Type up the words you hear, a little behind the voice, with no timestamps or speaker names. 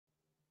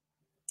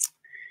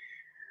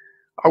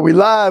Are we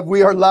live?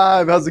 We are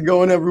live. How's it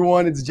going,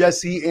 everyone? It's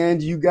Jesse,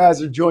 and you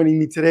guys are joining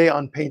me today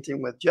on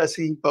Painting with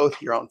Jesse, both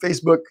here on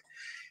Facebook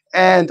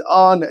and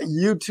on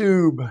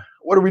YouTube.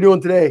 What are we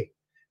doing today?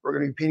 We're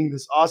going to be painting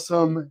this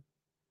awesome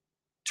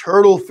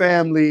turtle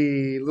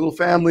family, little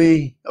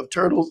family of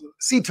turtles,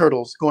 sea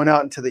turtles going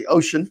out into the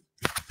ocean.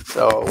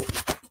 So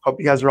hope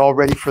you guys are all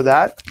ready for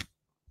that.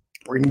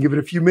 We're going to give it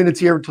a few minutes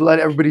here to let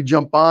everybody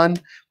jump on.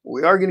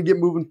 We are going to get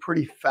moving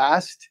pretty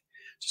fast.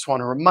 Just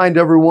want to remind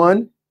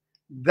everyone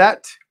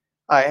that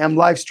I am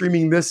live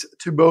streaming this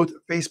to both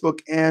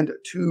Facebook and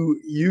to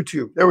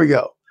YouTube. There we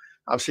go.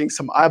 I'm seeing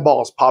some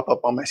eyeballs pop up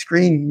on my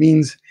screen.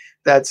 Means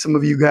that some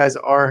of you guys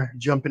are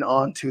jumping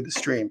on to the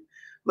stream.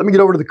 Let me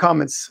get over to the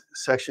comments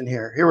section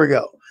here. Here we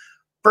go.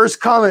 First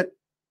comment.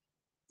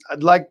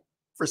 I'd like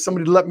for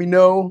somebody to let me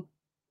know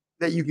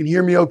that you can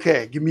hear me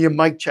okay. Give me a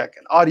mic check,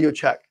 an audio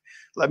check.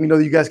 Let me know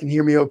that you guys can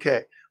hear me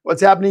okay.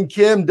 What's happening,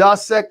 Kim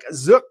Dasek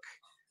Zook?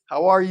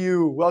 How are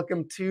you?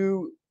 Welcome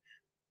to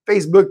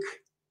Facebook.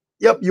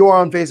 Yep, you are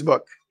on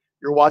Facebook.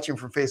 You're watching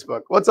from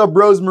Facebook. What's up,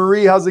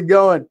 Rosemary? How's it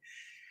going?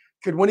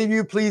 Could one of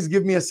you please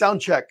give me a sound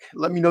check?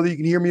 Let me know that you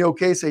can hear me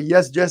okay. Say,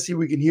 yes, Jesse,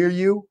 we can hear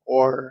you.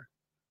 Or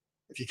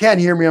if you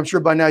can't hear me, I'm sure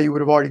by now you would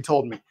have already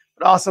told me.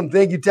 But awesome.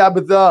 Thank you,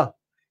 Tabitha.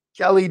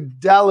 Kelly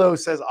Dallo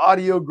says,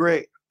 audio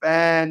great.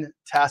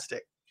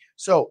 Fantastic.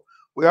 So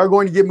we are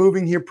going to get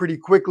moving here pretty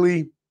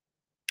quickly.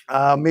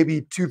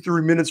 Maybe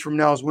 2-3 minutes from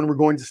now is when we're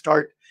going to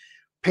start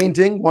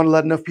painting. Want to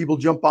let enough people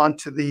jump on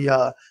to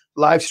the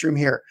live stream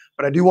here.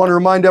 But I do want to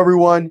remind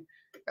everyone,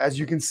 as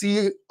you can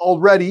see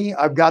already,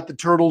 I've got the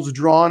turtles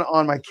drawn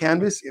on my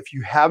canvas. If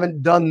you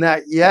haven't done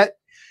that yet,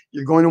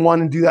 you're going to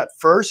want to do that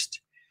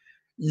first.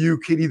 You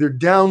could either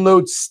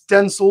download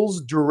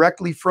stencils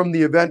directly from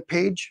the event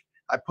page.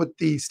 I put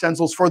the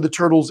stencils for the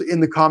turtles in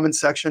the comment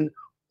section,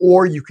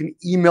 or you can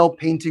email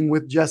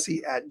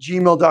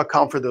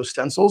paintingwithjesse@gmail.com for those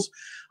stencils.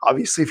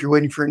 Obviously, if you're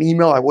waiting for an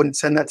email, I wouldn't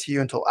send that to you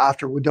until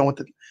after we're done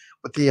with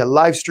the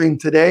live stream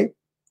today.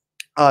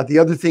 The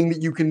other thing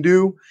that you can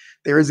do,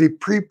 there is a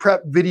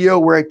pre-prep video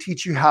where I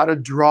teach you how to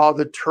draw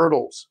the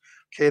turtles.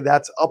 Okay,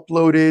 that's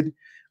uploaded.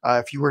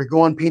 If you were to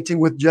go on Painting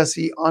with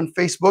Jesse on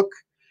Facebook,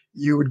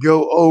 you would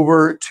go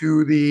over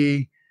to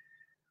the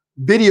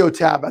video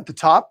tab at the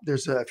top.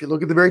 There's if you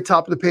look at the very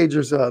top of the page,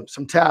 there's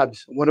some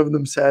tabs. One of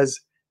them says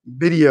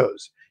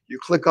videos. You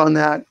click on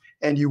that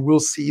and you will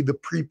see the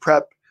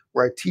pre-prep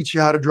where I teach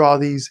you how to draw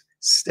these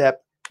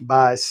step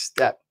by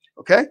step.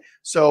 Okay,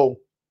 so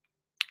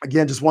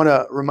again, just want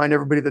to remind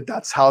everybody that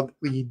that's how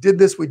we did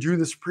this. We drew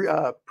this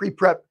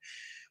pre-prep.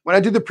 When I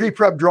do the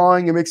pre-prep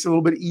drawing, it makes it a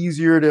little bit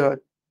easier to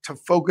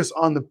focus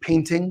on the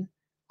painting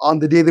on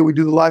the day that we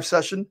do the live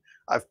session.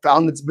 I've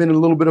found it's been a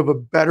little bit of a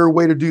better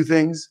way to do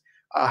things.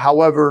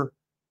 However,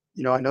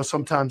 you know, I know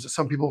sometimes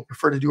some people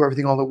prefer to do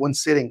everything all at one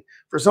sitting.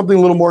 For something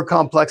a little more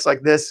complex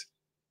like this,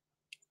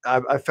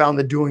 I've found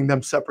that doing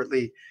them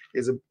separately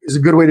is a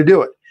good way to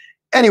do it.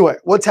 Anyway,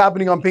 what's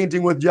happening on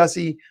Painting with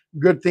Jesse?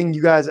 Good thing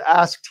you guys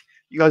asked.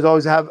 You guys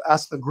always have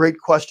asked the great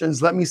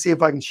questions. Let me see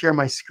if I can share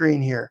my screen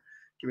here.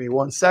 Give me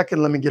 1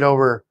 second. Let me get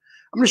over.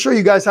 I'm going to show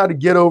you guys how to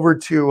get over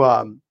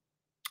to,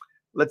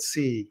 let's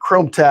see,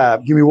 Chrome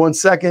tab. Give me 1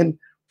 second.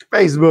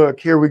 Facebook.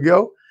 Here we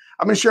go.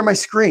 I'm going to share my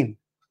screen,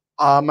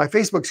 my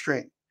Facebook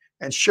screen,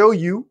 and show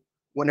you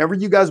whenever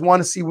you guys want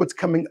to see what's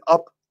coming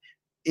up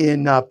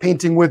in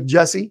Painting with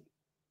Jesse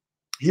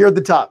here at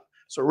the top.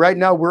 So right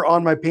now we're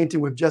on my Painting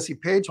with Jesse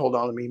page. Hold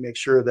on. Let me make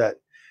sure that,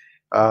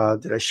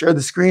 did I share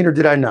the screen or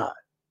did I not?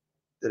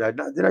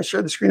 Did I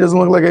share the screen? Doesn't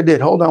look like I did.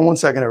 Hold on 1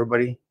 second,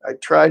 everybody. I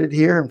tried it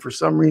here, and for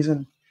some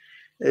reason,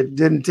 it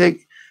didn't take.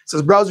 It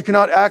says browser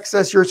cannot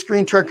access your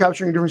screen. Try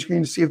capturing a different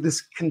screen to see if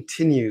this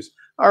continues.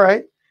 All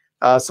right.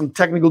 Some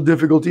technical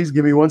difficulties.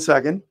 Give me 1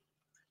 second.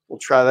 We'll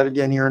try that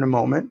again here in a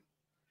moment.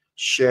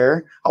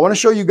 Share. I want to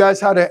show you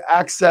guys how to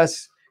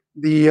access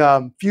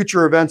the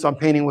future events on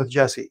Painting with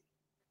Jesse.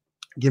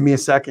 Give me a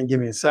second. Give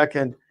me a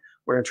second.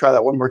 We're going to try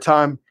that one more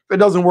time. If it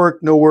doesn't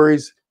work, no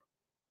worries.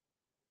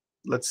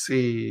 Let's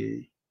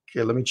see.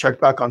 Okay, let me check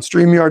back on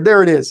StreamYard.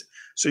 There it is.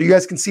 So you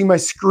guys can see my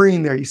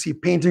screen there. You see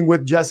Painting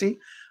with Jesse.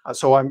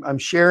 So I'm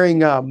sharing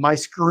my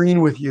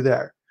screen with you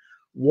there.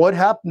 What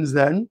happens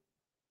then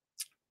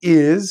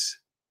is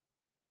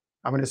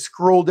I'm going to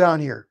scroll down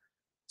here.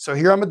 So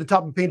here I'm at the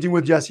top of Painting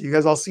with Jesse. You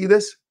guys all see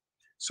this?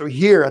 So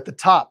here at the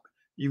top,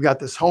 you've got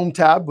this home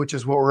tab, which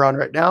is what we're on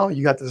right now.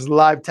 You got this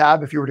live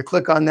tab. If you were to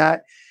click on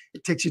that,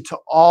 it takes you to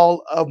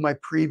all of my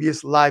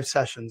previous live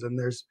sessions. And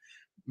there's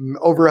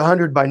over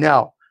 100 by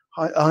now,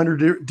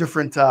 100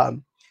 different art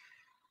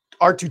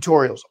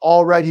tutorials,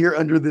 all right here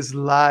under this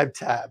live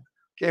tab.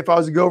 Okay, if I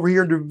was to go over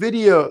here under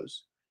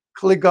videos,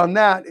 click on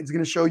that, it's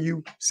going to show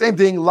you same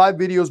thing, live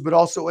videos, but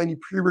also any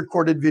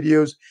pre-recorded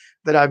videos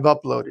that I've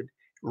uploaded.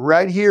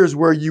 Right here is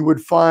where you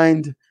would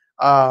find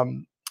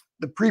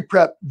the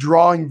pre-prep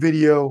drawing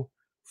video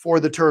for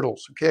the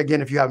turtles. Okay,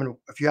 again, if you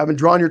haven't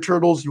drawn your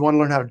turtles, you want to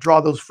learn how to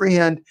draw those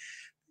freehand,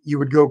 you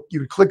would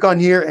click on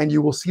here and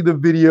you will see the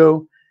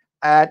video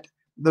at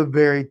the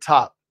very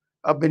top,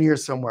 up in here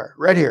somewhere,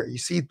 right here. You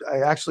see, I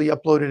actually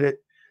uploaded it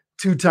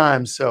 2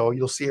 times. So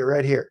you'll see it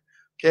right here.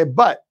 Okay,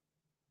 but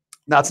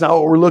that's not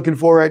what we're looking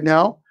for right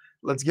now.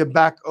 Let's get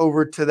back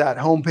over to that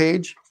home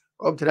page.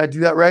 Oh, did I do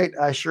that right?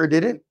 I sure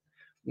didn't.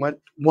 Went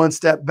one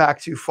step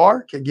back too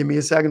far. Okay, give me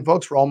a second,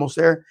 folks. We're almost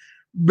there.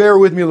 Bear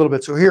with me a little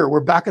bit. So here,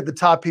 we're back at the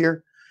top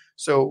here.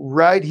 So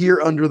right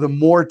here under the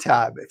More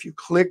tab, if you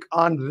click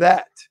on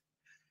that,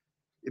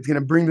 it's going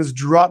to bring this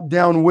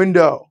drop-down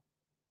window.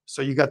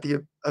 So you got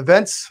the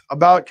events,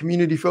 about,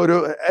 community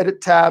photo,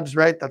 edit tabs,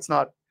 right? That's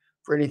not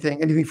for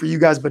anything for you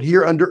guys, but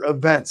here under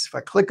events, if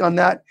I click on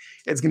that,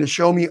 it's going to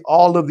show me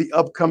all of the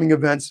upcoming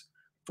events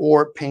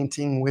for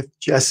Painting with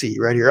Jesse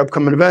right here.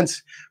 Upcoming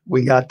events.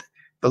 We got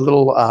the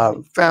little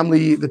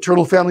the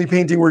turtle family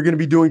painting we're going to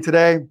be doing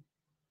today.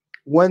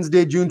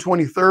 Wednesday, June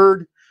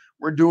 23rd,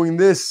 we're doing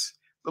this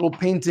little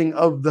painting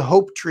of the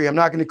Hope Tree. I'm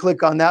not going to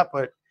click on that,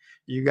 but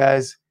you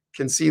guys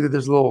can see that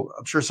there's a little,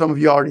 I'm sure some of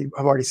you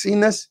have already seen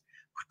this.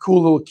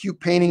 Cool little cute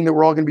painting that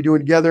we're all going to be doing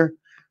together.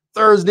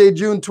 Thursday,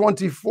 June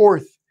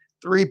 24th,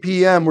 3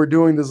 p.m., we're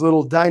doing this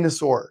little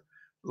dinosaur,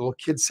 little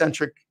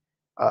kid-centric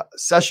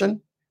session.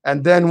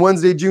 And then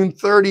Wednesday, June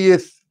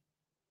 30th,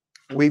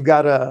 we've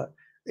got a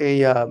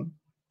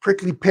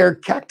prickly pear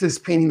cactus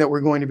painting that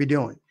we're going to be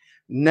doing.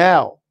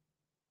 Now,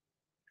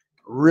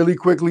 really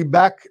quickly,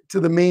 back to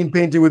the main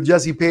Painting with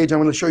Jesse page. I'm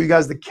going to show you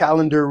guys the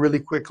calendar really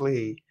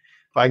quickly,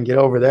 if I can get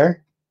over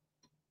there.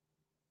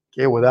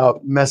 Okay,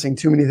 without messing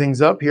too many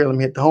things up. Here, let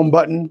me hit the home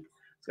button.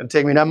 It's going to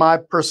take me to my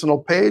personal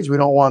page. We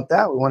don't want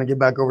that. We want to get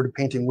back over to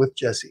Painting with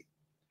Jesse.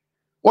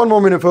 One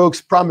more minute,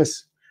 folks.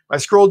 Promise. If I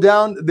scroll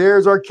down,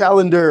 there's our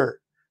calendar.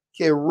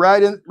 Okay,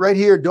 right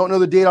here. Don't know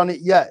the date on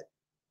it yet,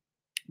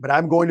 but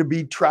I'm going to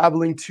be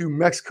traveling to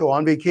Mexico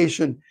on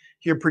vacation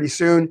here pretty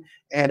soon,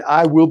 and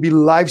I will be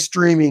live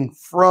streaming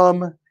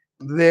from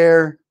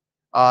there.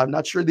 I'm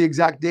not sure the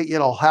exact date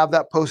yet. I'll have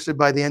that posted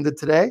by the end of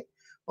today,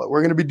 but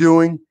we're going to be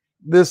doing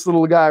this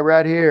little guy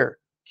right here.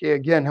 Okay,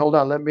 again, hold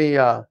on. Let me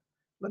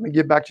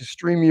get back to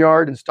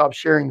StreamYard and stop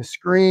sharing the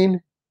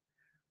screen.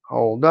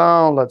 Hold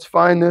on. Let's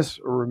find this.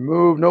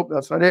 Remove. Nope,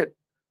 that's not it.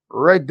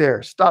 Right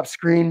there. Stop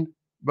screen.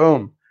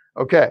 Boom.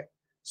 Okay,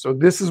 so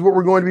this is what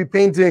we're going to be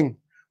painting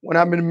when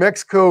I'm in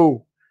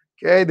Mexico.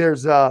 Okay,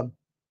 there's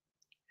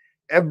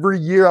every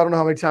year, I don't know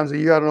how many times a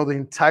year, I don't know the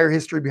entire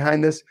history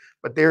behind this,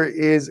 but there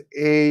is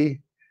a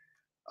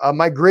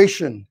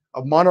migration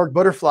of monarch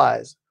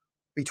butterflies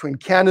between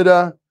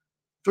Canada,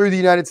 through the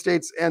United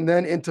States, and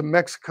then into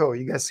Mexico.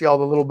 You guys see all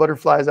the little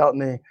butterflies out in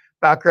the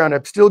background.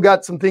 I've still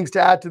got some things to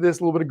add to this,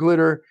 a little bit of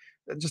glitter,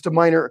 just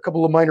a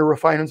couple of minor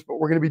refinements, but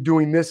we're going to be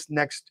doing this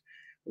next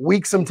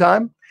week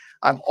sometime.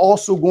 I'm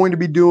also going to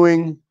be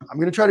doing, I'm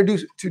going to try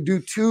to do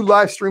 2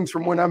 live streams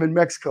from when I'm in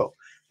Mexico.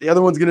 The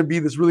other one's going to be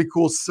this really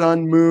cool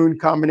sun-moon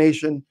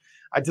combination.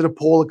 I did a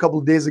poll a couple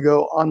of days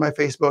ago on my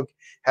Facebook,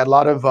 had a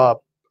lot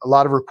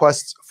of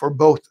requests for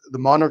both the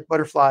monarch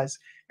butterflies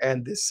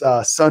and this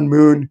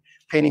sun-moon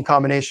painting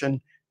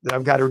combination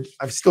that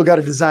I've still got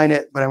to design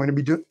it, but I'm going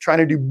to be trying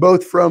to do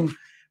both from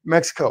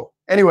Mexico.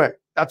 Anyway,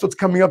 that's what's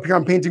coming up here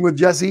on Painting with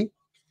Jesse.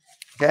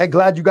 Okay,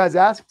 glad you guys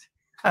asked.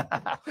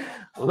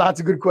 Lots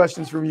of good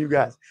questions from you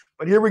guys.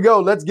 But here we go.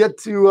 Let's get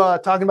to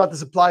talking about the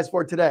supplies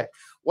for today.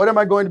 What am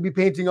I going to be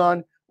painting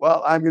on?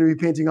 Well, I'm going to be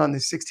painting on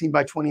this 16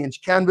 by 20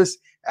 inch canvas,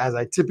 as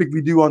I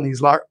typically do on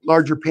these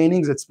larger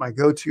paintings. It's my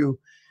go-to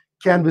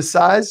canvas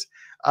size.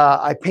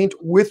 I paint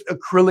with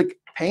acrylic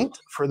paint.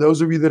 For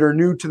those of you that are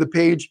new to the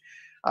page,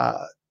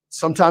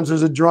 sometimes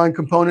there's a drawing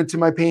component to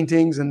my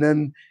paintings, and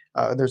then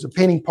there's a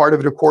painting part of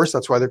it, of course.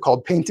 That's why they're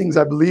called paintings,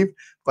 I believe.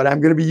 But I'm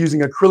going to be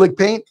using acrylic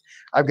paint.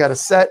 I've got a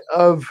set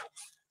of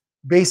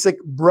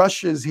basic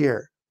brushes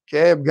here.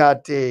 Okay, I've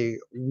got a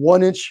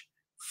 1-inch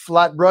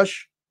flat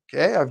brush.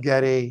 Okay, I've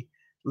got a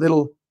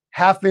little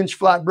 1/2-inch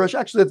flat brush.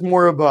 Actually, that's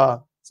more of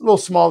it's a little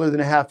smaller than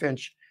a 1/2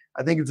 inch.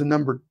 I think it's a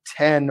number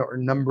 10 or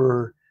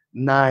number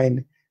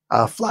 9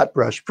 flat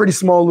brush. Pretty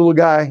small little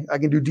guy I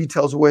can do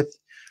details with.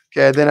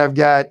 Okay, then I've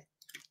got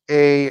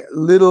a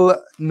little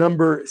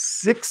number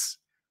 6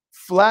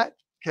 flat.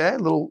 Okay, a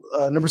little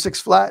number 6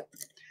 flat.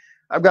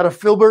 I've got a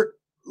filbert,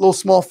 little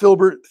small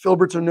filbert.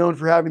 Filberts are known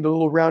for having the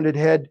little rounded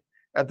head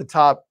at the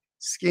top,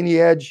 skinny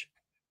edge,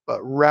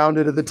 but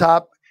rounded at the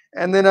top.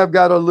 And then I've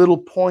got a little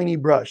pointy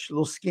brush, a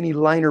little skinny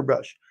liner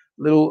brush,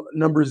 little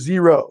number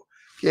 0.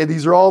 Okay,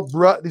 these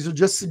are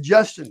just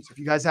suggestions. If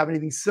you guys have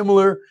anything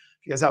similar,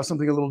 if you guys have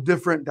something a little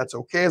different, that's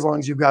okay. As long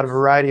as you've got a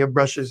variety of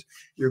brushes,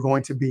 you're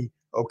going to be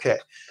okay.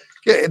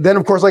 Okay, then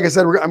of course, like I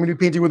said, I'm going to be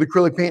painting with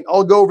acrylic paint.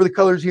 I'll go over the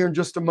colors here in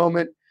just a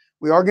moment.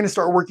 We are going to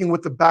start working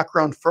with the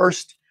background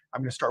first.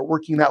 I'm going to start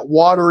working that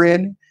water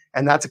in,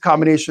 and that's a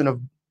combination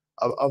of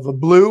a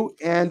blue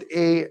and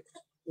a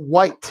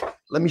white.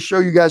 Let me show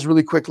you guys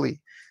really quickly.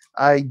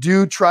 I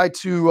do try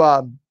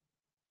to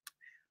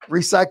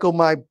recycle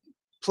my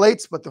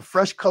plates, but the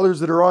fresh colors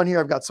that are on here,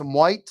 I've got some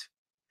white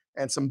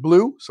and some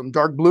blue, some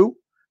dark blue.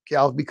 Okay,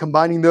 I'll be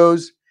combining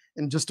those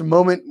in just a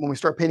moment when we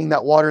start painting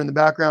that water in the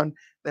background.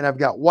 Then I've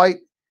got white,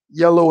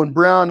 yellow, and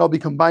brown. I'll be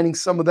combining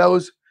some of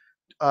those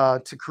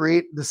to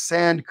create the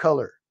sand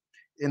color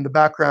in the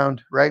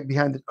background, right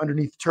behind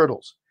underneath the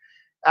turtles.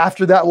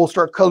 After that, we'll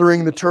start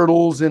coloring the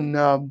turtles, and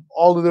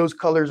all of those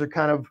colors are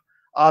kind of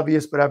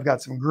obvious, but I've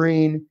got some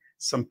green,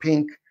 some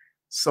pink,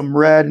 some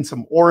red, and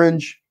some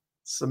orange,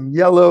 some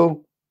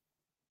yellow,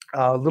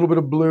 a little bit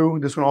of blue.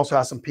 This one also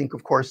has some pink,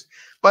 of course,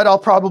 but I'll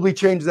probably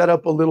change that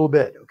up a little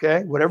bit,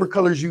 okay? Whatever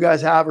colors you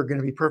guys have are going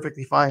to be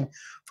perfectly fine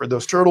for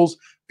those turtles.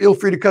 Feel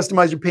free to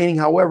customize your painting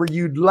however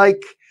you'd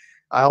like.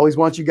 I always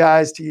want you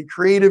guys to get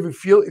creative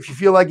if you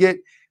feel like it.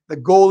 The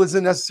goal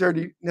isn't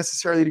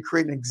necessarily to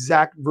create an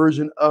exact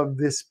version of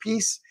this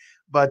piece,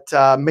 but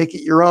make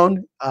it your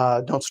own.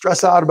 Don't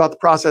stress out about the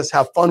process.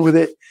 Have fun with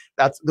it.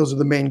 Those are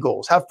the main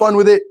goals. Have fun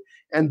with it,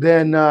 and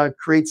then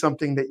create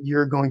something that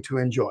you're going to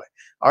enjoy.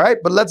 All right,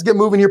 but let's get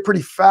moving here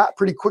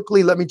pretty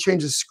quickly. Let me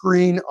change the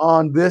screen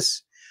on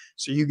this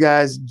so you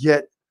guys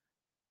get,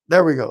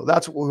 there we go.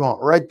 That's what we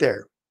want right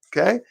there,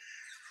 okay?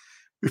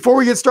 Before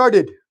we get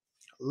started,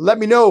 let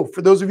me know,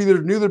 for those of you that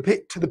are new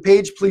to the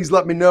page, please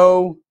let me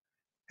know.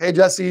 Hey,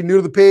 Jesse, new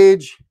to the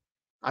page.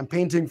 I'm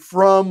painting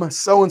from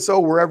so-and-so,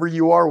 wherever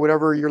you are,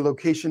 whatever your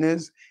location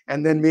is,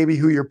 and then maybe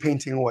who you're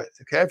painting with,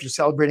 okay? If you're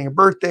celebrating a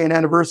birthday, an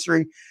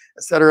anniversary,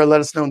 etc.,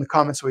 let us know in the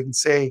comments so we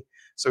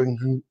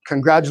can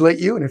congratulate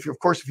you. And if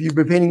you've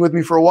been painting with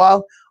me for a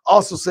while,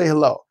 also say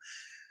hello.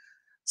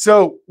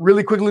 So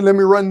really quickly, let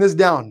me run this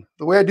down.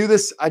 The way I do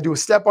this, I do a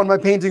step on my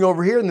painting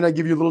over here, and then I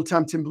give you a little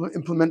time to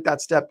implement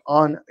that step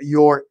on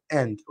your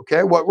end,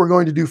 okay? What we're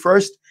going to do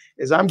first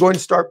is I'm going to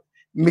start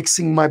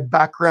mixing my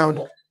background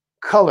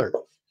color.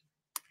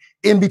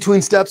 In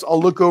between steps, I'll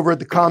look over at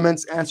the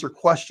comments, answer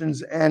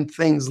questions, and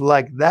things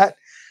like that.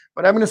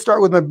 But I'm going to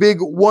start with my big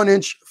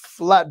 1-inch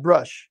flat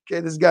brush.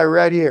 Okay, this guy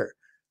right here.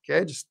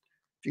 Okay, just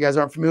if you guys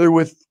aren't familiar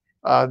with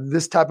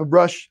this type of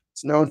brush,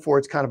 it's known for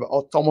it's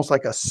almost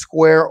like a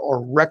square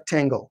or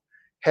rectangle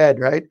head,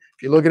 right?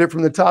 If you look at it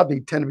from the top,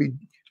 they tend to be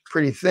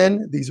pretty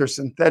thin. These are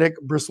synthetic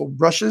bristle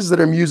brushes that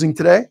I'm using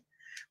today.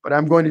 But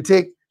I'm going to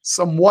take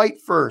some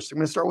white first. I'm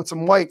going to start with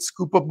some white,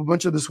 scoop up a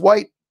bunch of this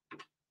white.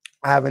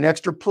 I have an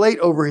extra plate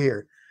over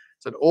here.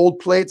 It's an old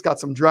plate. It's got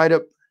some dried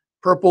up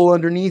purple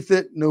underneath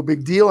it. No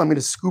big deal. I'm going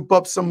to scoop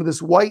up some of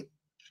this white.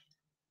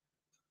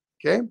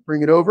 Okay,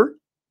 bring it over.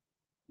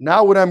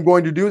 Now what I'm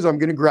going to do is I'm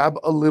going to grab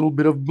a little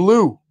bit of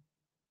blue.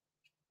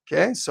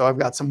 Okay, so I've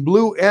got some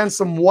blue and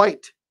some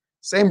white.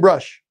 Same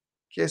brush.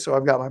 Okay, so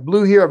I've got my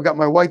blue here. I've got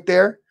my white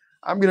there.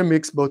 I'm going to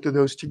mix both of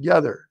those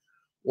together.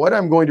 What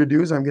I'm going to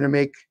do is I'm going to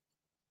make,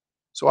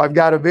 so I've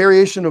got a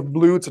variation of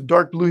blue. It's a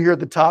dark blue here at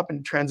the top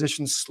and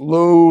transitions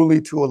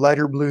slowly to a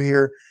lighter blue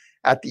here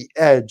at the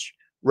edge,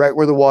 right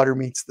where the water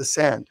meets the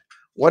sand.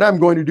 What I'm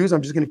going to do is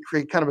I'm just going to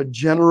create kind of a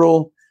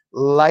general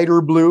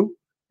lighter blue,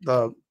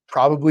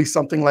 probably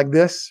something like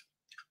this.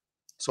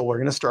 So we're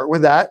going to start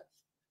with that.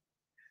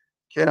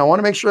 Okay, and I want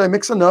to make sure I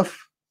mix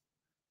enough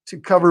to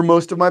cover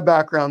most of my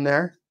background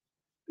there.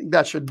 I think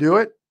that should do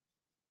it.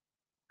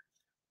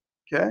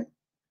 Okay.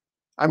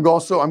 I'm going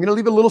to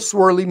leave it a little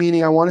swirly,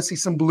 meaning I want to see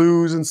some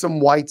blues and some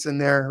whites in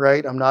there,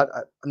 right? I'm not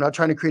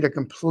trying to create a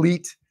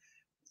complete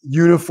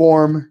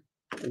uniform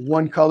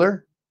one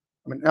color.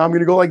 Now I'm going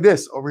to go like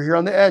this over here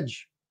on the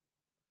edge.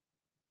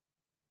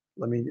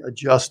 Let me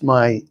adjust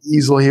my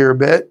easel here a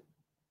bit.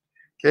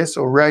 Okay,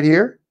 so right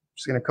here, I'm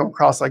just going to come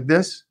across like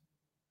this.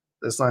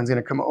 This line's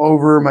going to come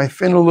over my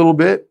fin a little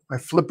bit, my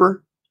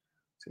flipper.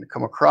 It's going to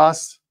come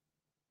across,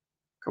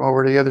 come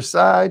over to the other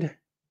side.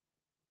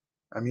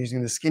 I'm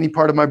using the skinny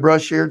part of my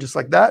brush here, just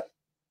like that.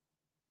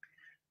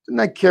 Then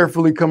I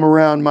carefully come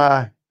around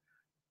my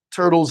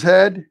turtle's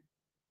head.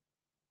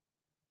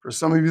 For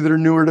some of you that are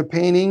newer to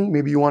painting,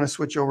 maybe you want to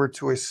switch over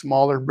to a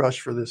smaller brush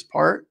for this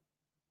part.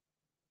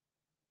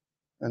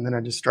 And then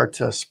I just start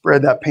to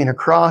spread that paint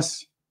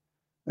across.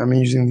 I'm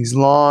using these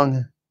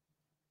long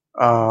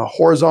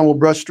horizontal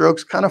brush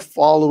strokes, kind of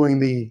following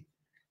the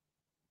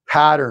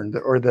pattern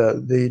or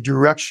the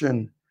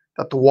direction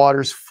that the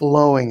water's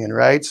flowing in,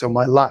 right? So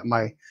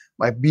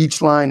my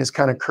beach line is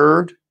kind of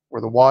curved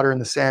where the water and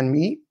the sand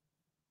meet.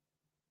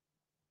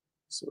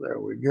 So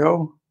there we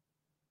go.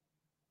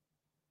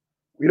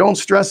 We don't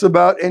stress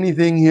about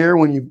anything here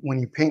when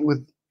you paint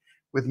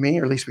with me,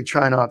 or at least we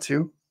try not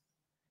to.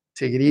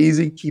 Take it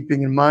easy,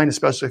 keeping in mind,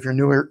 especially if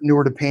you're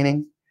newer to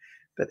painting,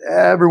 that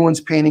everyone's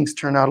paintings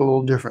turn out a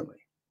little differently.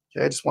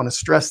 Okay, I just want to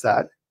stress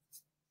that.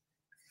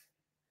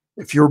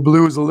 If your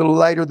blue is a little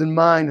lighter than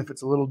mine, if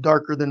it's a little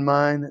darker than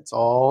mine, it's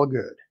all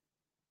good.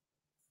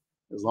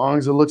 As long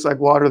as it looks like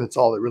water, that's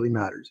all that really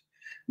matters.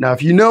 Now,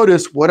 if you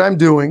notice, what I'm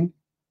doing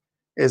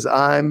is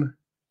I'm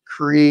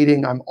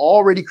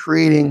already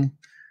creating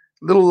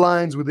little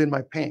lines within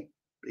my paint.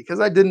 Because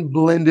I didn't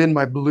blend in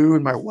my blue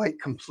and my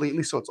white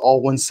completely, so it's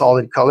all one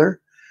solid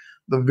color,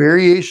 the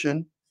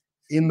variation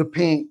in the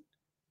paint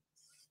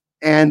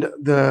and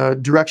the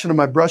direction of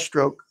my brush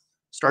stroke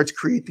starts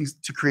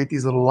to create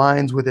these little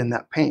lines within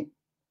that paint.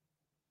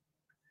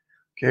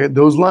 Okay,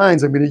 those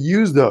lines, I'm going to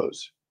use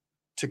those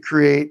to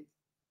create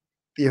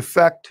the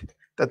effect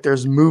that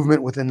there's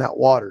movement within that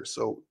water.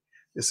 So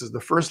this is the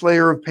first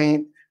layer of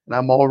paint, and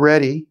I'm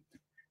already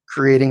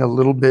creating a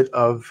little bit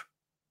of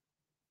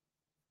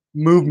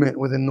movement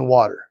within the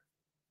water.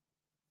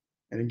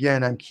 And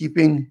again, I'm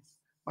keeping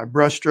my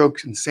brush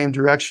strokes in the same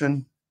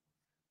direction.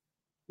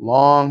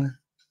 Long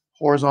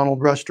horizontal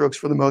brush strokes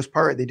for the most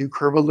part. They do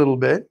curve a little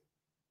bit.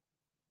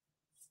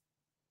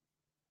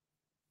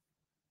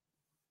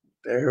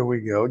 There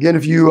we go. Again,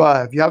 if you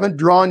haven't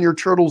drawn your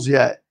turtles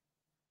yet,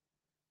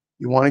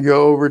 you want to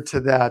go over to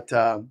that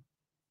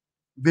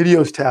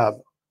videos tab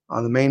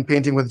on the main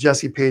Painting with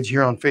Jesse page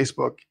here on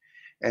Facebook,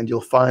 and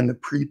you'll find the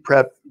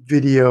pre-prep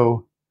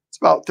video. It's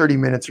about 30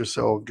 minutes or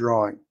so of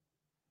drawing.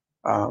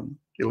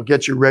 It'll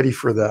get you ready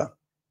for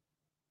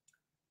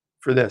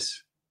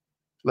this.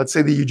 Let's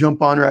say that you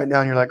jump on right now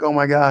and you're like, oh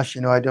my gosh,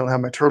 I don't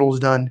have my turtles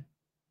done.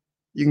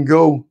 You can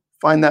go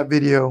find that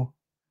video,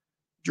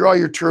 draw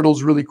your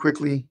turtles really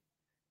quickly.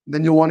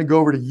 Then you'll want to go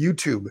over to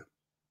YouTube.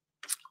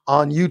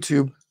 On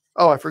YouTube,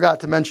 oh, I forgot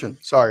to mention,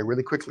 sorry,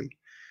 really quickly.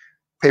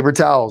 Paper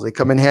towels, they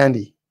come in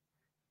handy.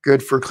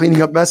 Good for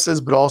cleaning up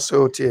messes, but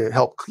also to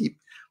help keep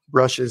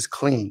brushes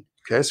clean.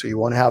 Okay, so you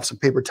want to have some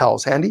paper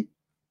towels handy.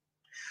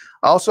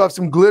 I also have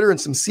some glitter and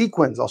some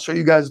sequins. I'll show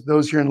you guys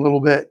those here in a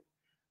little bit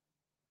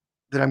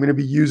that I'm going to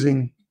be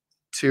using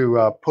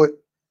to put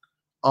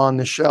on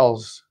the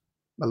shells,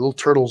 my little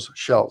turtles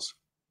shells.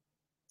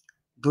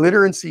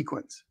 Glitter and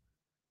sequins.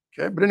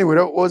 Okay, but anyway,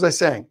 what was I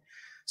saying?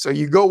 So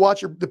you go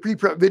watch the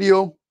pre-prep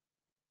video,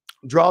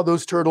 draw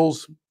those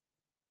turtles,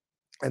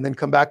 and then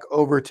come back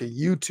over to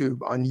YouTube.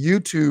 On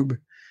YouTube,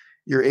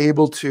 you're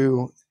able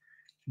to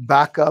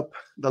back up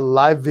the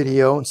live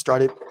video and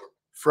start it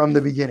from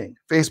the beginning.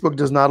 Facebook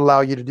does not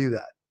allow you to do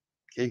that.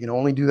 Okay, you can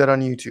only do that on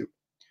YouTube.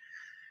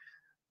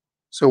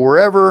 So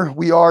wherever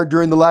we are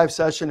during the live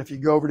session, if you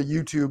go over to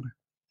YouTube,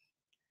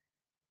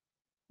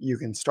 you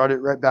can start it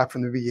right back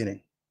from the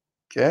beginning.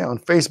 Okay, on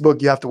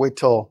Facebook, you have to wait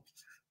till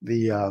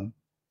the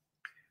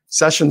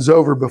session's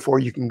over before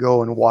you can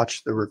go and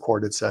watch the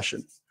recorded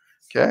session.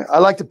 Okay, I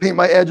like to paint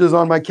my edges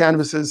on my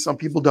canvases. Some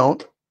people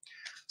don't.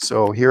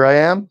 So here I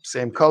am,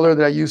 same color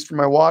that I used for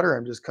my water.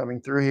 I'm just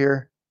coming through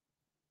here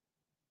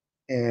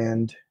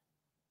and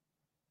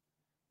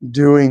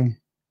doing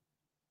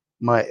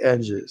my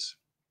edges.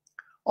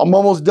 I'm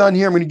almost done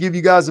here. I'm going to give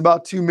you guys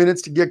about 2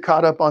 minutes to get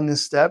caught up on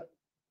this step.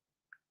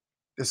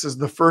 This is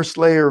the first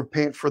layer of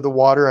paint for the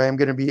water. I am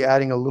going to be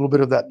adding a little bit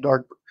of that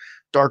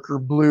darker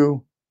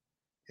blue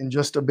in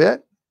just a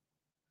bit.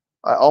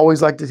 I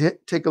always like to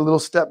take a little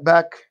step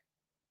back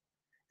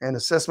and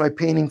assess my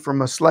painting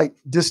from a slight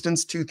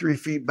distance, 2-3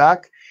 feet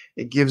back.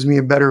 It gives me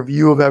a better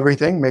view of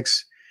everything,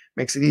 makes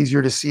it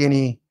easier to see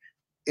any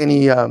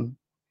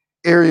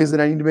areas that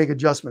I need to make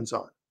adjustments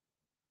on.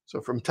 So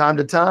from time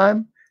to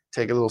time,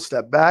 take a little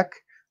step back,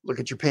 look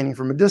at your painting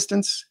from a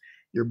distance.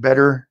 You're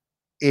better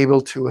able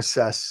to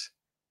assess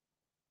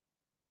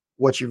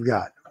what you've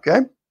got, okay?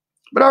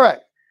 But all right,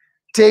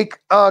 take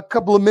a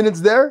couple of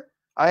minutes there.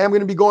 I am going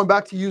to be going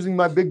back to using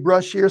my big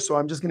brush here, so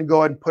I'm just going to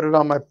go ahead and put it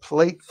on my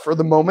plate for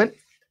the moment.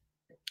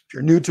 If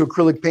you're new to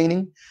acrylic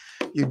painting,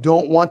 you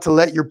don't want to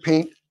let your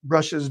paint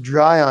brushes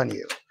dry on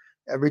you.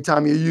 Every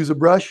time you use a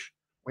brush,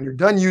 when you're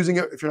done using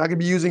it, if you're not going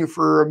to be using it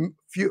for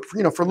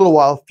a little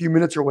while, a few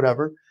minutes or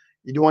whatever,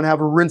 you do want to have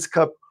a rinse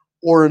cup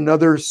or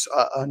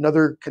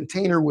another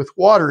container with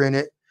water in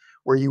it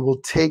where you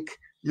will take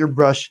your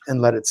brush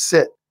and let it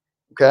sit.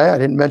 Okay, I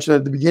didn't mention it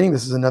at the beginning.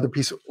 This is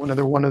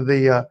another one of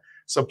the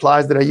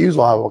supplies that I use.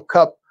 I'll have a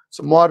cup,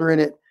 some water in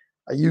it.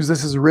 I use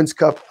this as a rinse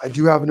cup. I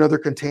do have another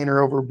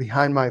container over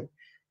behind my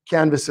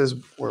canvases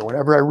where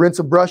whenever I rinse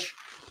a brush,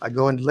 I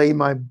go and lay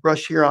my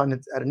brush here on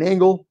it at an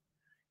angle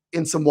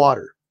in some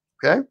water.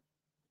 Okay,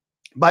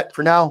 but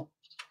for now,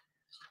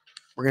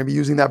 we're going to be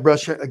using that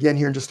brush again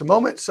here in just a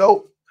moment.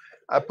 So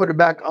I put it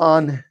back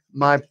on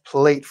my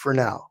plate for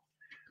now.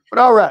 But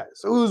all right,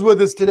 so who's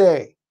with us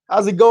today?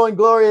 How's it going,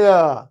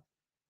 Gloria?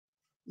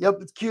 Yep,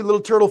 it's cute little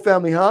turtle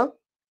family, huh?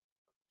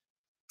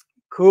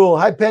 Cool.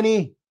 Hi,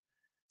 Penny.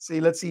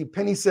 Let's see.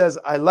 Penny says,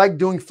 I like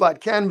doing flat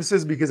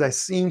canvases because I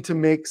seem to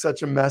make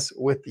such a mess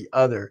with the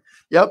other.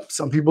 Yep,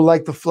 some people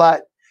like the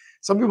flat.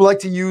 Some people like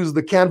to use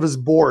the canvas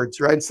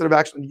boards, right? Instead of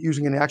actually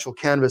using an actual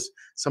canvas,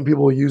 some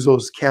people will use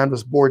those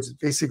canvas boards. It's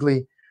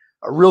basically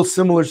a real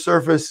similar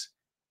surface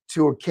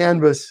to a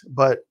canvas,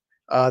 but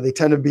they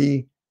tend to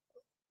be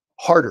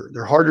harder.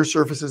 They're harder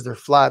surfaces. They're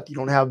flat. You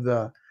don't have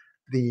the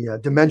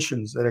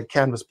dimensions that a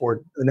canvas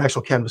board, an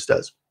actual canvas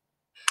does.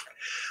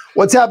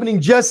 What's happening,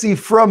 Jesse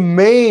from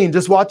Maine?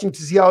 Just watching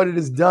to see how it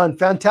is done.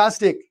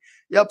 Fantastic.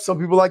 Yep, some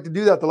people like to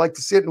do that. They like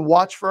to sit and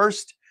watch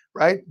first,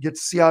 right? Get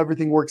to see how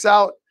everything works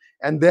out.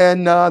 And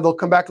then they'll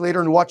come back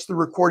later and watch the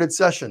recorded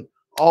session.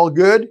 All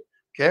good.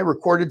 Okay,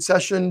 recorded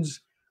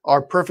sessions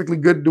are perfectly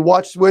good to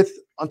watch with,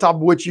 on top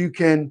of which you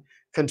can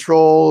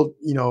control,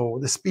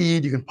 the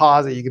speed, you can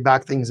pause it, you can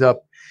back things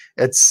up,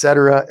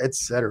 etc.,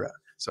 etc.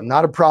 So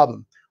not a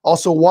problem.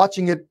 Also,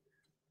 watching it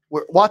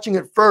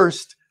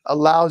first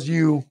allows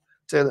you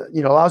to,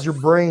 allows your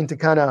brain to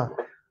kind of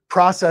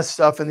process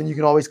stuff, and then you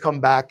can always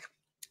come back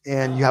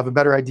and you have a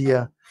better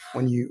idea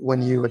when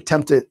you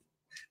attempt it,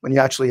 when you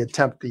actually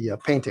attempt the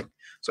painting.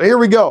 So here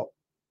we go.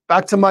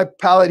 Back to my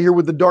palette here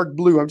with the dark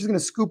blue. I'm just going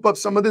to scoop up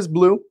some of this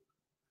blue.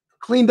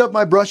 cleaned up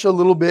my brush a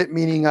little bit,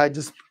 meaning I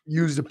just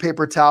used a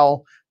paper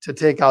towel to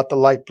take out the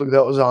light blue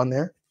that was on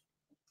there.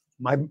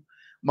 My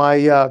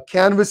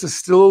canvas is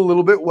still a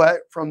little bit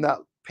wet from that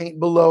paint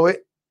below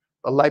it,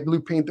 the light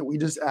blue paint that we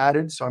just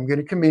added. So I'm going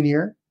to come in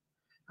here.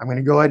 I'm going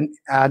to go ahead and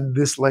add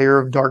this layer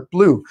of dark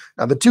blue.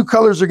 Now the two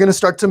colors are going to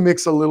start to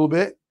mix a little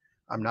bit.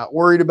 I'm not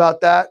worried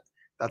about that.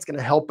 That's going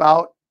to help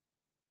out.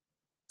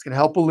 It's going to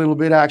help a little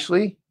bit,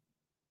 actually.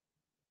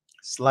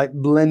 Slight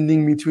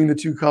blending between the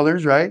two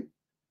colors, right?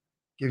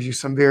 Gives you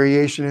some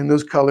variation in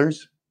those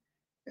colors.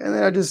 And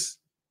then I just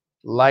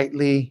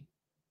lightly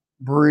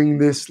bring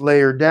this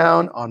layer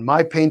down on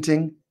my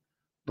painting.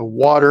 The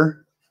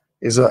water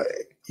is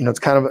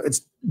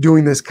it's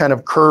doing this kind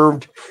of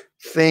curved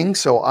thing.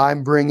 So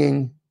I'm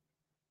bringing,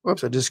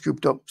 whoops, I just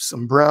scooped up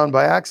some brown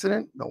by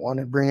accident. Don't want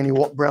to bring any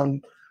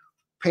brown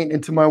paint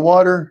into my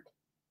water.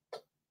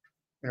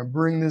 I'm going to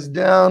bring this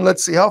down.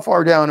 Let's see, how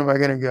far down am I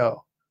going to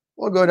go?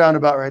 We'll go down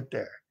about right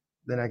there.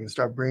 Then I can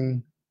start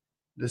bringing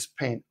this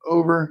paint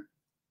over,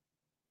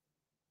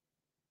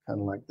 kind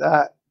of like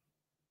that.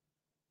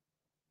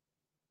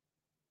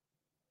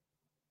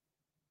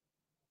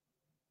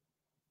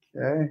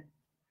 Okay,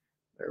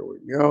 there we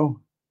go.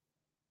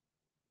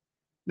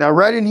 Now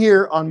right in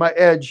here on my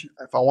edge,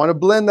 if I want to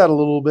blend that a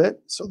little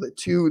bit, so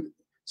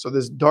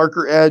this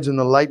darker edge and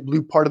the light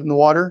blue part of the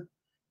water,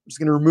 I'm just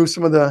going to remove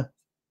some of the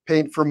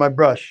paint from my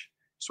brush.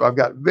 So I've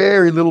got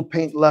very little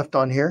paint left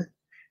on here.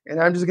 And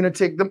I'm just going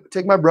to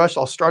take my brush.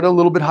 I'll start a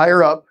little bit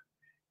higher up,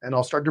 and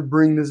I'll start to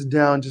bring this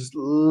down just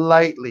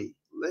lightly,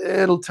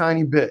 little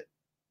tiny bit.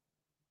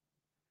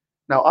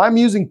 Now I'm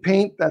using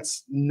paint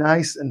that's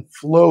nice and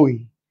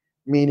flowy,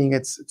 meaning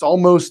it's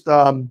almost,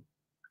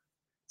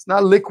 it's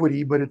not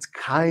liquidy, but it's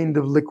kind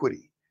of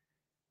liquidy.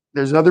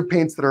 There's other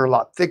paints that are a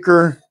lot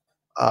thicker,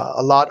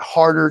 a lot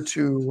harder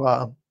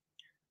to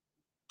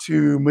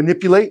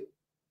manipulate.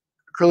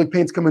 Acrylic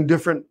paints come in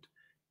different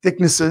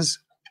thicknesses.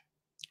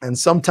 And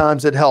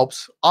sometimes it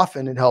helps,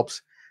 often it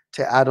helps,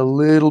 to add a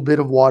little bit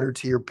of water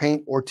to your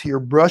paint or to your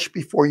brush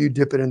before you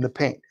dip it in the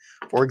paint.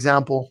 For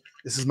example,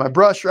 this is my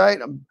brush, right?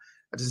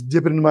 I just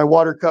dip it in my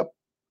water cup.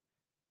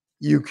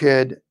 You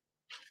could,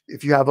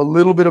 if you have a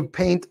little bit of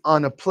paint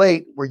on a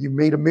plate where you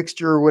made a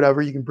mixture or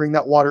whatever, you can bring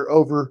that water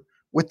over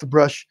with the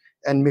brush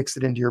and mix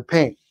it into your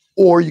paint.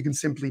 Or you can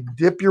simply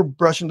dip your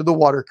brush into the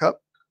water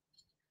cup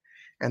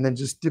and then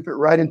just dip it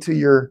right into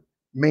your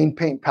main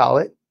paint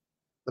palette.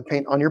 The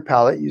paint on your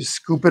palette, you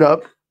scoop it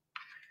up.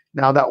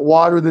 Now that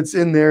water that's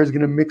in there is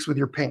going to mix with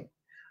your paint.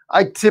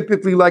 I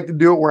typically like to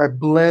do it where I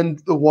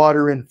blend the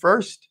water in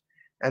first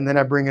and then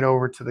I bring it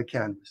over to the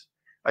canvas.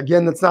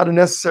 Again, that's not a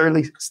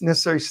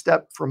necessary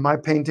step for my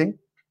painting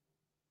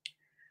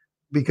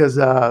because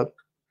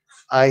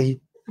I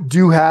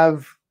do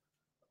have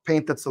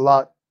paint that's a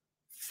lot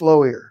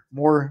flowier,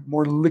 more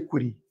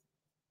liquidy.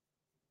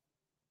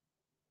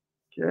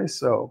 Okay,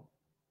 so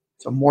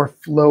it's a more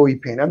flowy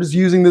paint. I'm just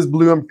using this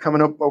blue. I'm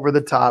coming up over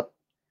the top,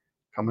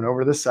 coming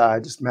over the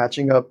side, just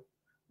matching up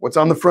what's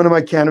on the front of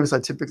my canvas. I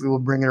typically will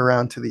bring it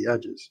around to the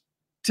edges.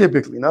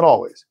 Typically, not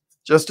always,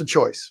 just a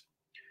choice.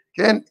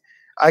 Okay, and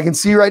I can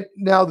see right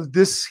now that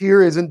this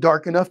here isn't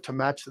dark enough to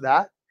match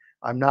that.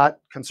 I'm not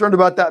concerned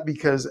about that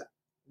because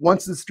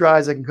once this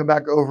dries, I can come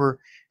back over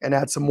and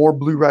add some more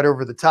blue right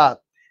over the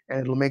top,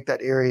 and it'll make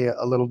that area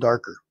a little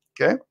darker.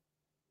 Okay.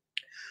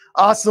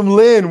 Awesome,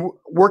 Lynn,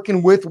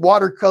 working with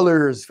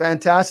watercolors.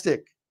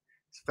 Fantastic.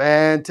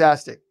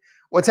 Fantastic.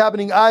 What's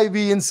happening,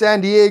 Ivy, in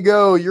San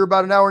Diego? You're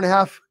about an hour and a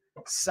half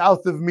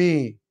south of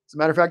me. As a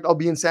matter of fact, I'll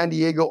be in San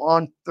Diego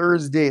on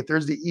Thursday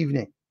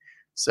evening.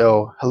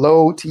 So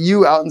hello to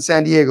you out in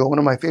San Diego, one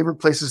of my favorite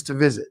places to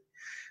visit.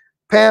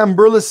 Pam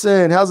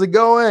Burleson, how's it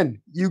going?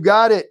 You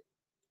got it.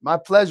 My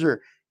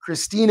pleasure.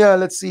 Christina,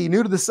 let's see,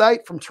 new to the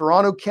site from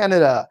Toronto,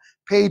 Canada.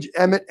 Paige,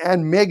 Emmett,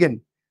 and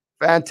Megan.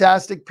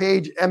 Fantastic,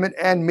 Paige, Emmett,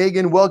 and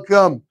Megan.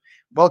 Welcome.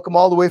 Welcome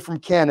all the way from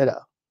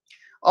Canada.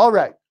 All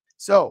right.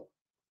 So,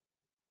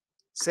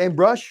 same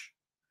brush.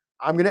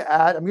 I'm going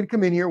to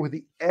come in here with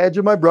the edge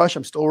of my brush.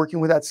 I'm still working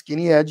with that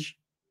skinny edge.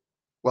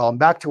 Well, I'm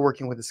back to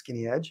working with a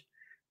skinny edge.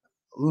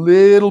 A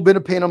little bit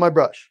of paint on my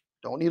brush.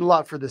 Don't need a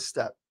lot for this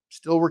step.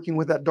 Still working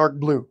with that dark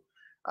blue.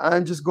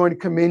 I'm just going to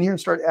come in here and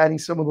start adding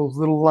some of those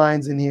little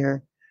lines in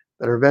here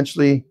that are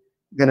eventually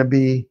going to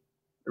be,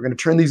 we're going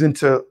to turn these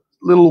into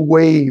little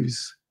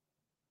waves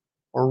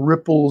or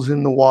ripples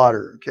in the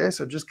water. Okay,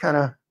 so just kind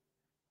of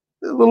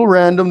a little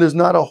random. There's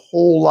not a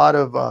whole lot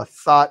of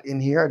thought in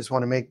here. I just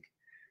want to make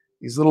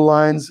these little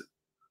lines.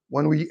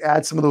 When we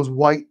add some of those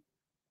white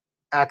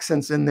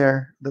accents in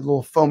there, the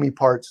little foamy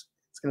parts,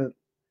 it's going to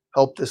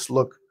help this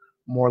look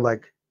more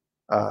like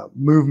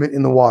movement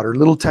in the water.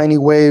 Little tiny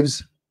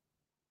waves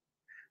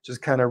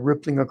just kind of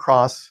rippling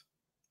across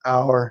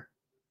our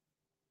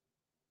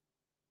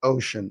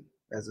ocean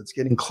as it's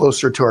getting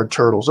closer to our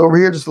turtles. Over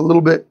here, just a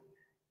little bit,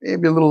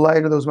 maybe a little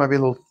lighter. Those might be a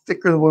little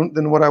thicker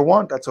than what I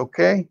want. That's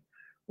okay.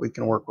 We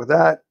can work with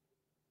that.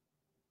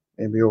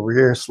 Maybe over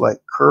here, slight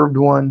curved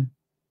one.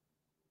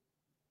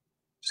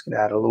 Just going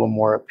to add a little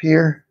more up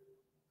here.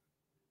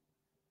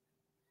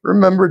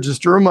 Remember,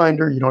 just a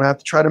reminder, you don't have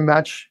to try to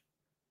match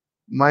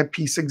my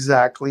piece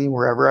exactly.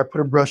 Wherever I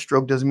put a brush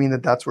stroke doesn't mean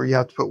that that's where you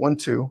have to put one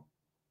too.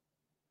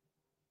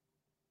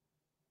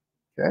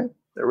 Okay,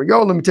 there we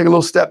go. Let me take a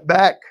little step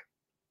back.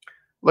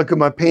 Look at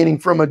my painting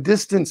from a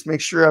distance.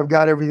 Make sure I've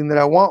got everything that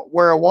I want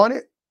where I want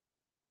it.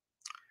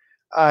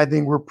 I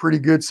think we're pretty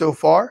good so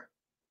far.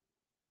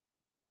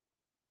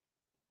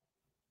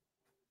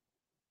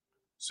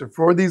 So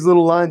for these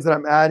little lines that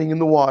I'm adding in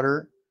the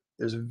water,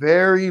 there's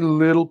very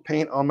little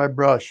paint on my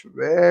brush.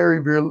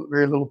 Very, very,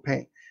 very little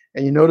paint.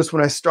 And you notice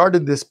when I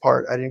started this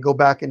part, I didn't go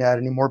back and add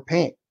any more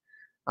paint.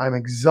 I'm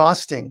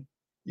exhausting,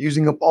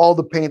 using up all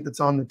the paint that's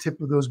on the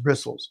tip of those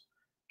bristles.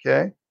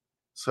 Okay?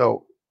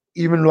 So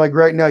even like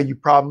right now, you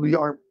probably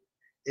aren't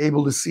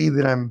able to see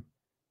that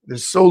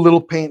there's so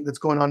little paint that's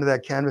going onto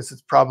that canvas,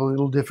 it's probably a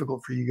little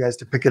difficult for you guys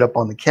to pick it up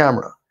on the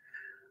camera.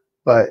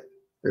 But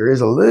there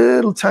is a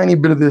little tiny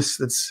bit of this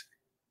that's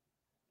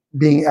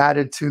being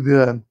added to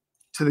the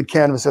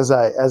canvas as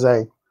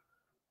I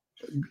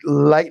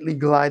lightly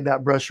glide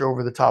that brush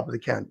over the top of the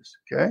canvas.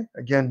 Okay,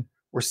 again,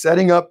 we're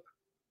setting up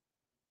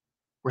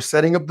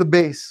the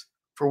base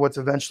for what's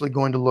eventually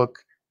going to look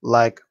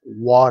like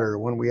water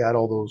when we add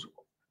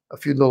a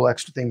few little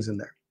extra things in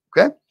there.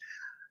 Okay,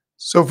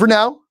 so for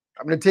now,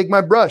 I'm going to take my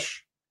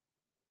brush.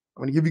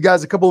 I'm going to give you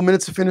guys a couple of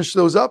minutes to finish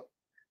those up.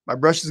 My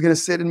brush is going to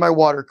sit in my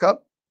water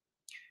cup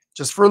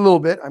just for a little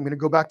bit. I'm going to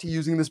go back to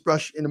using this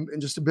brush in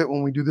just a bit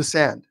when we do the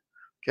sand.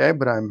 Okay,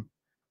 but I'm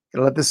going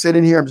to let this sit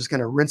in here. I'm just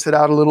going to rinse it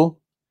out a little.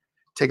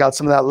 Take out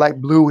some of that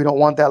light blue. We don't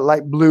want that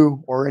light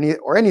blue or any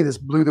of this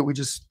blue that we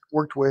just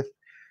worked with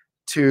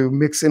to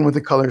mix in with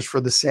the colors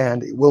for the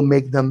sand. It'll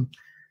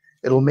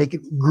make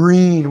it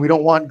green. We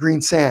don't want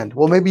green sand.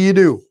 Well, maybe you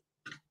do.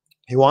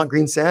 You want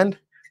green sand?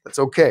 That's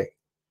okay.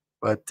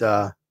 But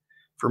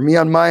for me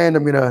on my end,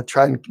 I'm going to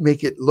try and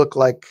make it look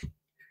like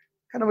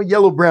kind of a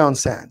yellow-brown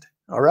sand.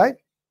 All right?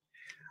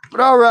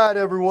 But all right,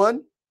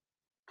 everyone.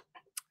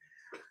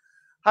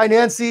 Hi,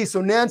 Nancy.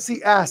 So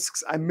Nancy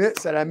asks, I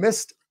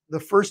missed the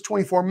first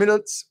 24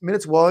 minutes.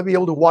 Will I be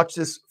able to watch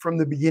this from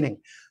the beginning?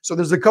 So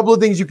there's a couple of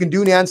things you can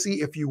do,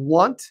 Nancy, if you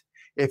want.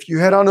 If you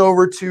head on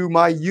over to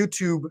my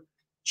YouTube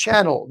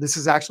channel, this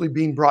is actually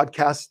being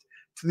broadcast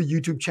to the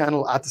YouTube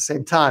channel at the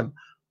same time.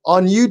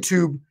 On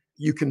YouTube,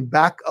 you can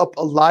back up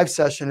a live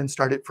session and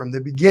start it from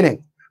the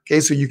beginning. Okay,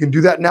 so you can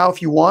do that now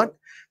if you want.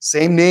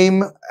 Same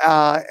name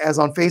as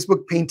on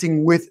Facebook,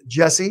 Painting with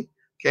Jesse.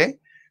 Okay,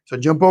 so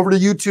jump over to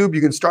YouTube. You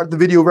can start the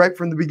video right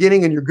from the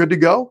beginning and you're good to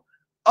go.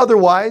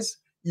 Otherwise,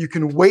 you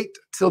can wait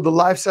till the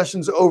live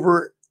session's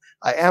over.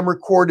 I am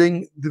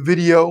recording the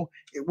video.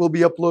 It will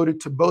be uploaded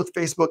to both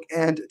Facebook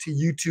and to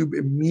YouTube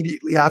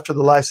immediately after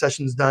the live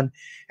session's done,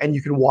 and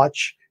you can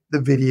watch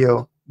the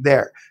video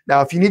there.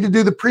 Now, if you need to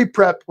do the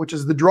pre-prep, which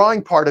is the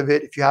drawing part of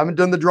it, if you haven't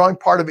done the drawing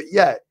part of it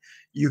yet,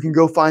 you can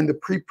go find the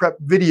pre-prep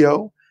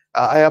video.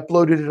 I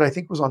uploaded it, I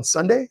think it was on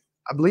Sunday,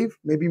 I believe,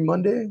 maybe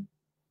Monday,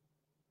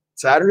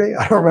 Saturday,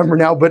 I don't remember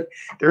now, but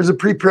there's a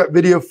pre-prep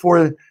video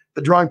for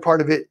the drawing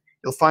part of it.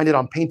 You'll find it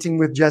on Painting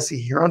with Jesse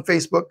here on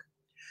Facebook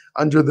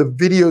under the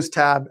videos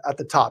tab at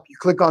the top. You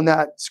click on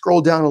that,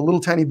 scroll down a little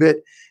tiny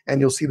bit, and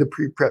you'll see the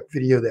pre-prep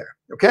video there,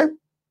 okay?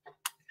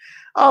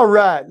 All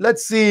right,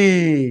 let's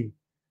see.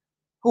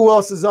 Who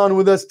else is on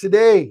with us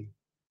today?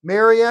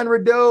 Marianne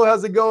Rideau,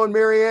 how's it going,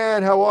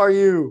 Marianne? How are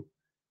you?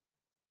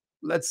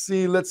 Let's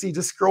see,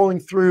 just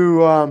scrolling through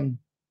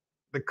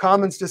the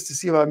comments just to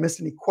see if I missed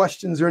any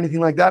questions or anything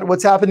like that.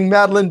 What's happening,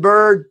 Madeline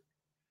Bird?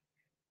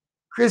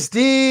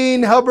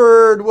 Christine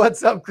Hubbard,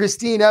 what's up,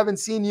 Christine? Haven't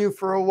seen you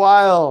for a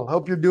while.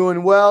 Hope you're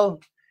doing well.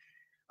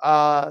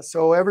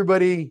 So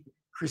everybody,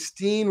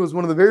 Christine was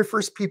one of the very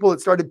first people that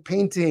started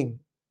painting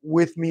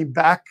with me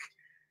back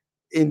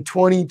in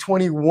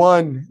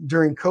 2021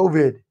 during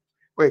COVID.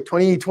 Wait,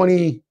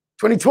 2020,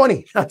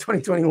 not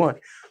 2021,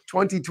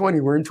 2020.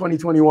 We're in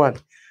 2021.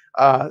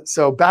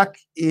 So back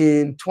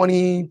in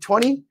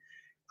 2020,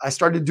 I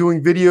started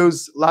doing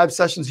videos, live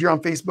sessions here on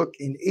Facebook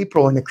in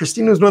April, and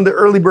Christine was one of the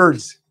early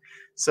birds.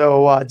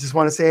 So just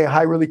want to say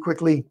hi really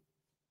quickly.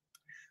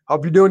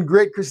 Hope you're doing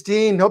great,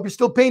 Christine. Hope you're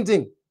still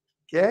painting.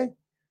 Okay?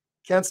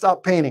 Can't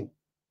stop painting.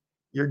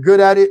 You're good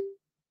at it.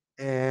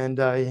 And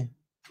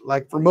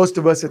like for most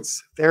of us,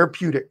 it's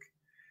therapeutic.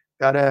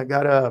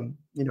 Gotta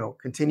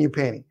continue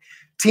painting.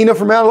 Tina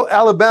from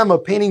Alabama,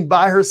 painting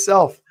by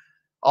herself.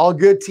 All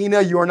good,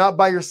 Tina. You are not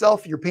by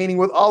yourself. You're painting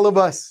with all of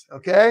us.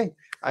 Okay?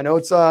 I know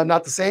it's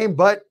not the same,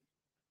 but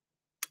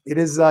it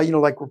is,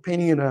 like we're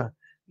painting in a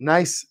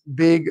nice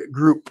big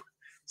group.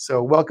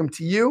 So welcome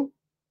to you.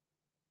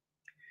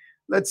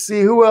 Let's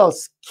see who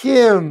else.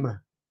 Kim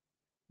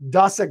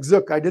Dasek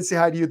Zook. I did say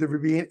hi to you at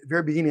the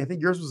very beginning. I think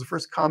yours was the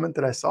first comment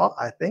that I saw,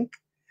 I think.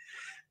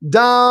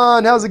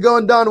 Don, how's it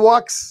going, Don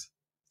Walks?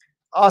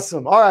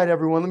 Awesome. All right,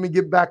 everyone. Let me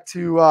get back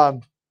to our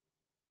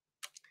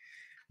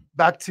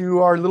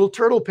little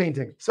turtle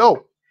painting.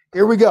 So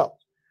here we go.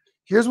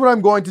 Here's what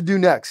I'm going to do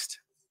next.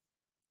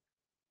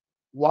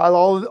 While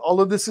all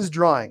of this is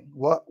drying,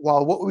 while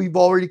what we've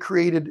already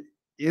created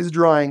is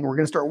drying, we're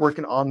going to start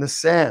working on the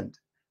sand.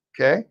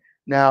 Okay.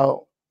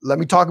 Now, let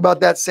me talk about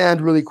that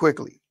sand really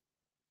quickly.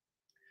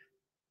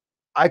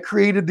 I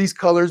created these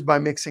colors by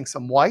mixing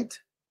some white,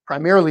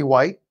 primarily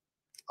white,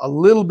 a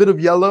little bit of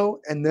yellow,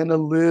 and then a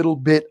little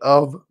bit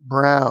of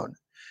brown.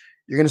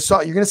 You're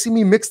gonna see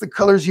me mix the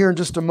colors here in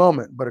just a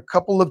moment, but a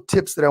couple of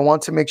tips that I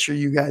want to make sure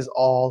you guys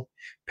all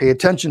pay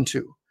attention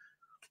to.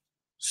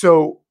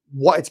 So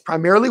it's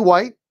primarily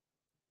white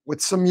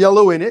with some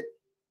yellow in it,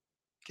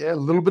 okay, a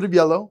little bit of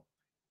yellow,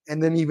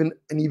 and then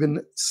an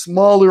even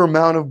smaller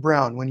amount of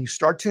brown. When you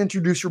start to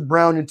introduce your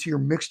brown into your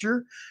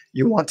mixture,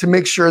 you want to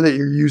make sure that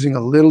you're using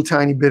a little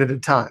tiny bit at a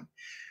time.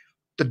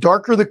 The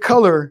darker the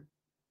color,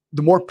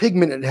 the more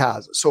pigment it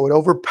has, so it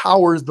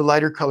overpowers the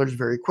lighter colors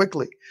very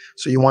quickly.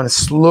 So you want to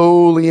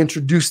slowly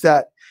introduce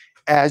that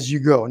as you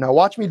go. Now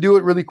watch me do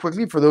it really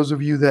quickly. For those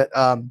of you that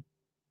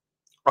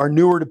are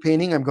newer to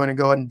painting, I'm going to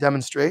go ahead and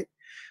demonstrate.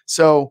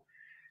 So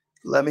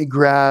let me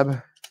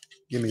grab,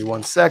 give me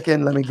 1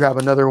 second. Let me grab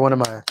another one of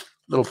my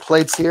little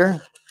plates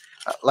here.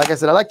 Like I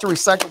said, I like to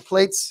recycle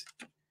plates.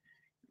 I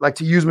like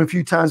to use them a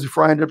few times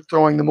before I end up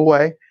throwing them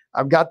away.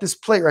 I've got this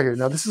plate right here.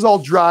 Now this is all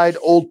dried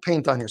old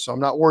paint on here, so I'm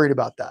not worried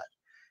about that.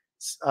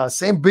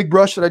 Same big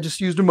brush that I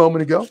just used a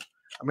moment ago.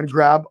 I'm going to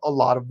grab a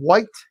lot of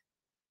white,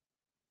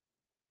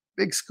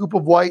 big scoop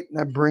of white, and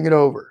I bring it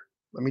over.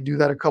 Let me do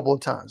that a couple of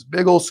times.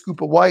 Big old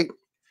scoop of white,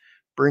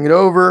 bring it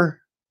over.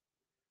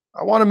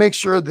 I want to make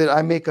sure that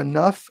I make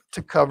enough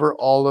to cover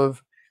all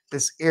of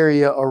this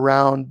area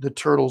around the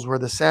turtles where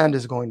the sand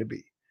is going to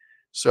be.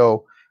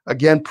 So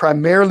again,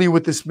 primarily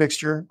with this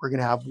mixture, we're going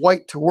to have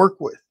white to work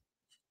with.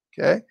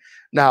 Okay.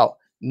 Now,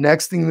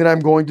 next thing that I'm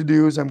going to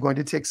do is I'm going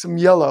to take some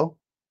yellow.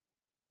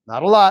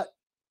 Not a lot,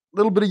 a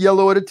little bit of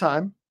yellow at a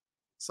time,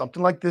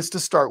 something like this to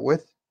start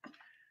with.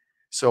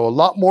 So a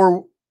lot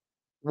more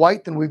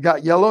white than we've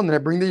got yellow, and then I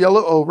bring the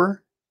yellow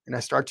over and I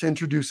start to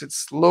introduce it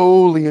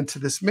slowly into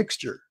this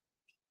mixture.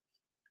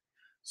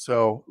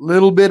 So a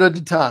little bit at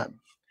a time.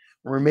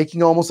 We're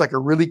making almost like a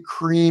really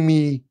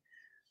creamy,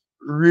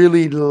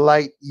 really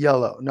light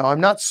yellow. Now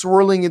I'm not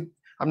swirling it.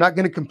 I'm not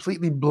going to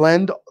completely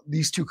blend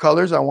these two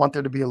colors. I want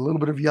there to be a little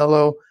bit of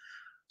yellow.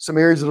 Some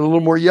areas that are a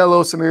little more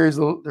yellow, some areas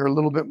that are a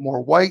little bit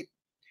more white,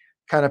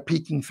 kind of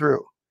peeking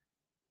through.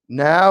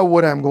 Now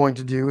what I'm going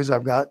to do is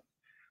I've got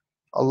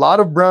a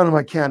lot of brown on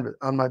my canvas,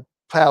 on my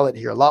palette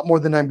here, a lot more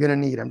than I'm going to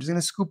need. I'm just going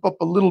to scoop up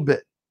a little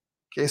bit.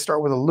 Okay,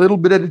 start with a little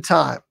bit at a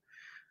time.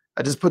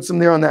 I just put some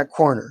there on that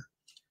corner.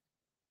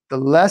 The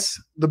less,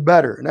 the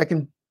better. And I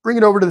can bring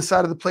it over to the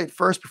side of the plate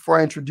first before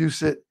I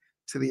introduce it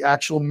to the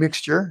actual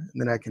mixture.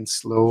 And then I can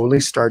slowly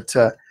start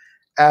to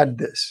add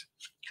this.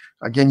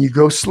 Again, you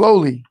go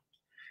slowly.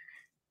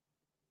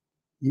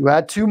 You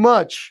add too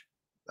much,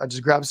 I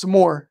just grab some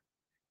more,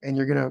 and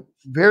you're going to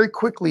very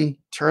quickly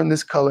turn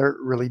this color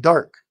really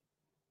dark.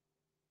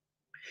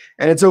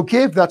 And it's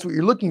okay if that's what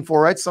you're looking for,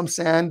 right? Some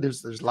sand,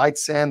 there's light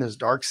sand, there's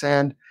dark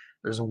sand,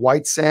 there's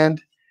white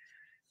sand.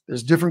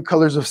 There's different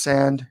colors of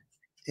sand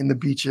in the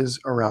beaches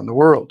around the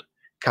world.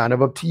 Kind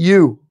of up to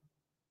you.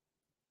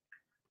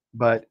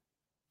 But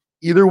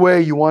either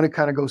way, you want to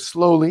kind of go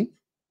slowly.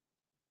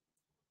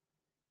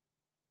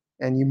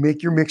 And you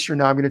make your mixture.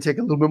 Now I'm going to take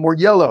a little bit more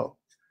yellow.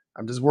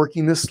 I'm just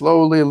working this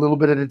slowly, a little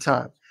bit at a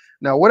time.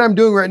 Now, what I'm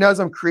doing right now is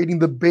I'm creating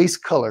the base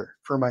color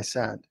for my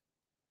sand,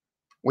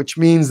 which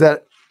means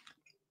that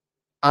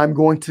I'm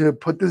going to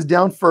put this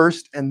down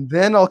first, and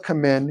then I'll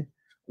come in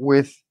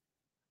with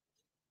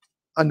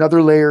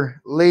another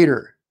layer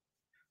later.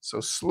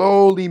 So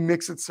slowly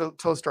mix it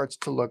until it starts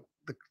to look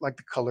like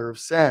the color of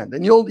sand.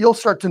 And you'll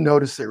start to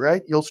notice it,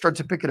 right? You'll start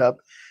to pick it up.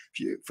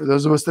 For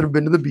those of us that have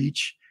been to the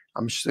beach,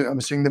 I'm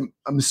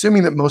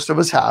assuming that most of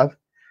us have.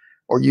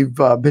 Or you've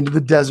been to the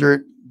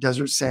desert.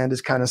 Desert sand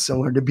is kind of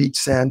similar to beach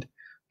sand.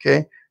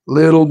 Okay,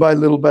 little by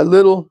little by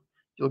little,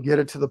 you'll get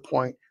it to the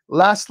point.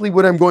 Lastly,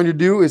 what I'm going to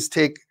do is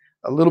take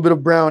a little bit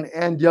of brown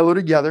and yellow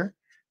together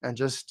and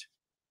just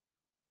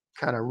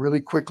kind of really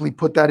quickly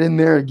put that in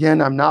there.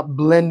 Again, I'm not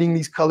blending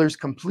these colors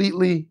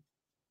completely.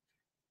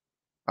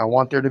 I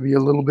want there to be a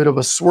little bit of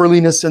a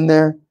swirliness in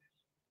there.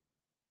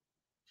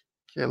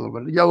 Okay, a little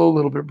bit of yellow, a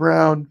little bit of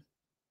brown.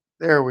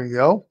 There we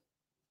go.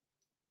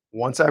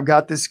 Once I've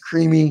got this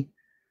creamy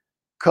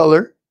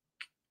color,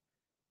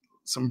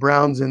 some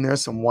browns in there,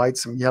 some white,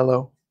 some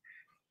yellow,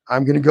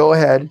 I'm going to go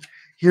ahead.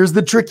 Here's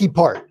the tricky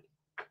part.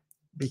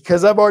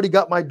 Because I've already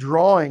got my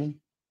drawing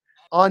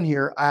on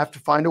here, I have to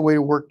find a way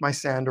to work my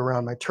sand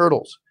around my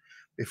turtles.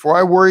 Before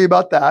I worry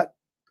about that,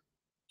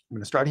 I'm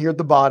going to start here at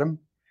the bottom,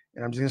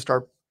 and I'm just going to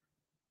start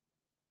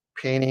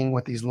painting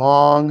with these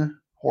long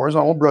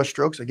horizontal brush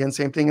strokes. Again,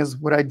 same thing as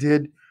what I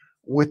did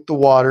with the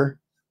water.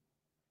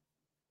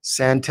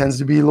 Sand tends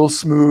to be a little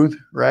smooth,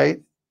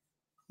 right?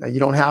 Now, you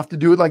don't have to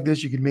do it like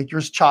this. You can make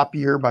yours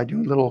choppier by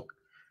doing a little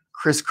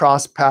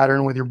crisscross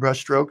pattern with your brush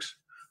strokes,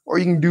 or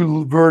you can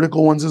do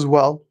vertical ones as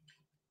well.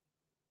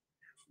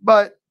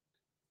 But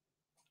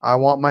I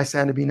want my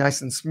sand to be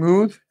nice and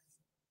smooth.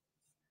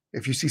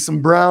 If you see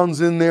some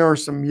browns in there or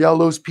some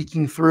yellows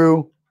peeking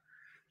through,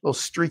 little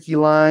streaky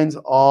lines,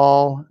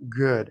 all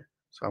good.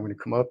 So I'm going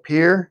to come up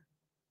here.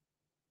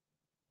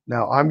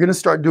 Now I'm going to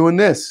start doing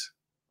this.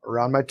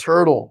 around my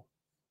turtle,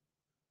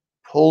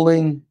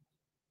 pulling.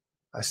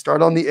 I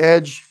start on the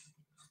edge,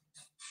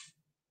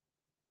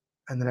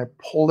 and then I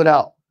pull it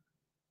out.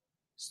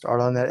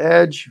 Start on that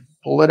edge,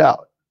 pull it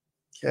out.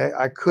 Okay,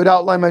 I could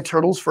outline my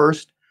turtles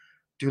first,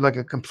 do like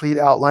a complete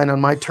outline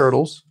on my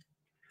turtles,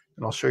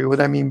 and I'll show you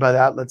what I mean by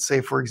that. Let's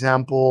say, for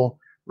example,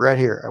 right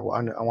here, I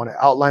want to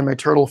outline my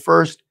turtle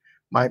first.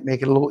 Might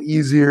make it a little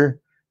easier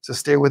to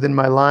stay within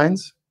my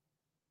lines.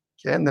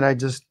 Okay, and then I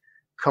just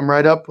come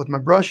right up with my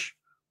brush,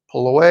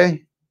 pull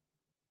away,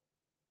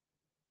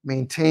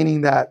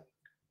 maintaining that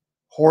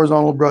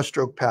horizontal brush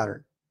stroke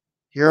pattern.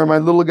 Here on my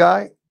little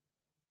guy,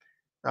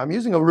 I'm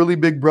using a really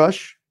big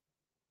brush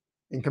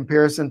in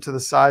comparison to the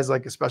size,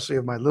 like especially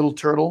of my little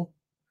turtle.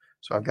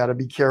 So I've got to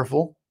be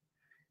careful.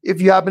 If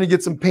you happen to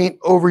get some paint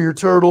over your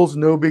turtles,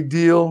 no big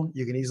deal.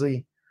 You can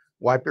easily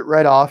wipe it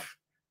right off.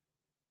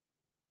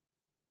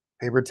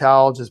 Paper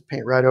towel, just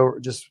paint right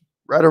over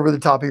the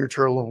top of your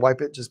turtle and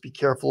wipe it. Just be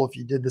careful if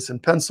you did this in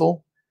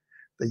pencil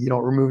that you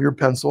don't remove your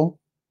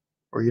pencil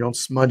or you don't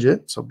smudge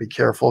it. So be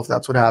careful if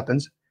that's what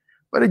happens.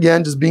 But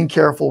again, just being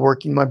careful,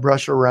 working my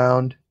brush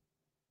around.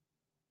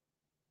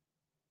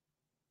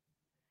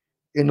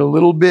 In a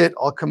little bit,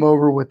 I'll come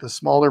over with a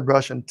smaller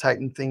brush and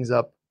tighten things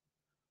up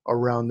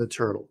around the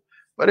turtle.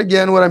 But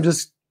again, when I'm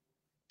just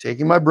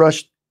taking my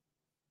brush,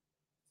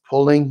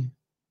 pulling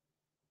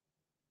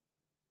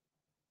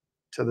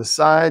to the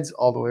sides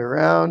all the way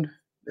around.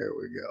 There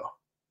we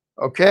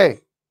go. Okay.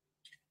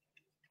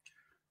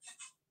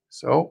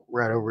 So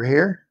right over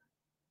here.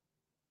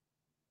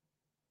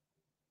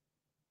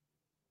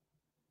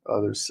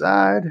 Other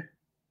side.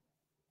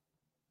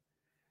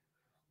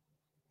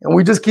 And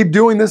we just keep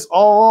doing this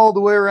all the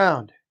way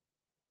around.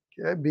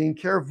 Okay, being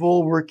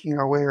careful, working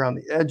our way around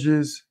the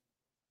edges.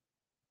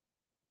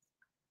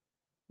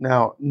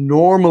 Now,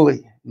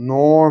 normally,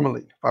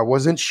 if I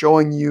wasn't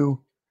showing you,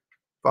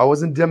 if I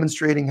wasn't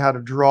demonstrating how to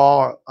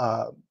draw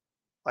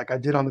like I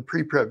did on the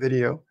pre-prep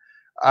video,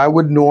 I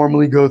would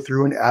normally go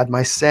through and add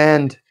my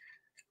sand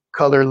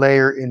color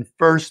layer in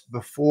first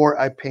before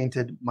I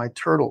painted my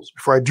turtles,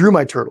 before I drew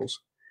my turtles.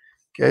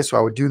 Okay, so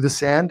I would do the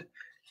sand.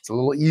 It's a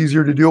little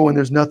easier to do when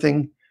there's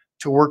nothing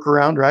to work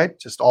around, right?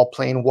 Just all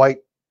plain white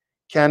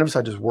canvas.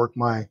 I just work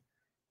my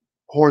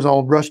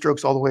horizontal brush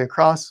strokes all the way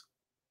across.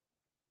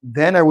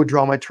 Then I would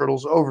draw my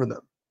turtles over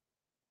them,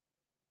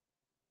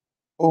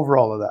 over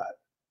all of that.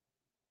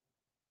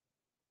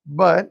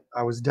 But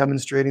I was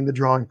demonstrating the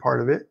drawing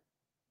part of it.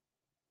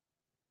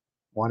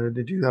 Wanted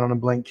to do that on a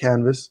blank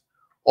canvas.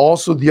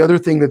 Also, the other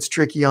thing that's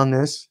tricky on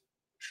this,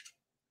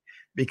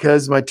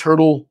 because my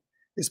turtle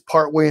is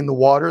partway in the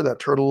water, that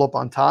turtle up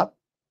on top,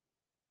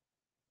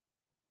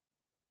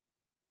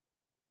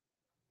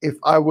 if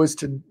I was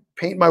to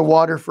paint my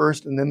water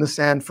first and then the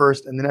sand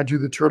first, and then I drew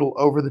the turtle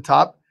over the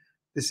top,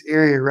 this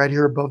area right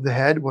here above the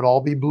head would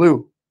all be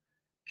blue.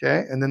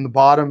 Okay, and then the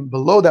bottom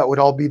below that would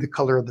all be the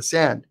color of the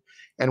sand.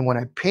 And when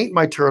I paint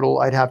my turtle,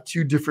 I'd have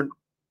two different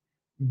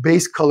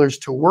base colors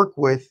to work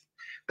with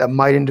that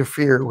might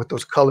interfere with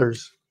those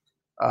colors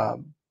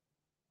that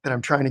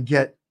I'm trying to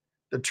get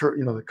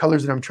the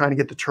colors that I'm trying to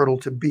get the turtle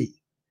to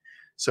be.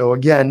 So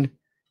again,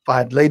 if I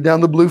had laid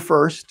down the blue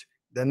first,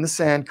 then the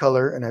sand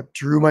color, and I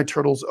drew my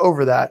turtles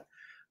over that,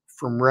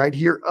 from right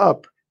here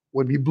up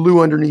would be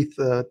blue underneath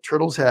the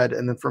turtle's head,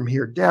 and then from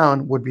here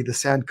down would be the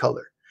sand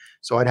color.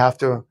 So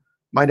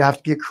might have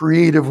to get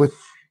creative with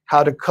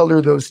how to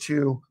color those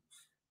two,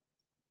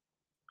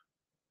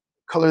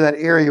 color that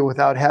area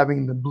without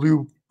having the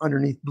blue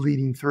underneath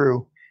bleeding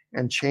through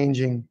and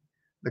changing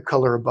the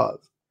color above.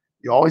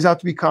 You always have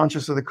to be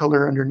conscious of the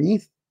color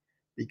underneath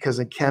because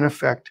it can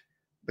affect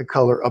the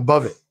color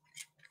above it.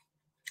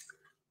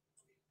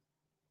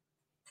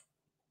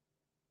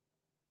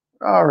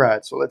 All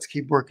right, so let's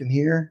keep working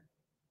here.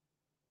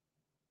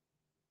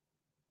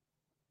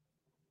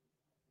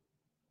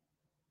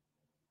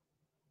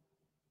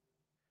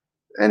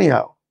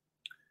 Anyhow,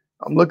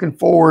 I'm looking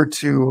forward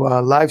to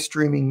live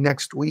streaming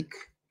next week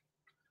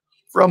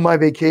from my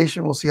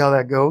vacation. We'll see how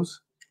that goes.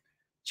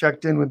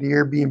 Checked in with the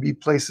Airbnb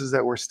places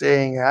that we're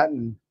staying at,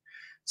 and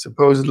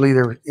supposedly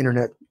their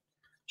internet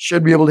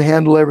should be able to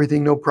handle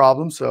everything, no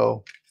problem.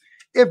 So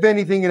if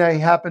anything and I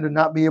happen to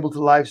not be able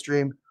to live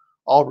stream,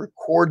 I'll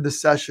record the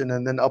session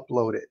and then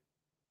upload it.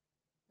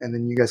 And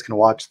then you guys can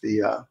watch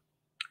the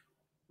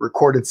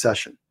recorded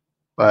session.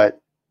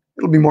 But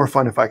it'll be more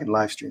fun if I can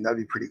live stream. That'd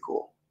be pretty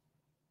cool.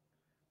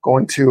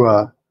 Going to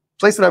a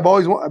place that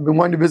I've been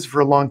wanting to visit for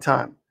a long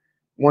time.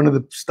 One of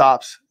the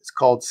stops is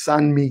called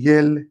San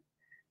Miguel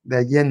de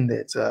Allende.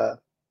 It's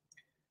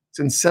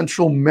in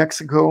central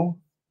Mexico,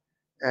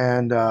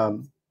 and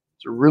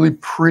it's a really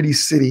pretty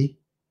city,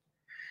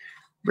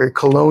 very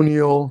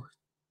colonial,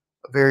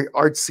 very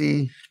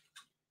artsy,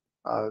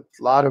 a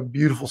lot of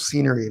beautiful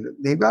scenery.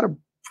 They've got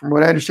from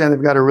what I understand,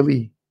 they've got a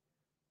really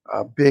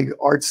big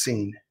art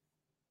scene.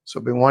 So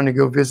I've been wanting to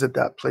go visit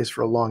that place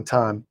for a long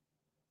time.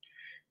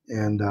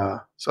 And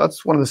so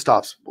that's one of the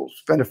stops. We'll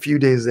spend a few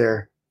days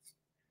there.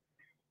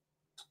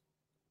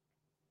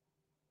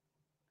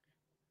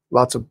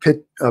 Lots of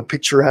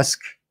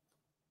picturesque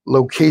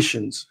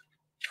locations.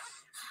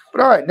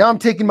 But all right, now I'm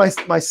taking my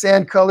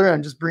sand color and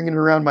I'm just bringing it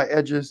around my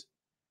edges.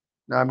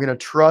 Now I'm going to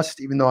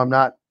trust, even though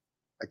I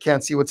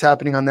can't see what's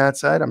happening on that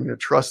side, I'm going to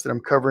trust that I'm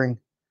covering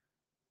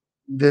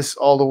this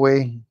all the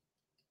way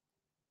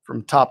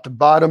from top to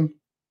bottom.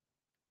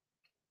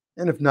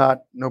 And if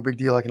not, no big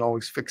deal. I can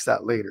always fix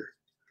that later.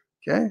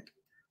 Okay.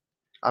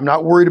 I'm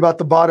not worried about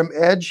the bottom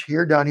edge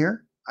here, down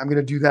here. I'm going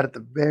to do that at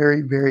the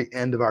very, very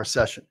end of our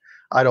session.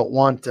 I don't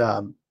want,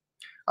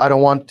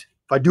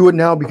 if I do it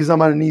now because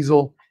I'm on an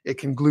easel, it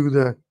can glue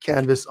the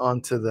canvas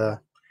onto the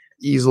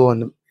easel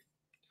and it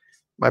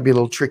might be a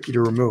little tricky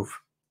to remove.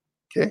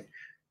 Okay.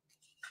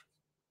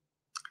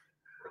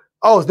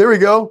 Oh, there we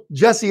go.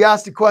 Jessie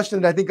asked a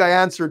question that I think I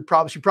answered.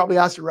 She probably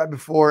asked it right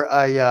before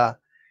I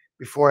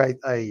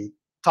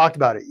talked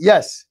about it.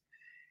 Yes.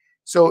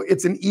 So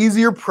it's an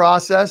easier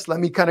process. Let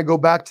me kind of go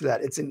back to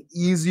that. It's an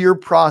easier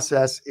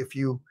process if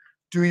you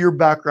do your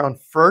background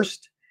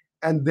first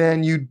and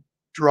then you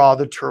draw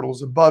the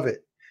turtles above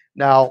it.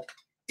 Now,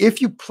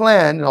 if you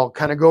plan, and I'll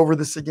kind of go over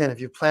this again, if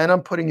you plan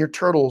on putting your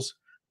turtles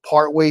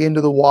partway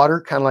into the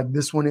water, kind of like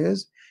this one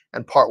is,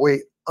 and partway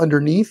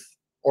underneath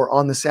or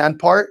on the sand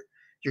part,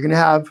 you're going to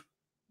have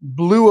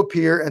blue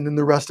appear, and then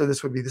the rest of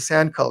this would be the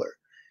sand color.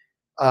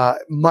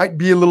 Might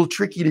be a little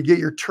tricky to get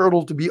your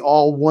turtle to be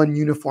all one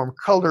uniform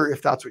color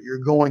if that's what you're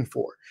going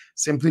for,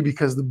 simply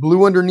because the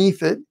blue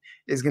underneath it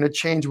is going to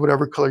change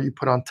whatever color you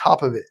put on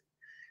top of it.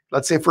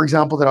 Let's say, for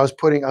example, that I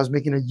was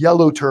making a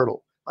yellow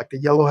turtle, like the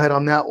yellow head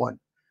on that one.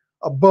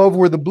 Above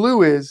where the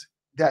blue is,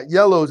 that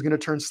yellow is going to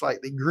turn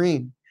slightly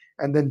green.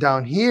 And then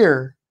down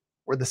here,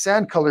 where the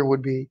sand color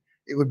would be,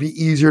 it would be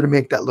easier to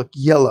make that look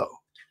yellow.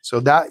 So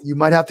that you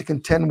might have to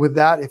contend with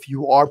that if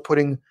you are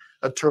putting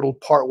a turtle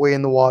part way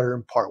in the water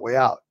and part way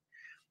out.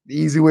 The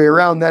easy way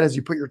around that is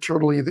you put your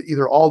turtle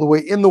either all the way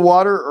in the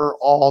water or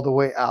all the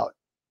way out.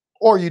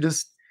 Or you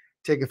just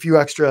take a few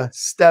extra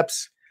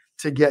steps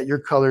to get your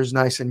colors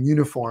nice and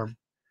uniform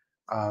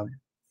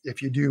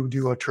if you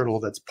do a turtle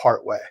that's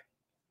part way.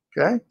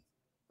 Okay?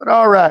 But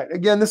all right,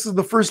 again, this is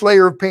the first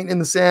layer of paint in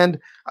the sand.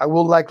 I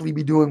will likely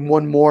be doing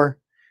one more.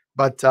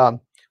 But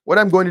what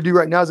I'm going to do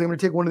right now is I'm going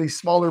to take one of these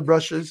smaller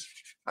brushes.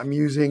 I'm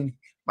using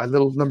my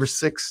little number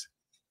 6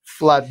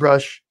 flat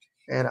brush,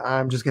 and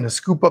I'm just going to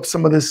scoop up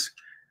some of this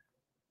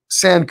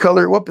sand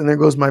color. Whoop, and there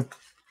goes my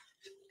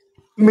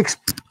mix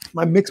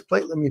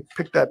plate. Let me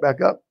pick that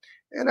back up.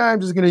 And I'm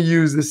just going to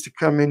use this to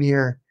come in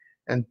here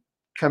and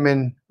come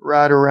in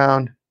right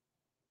around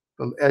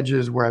the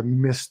edges where I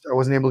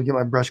wasn't able to get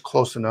my brush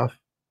close enough.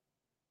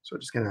 So I'm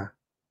just going to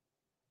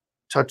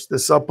touch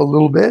this up a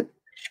little bit.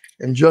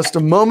 In just a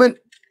moment,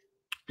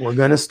 we're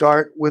going to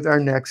start with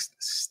our next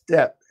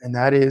step, and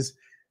that is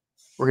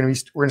we're going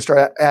to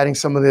start adding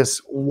some of this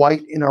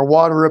white in our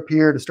water up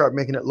here to start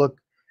making it look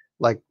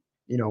like,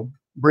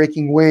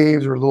 breaking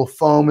waves or a little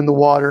foam in the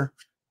water.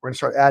 We're going to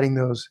start adding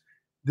those.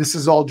 This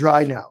is all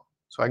dry now,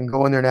 so I can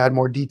go in there and add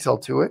more detail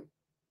to it.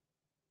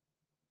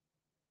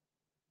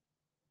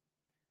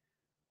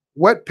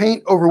 Wet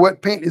paint over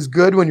wet paint is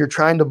good when you're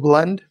trying to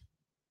blend,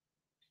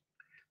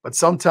 but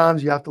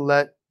sometimes you have to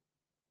let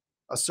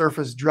a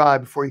surface dry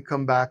before you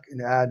come back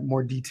and add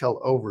more detail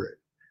over it.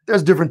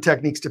 There's different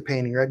techniques to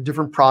painting, right?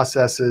 Different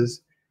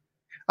processes.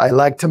 I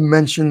like to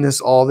mention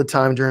this all the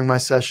time during my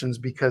sessions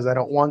because I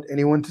don't want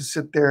anyone to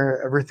sit there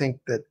and ever think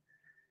that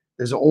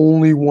there's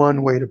only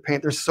one way to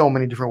paint. There's so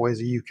many different ways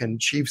that you can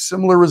achieve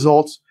similar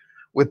results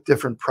with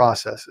different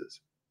processes.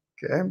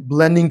 Okay,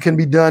 blending can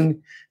be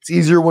done. It's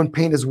easier when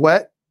paint is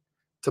wet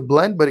to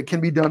blend, but it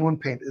can be done when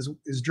paint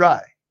is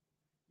dry.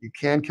 You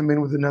can come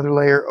in with another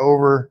layer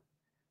over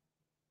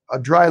a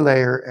dry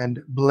layer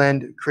and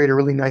blend, create a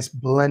really nice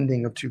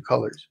blending of two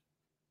colors.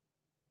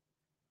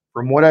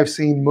 From what I've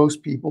seen,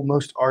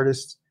 most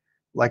artists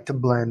like to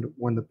blend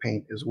when the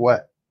paint is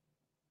wet.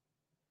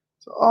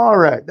 So, all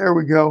right, there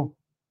we go.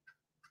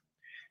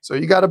 So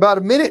you got about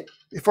a minute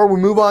before we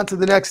move on to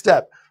the next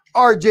step.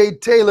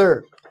 RJ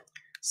Taylor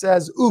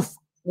says, oof,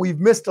 we've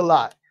missed a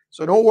lot.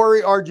 So don't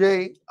worry,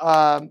 RJ.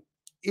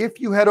 If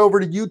you head over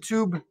to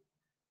YouTube,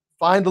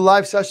 find the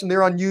live session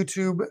there on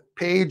YouTube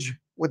page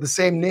with the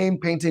same name,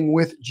 Painting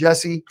with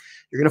Jesse.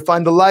 You're going to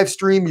find the live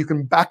stream. You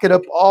can back it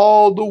up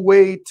all the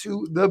way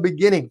to the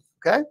beginning,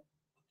 okay?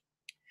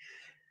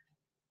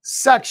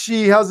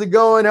 Sakshi, how's it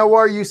going? How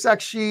are you,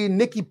 Sakshi?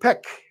 Nikki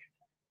Peck,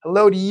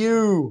 hello to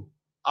you.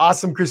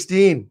 Awesome,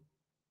 Christine.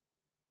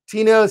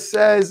 Tina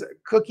says,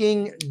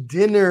 cooking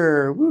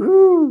dinner.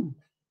 Woohoo!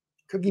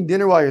 Cooking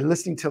dinner while you're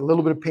listening to a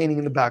little bit of painting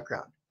in the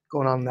background,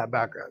 going on in that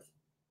background.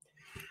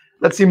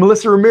 Let's see,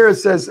 Melissa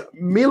Ramirez says,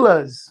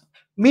 Mia's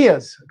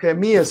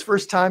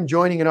first time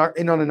joining in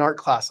on an art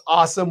class.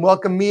 Awesome.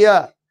 Welcome,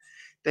 Mia.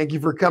 Thank you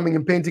for coming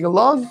and painting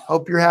along.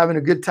 Hope you're having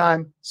a good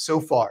time so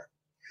far.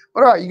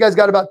 But all right, you guys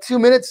got about 2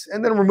 minutes,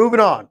 and then we're moving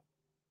on.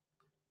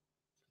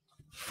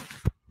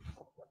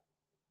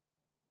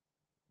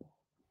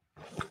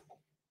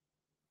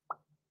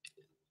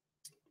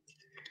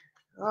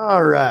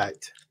 All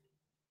right.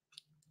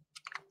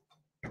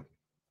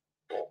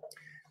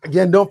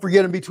 Again, don't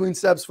forget in between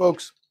steps,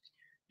 folks,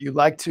 you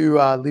like to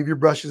leave your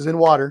brushes in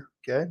water.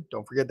 Okay,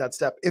 don't forget that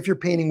step. If you're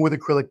painting with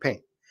acrylic paint,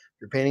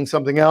 if you're painting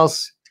something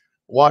else,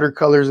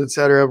 watercolors,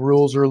 etc.,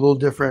 rules are a little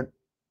different.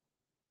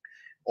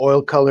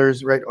 Oil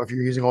colors, right? Or if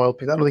you're using oil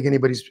paint, I don't think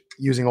anybody's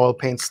using oil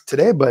paints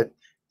today, but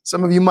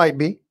some of you might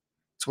be.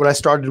 It's what I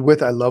started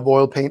with. I love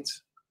oil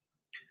paints,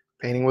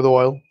 painting with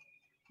oil.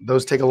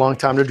 Those take a long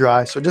time to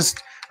dry. So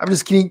I'm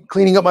just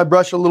cleaning up my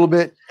brush a little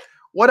bit.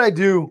 What I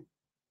do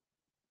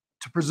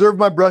to preserve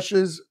my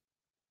brushes,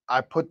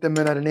 I put them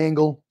in at an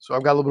angle. So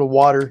I've got a little bit of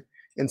water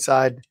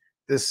inside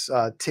this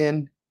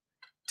tin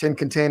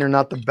container.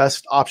 Not the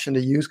best option to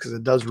use because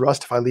it does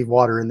rust if I leave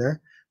water in there.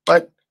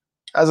 But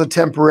as a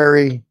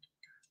temporary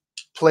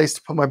place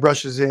to put my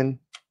brushes in,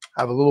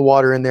 I have a little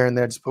water in there, and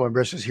then I just put my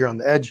brushes here on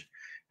the edge.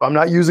 If I'm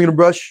not using a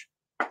brush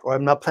or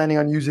I'm not planning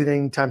on using it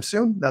anytime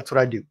soon, that's what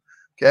I do.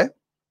 Okay.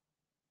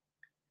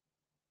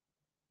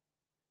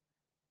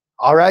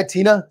 All right,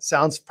 Tina,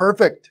 sounds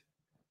perfect.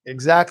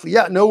 Exactly.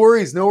 Yeah, no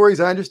worries. No worries.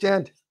 I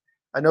understand.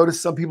 I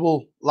noticed some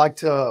people like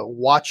to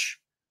watch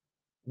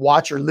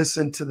or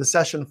listen to the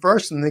session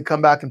first and then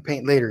come back and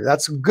paint later.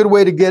 That's a good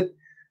way to get,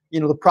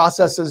 the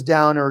processes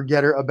down or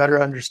get a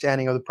better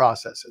understanding of the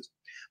processes.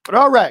 But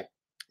all right,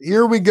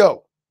 here we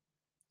go.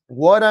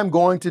 What I'm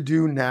going to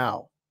do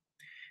now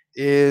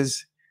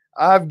is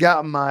I've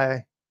got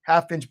my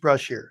 1/2 inch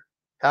brush here,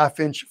 1/2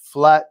 inch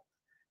flat.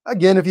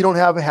 Again, if you don't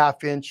have a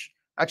 1/2 inch,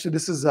 actually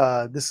this is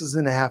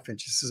in a 1/2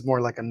 inch. This is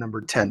more like a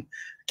number 10.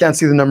 Can't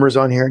see the numbers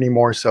on here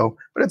anymore,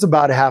 but it's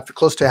about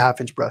close to a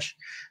 1/2 inch brush.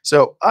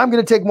 So I'm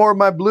going to take more of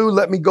my blue.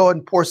 Let me go ahead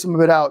and pour some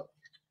of it out.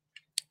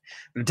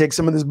 I'm going to take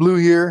some of this blue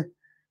here,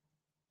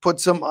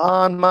 put some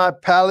on my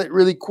palette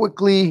really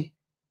quickly.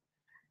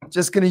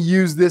 Just going to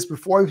use this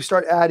before we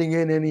start adding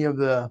in any of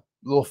the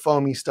little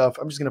foamy stuff.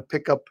 I'm just going to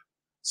pick up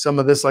some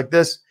of this like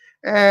this,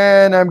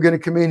 and I'm going to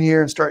come in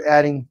here and start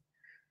adding.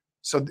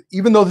 So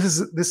even though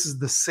this is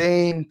the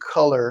same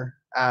color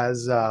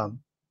as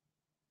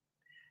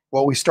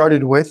what we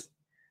started with,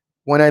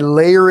 when I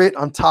layer it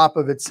on top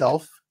of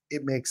itself,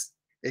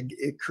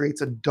 it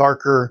creates a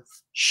darker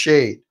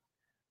shade,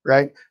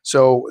 right?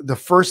 So the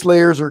first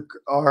layers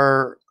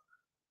are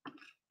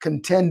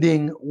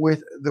contending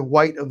with the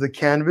white of the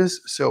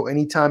canvas. So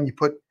anytime you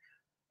put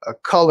a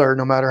color,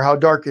 no matter how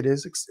dark it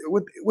is,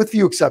 with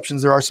few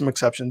exceptions, there are some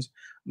exceptions.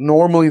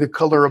 Normally the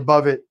color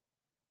above it,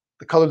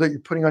 the color that you're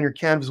putting on your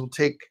canvas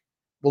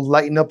will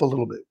lighten up a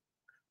little bit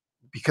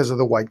because of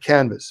the white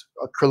canvas.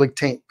 Acrylic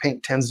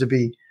paint tends to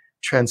be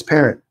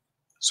transparent.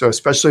 So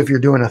especially if you're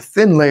doing a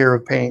thin layer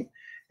of paint,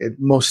 it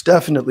most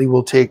definitely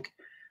will take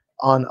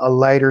on a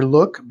lighter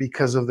look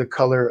because of the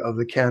color of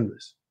the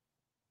canvas.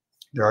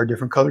 There are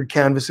different colored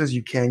canvases.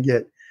 You can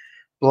get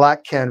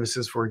black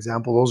canvases, for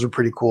example. Those are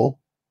pretty cool.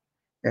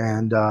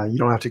 And you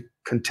don't have to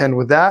contend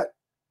with that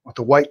with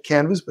the white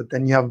canvas, but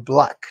then you have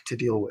black to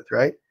deal with,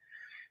 right?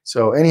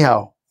 So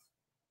anyhow,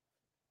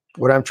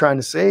 what I'm trying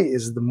to say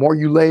is the more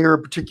you layer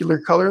a particular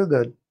color,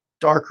 the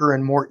darker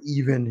and more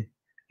even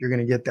you're going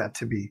to get that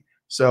to be.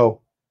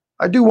 So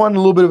I do want a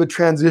little bit of a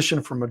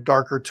transition from a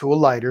darker to a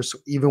lighter, so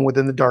even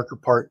within the darker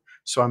part.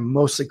 So I'm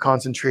mostly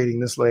concentrating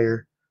this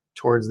layer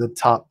towards the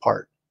top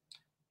part.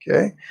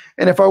 Okay.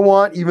 And if I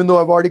want, even though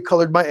I've already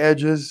colored my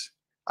edges,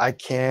 I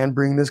can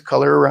bring this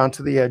color around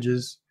to the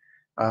edges.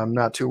 I'm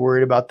not too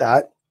worried about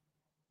that.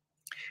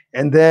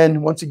 And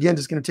then once again,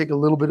 just going to take a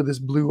little bit of this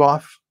blue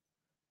off.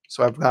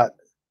 So I've got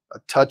a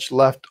touch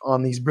left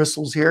on these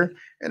bristles here.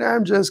 And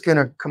I'm just going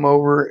to come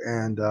over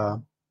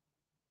and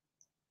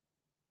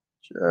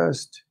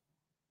just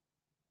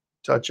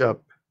touch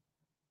up,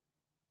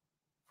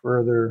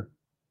 further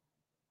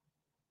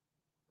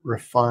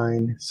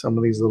refine some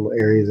of these little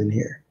areas in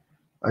here.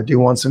 I do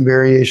want some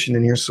variation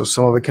in here, so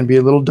some of it can be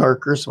a little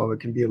darker, some of it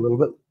can be a little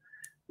bit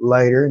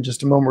lighter. In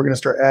just a moment, we're going to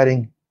start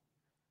adding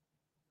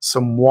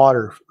some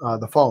water,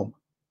 the foam,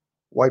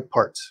 white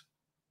parts.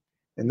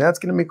 And that's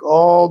going to make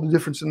all the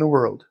difference in the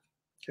world.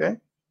 Okay?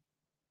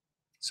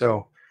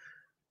 So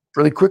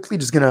really quickly,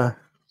 just going to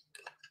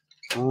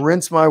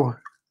rinse my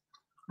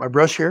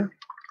brush here.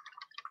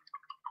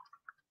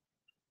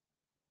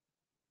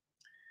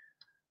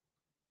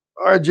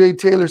 RJ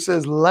Taylor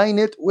says, line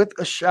it with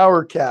a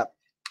shower cap.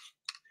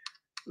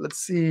 Let's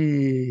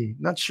see.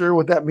 Not sure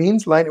what that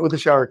means. Line it with a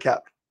shower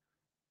cap.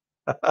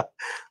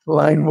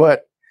 Line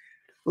what?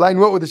 Line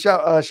what with a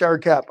shower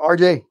cap?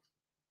 RJ,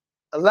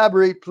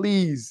 elaborate,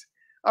 please.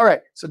 All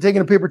right. So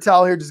taking a paper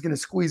towel here, just going to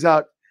squeeze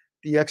out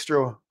the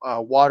extra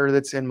water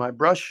that's in my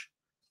brush.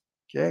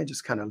 Okay.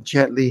 Just kind of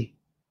gently.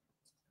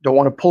 Don't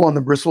want to pull on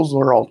the bristles,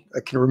 or I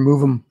can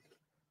remove them.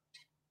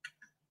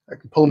 I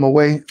can pull them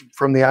away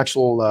from the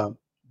actual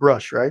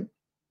brush, right?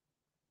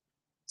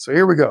 So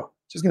here we go.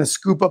 Just going to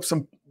scoop up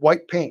some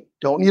white paint.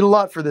 Don't need a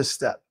lot for this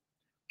step.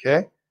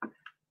 Okay.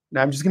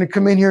 Now I'm just going to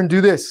come in here and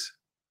do this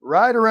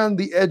right around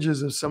the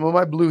edges of some of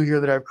my blue here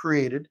that I've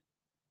created.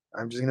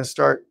 I'm just going to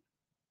start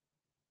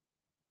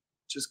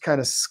just kind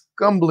of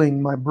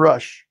scumbling my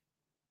brush,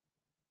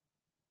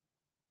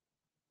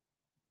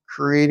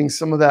 creating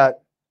some of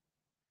that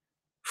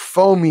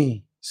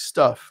foamy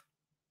stuff.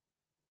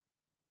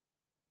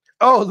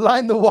 Oh,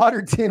 line the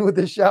water tin with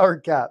the shower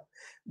cap.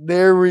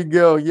 There we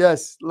go.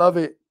 Yes, love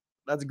it.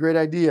 That's a great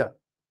idea.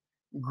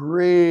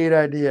 Great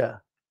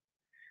idea.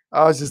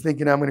 I was just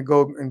thinking I'm going to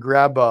go and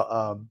grab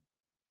a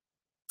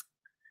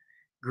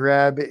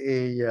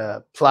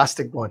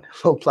plastic one, a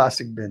little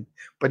plastic bin.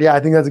 But yeah, I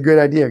think that's a great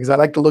idea because I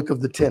like the look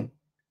of the tin.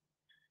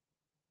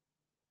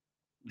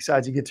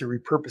 Besides, you get to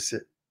repurpose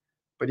it.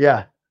 But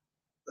yeah,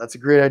 that's a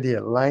great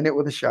idea. Line it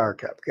with a shower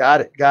cap. Got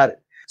it. Got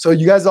it. So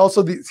you guys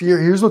also,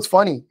 here's what's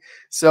funny.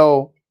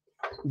 So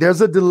there's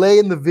a delay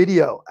in the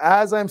video.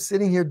 As I'm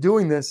sitting here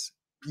doing this,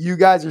 you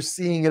guys are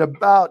seeing it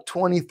about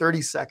 20,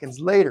 30 seconds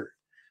later.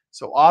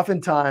 So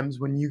oftentimes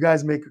when you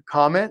guys make a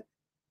comment,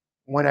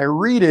 when I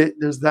read it,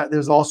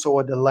 there's also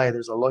a delay.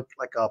 There's a look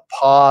like a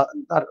pause.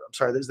 I'm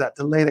sorry. There's that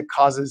delay that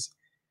causes,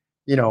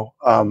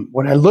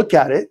 when I look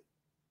at it,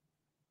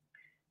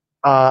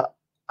 I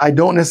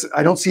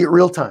don't see it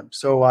real time.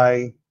 So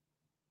I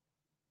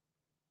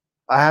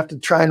have to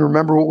try and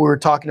remember what we were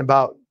talking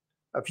about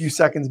a few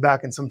seconds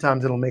back, and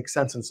sometimes it'll make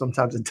sense and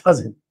sometimes it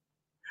doesn't.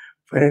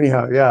 But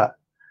anyhow, yeah,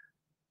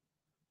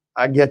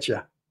 I get you.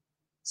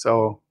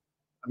 So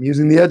I'm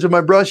using the edge of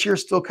my brush here,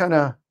 still kind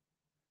of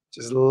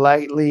just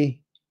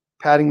lightly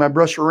patting my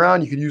brush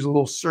around. You could use a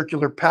little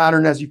circular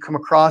pattern as you come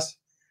across.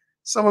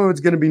 Some of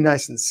it's going to be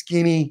nice and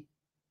skinny.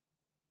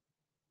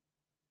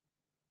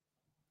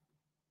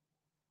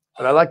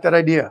 But I like that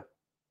idea.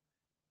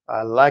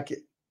 I like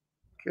it.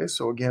 Okay,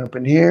 so again, up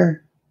in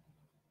here.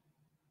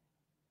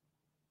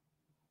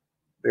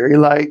 Very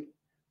light,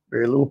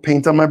 very little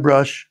paint on my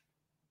brush.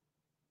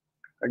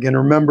 Again,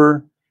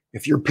 remember,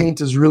 if your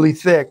paint is really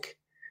thick,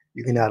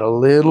 you can add a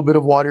little bit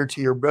of water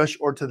to your brush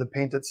or to the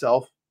paint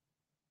itself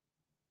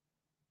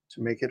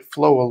to make it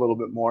flow a little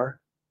bit more.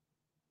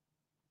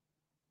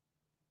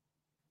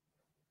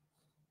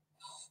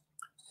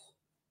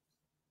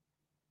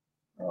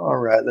 All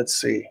right, let's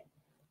see.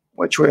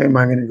 Which way am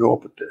I going to go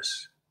up with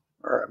this?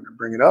 All right, I'm going to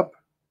bring it up.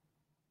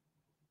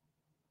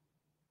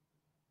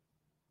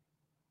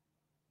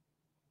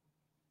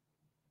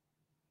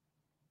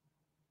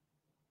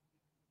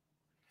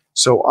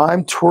 So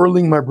I'm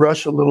twirling my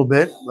brush a little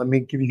bit. Let me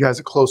give you guys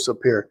a close-up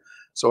here.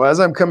 So as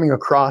I'm coming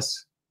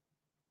across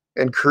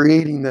and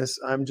creating this,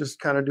 I'm just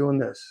kind of doing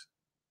this.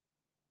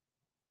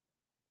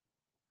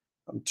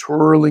 I'm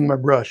twirling my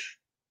brush.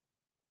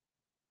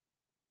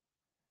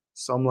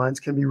 Some lines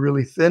can be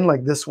really thin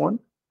like this one,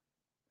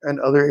 and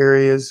other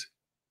areas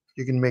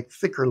you can make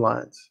thicker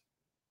lines.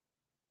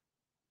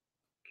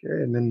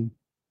 Okay, and then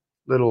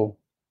little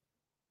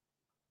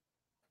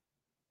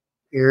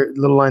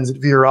lines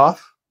that veer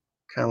off,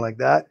 kind of like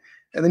that.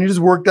 And then you just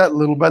work that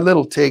little by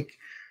little. Take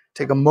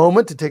a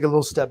moment to take a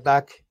little step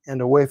back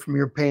and away from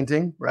your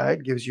painting,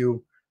 right? Gives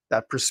you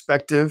that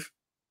perspective.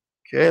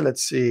 Okay,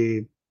 let's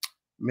see.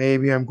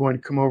 Maybe I'm going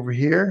to come over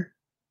here.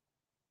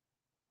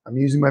 I'm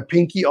using my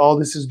pinky. All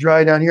this is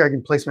dry down here. I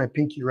can place my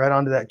pinky right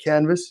onto that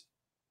canvas.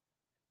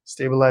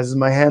 Stabilizes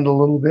my hand a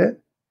little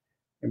bit.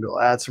 Maybe I'll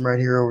add some right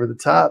here over the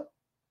top.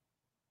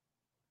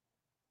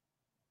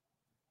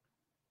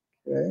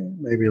 Okay,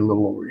 maybe a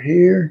little over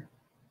here.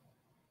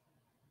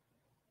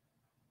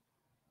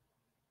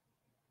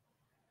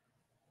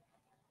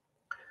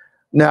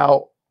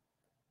 Now,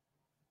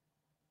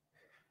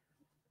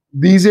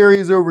 these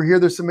areas over here,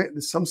 there's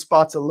some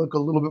spots that look a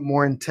little bit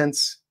more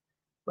intense,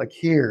 like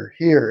here,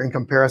 in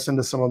comparison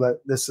to some of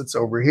this that's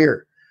over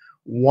here.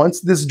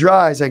 Once this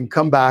dries, I can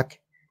come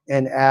back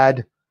and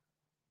add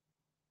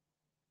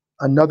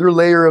another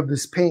layer of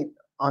this paint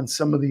on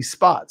some of these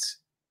spots,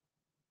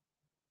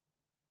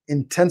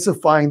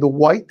 intensifying the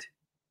white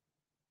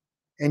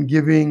and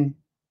giving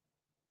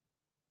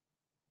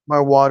my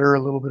water a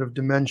little bit of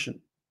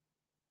dimension.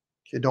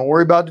 Okay, don't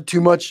worry about it too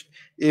much.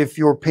 If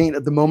your paint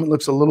at the moment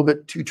looks a little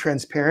bit too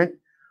transparent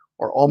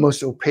or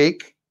almost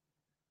opaque,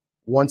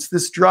 once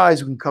this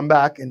dries, we can come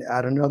back and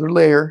add another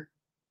layer,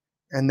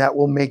 and that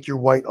will make your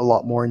white a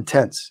lot more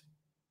intense.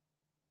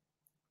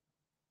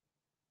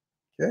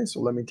 Okay,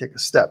 so let me take a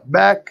step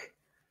back.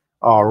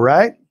 All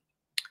right,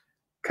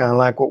 kind of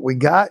like what we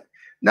got.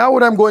 Now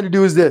what I'm going to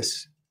do is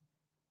this.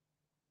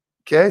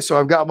 Okay, so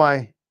I got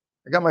my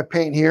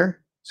paint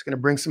here. Just going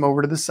to bring some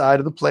over to the side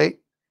of the plate,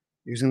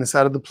 using the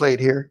side of the plate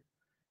here.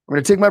 I'm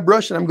going to take my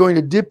brush and I'm going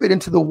to dip it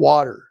into the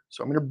water.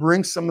 So I'm going to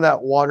bring some of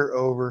that water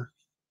over.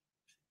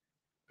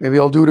 Maybe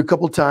I'll do it a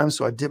couple times.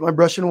 So I dip my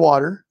brush in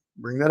water,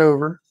 bring that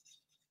over.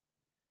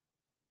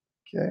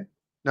 Okay.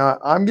 Now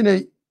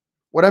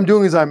what I'm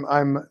doing is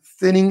I'm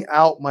thinning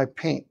out my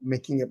paint,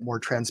 making it more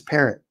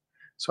transparent.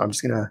 So I'm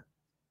just going to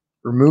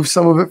remove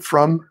some of it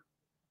from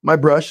my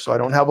brush so I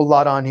don't have a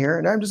lot on here.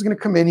 And I'm just going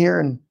to come in here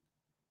and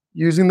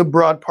using the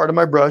broad part of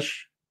my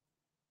brush.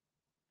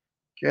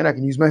 Okay, and I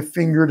can use my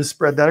finger to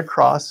spread that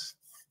across,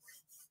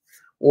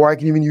 or I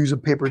can even use a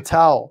paper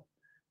towel.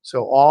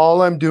 So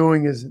all I'm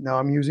doing is now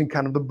I'm using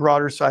kind of the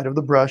broader side of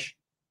the brush.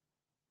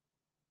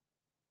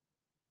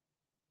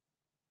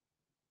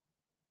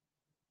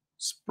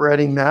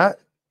 Spreading that.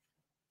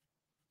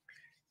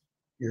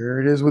 Here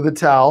it is with a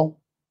towel,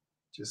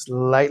 just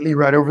lightly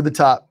right over the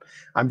top.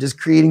 I'm just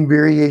creating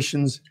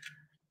variations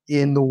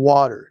in the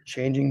water,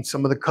 changing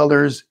some of the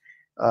colors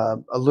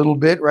a little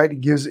bit, right? It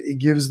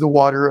gives the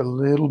water a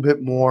little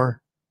bit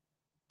more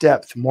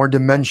depth, more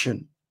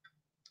dimension.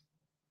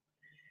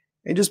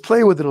 And just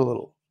play with it a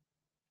little.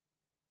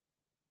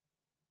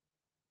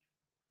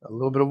 A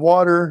little bit of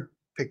water,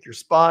 pick your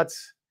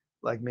spots,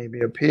 like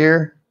maybe up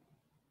here.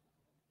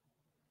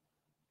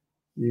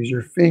 Use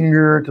your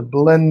finger to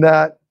blend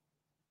that,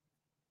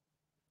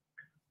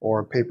 or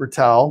a paper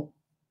towel.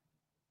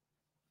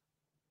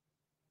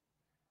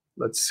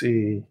 Let's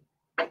see,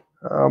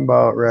 how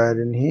about right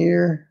in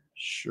here?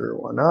 Sure,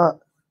 why not?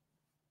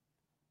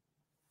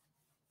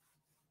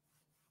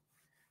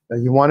 Now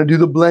you want to do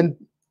the blend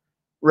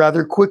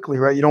rather quickly,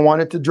 right? You don't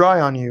want it to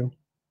dry on you.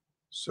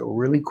 So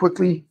really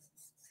quickly,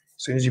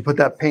 as soon as you put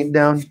that paint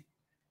down,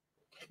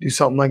 do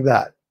something like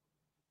that.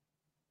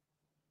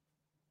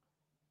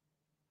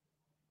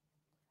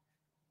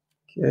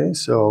 Okay,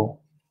 so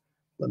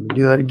let me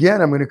do that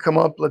again. I'm going to come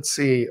up, let's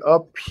see,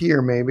 up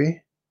here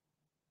maybe.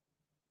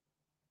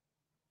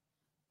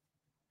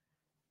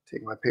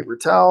 Take my paper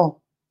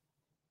towel,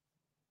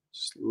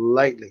 just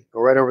lightly, go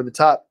right over the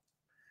top.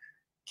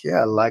 Okay,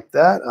 I like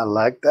that. I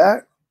like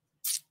that.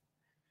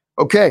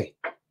 Okay,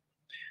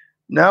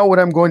 now what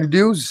I'm going to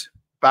do is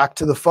back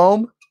to the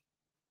foam.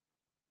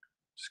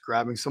 Just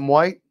grabbing some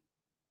white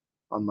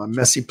on my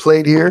messy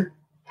plate here.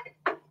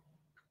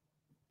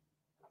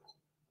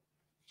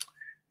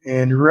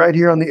 And right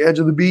here on the edge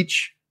of the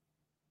beach,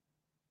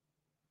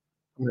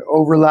 I'm going to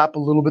overlap a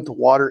little bit the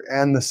water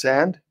and the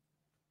sand.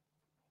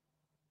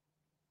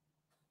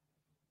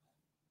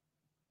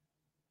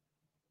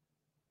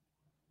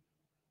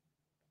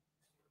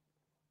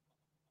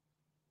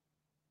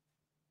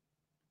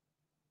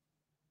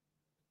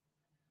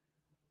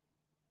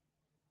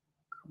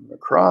 Coming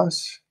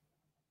across.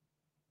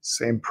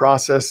 Same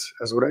process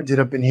as what I did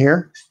up in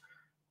here.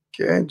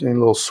 Okay, doing a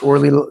little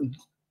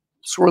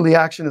swirly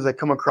action as I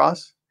come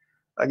across.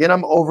 Again,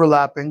 I'm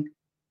overlapping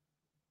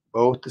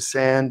both the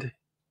sand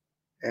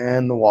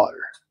and the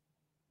water.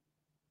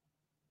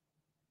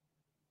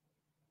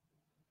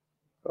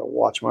 I'll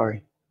watch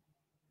my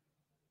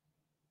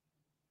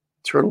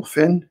turtle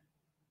fin.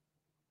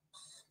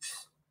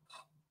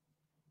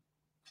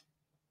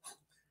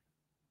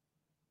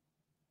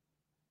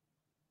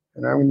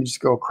 And I'm going to just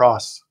go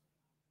across.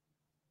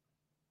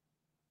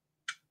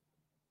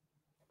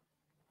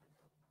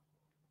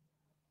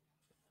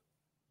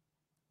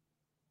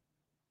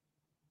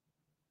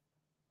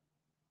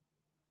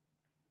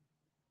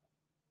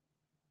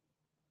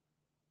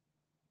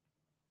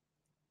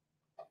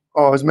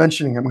 Oh, I was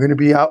mentioning I'm going to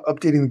be out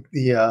updating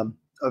the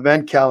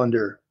event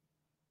calendar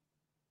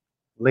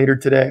later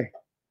today.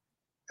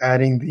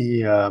 Adding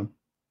the,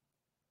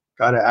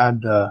 got to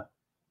add the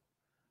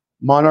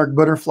monarch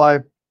butterfly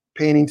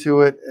painting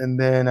to it. And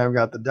then I've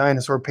got the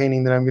dinosaur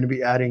painting that I'm going to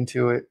be adding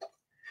to it.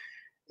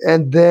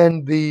 And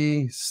then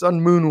the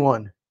sun moon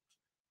one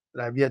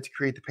that I've yet to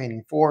create the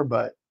painting for,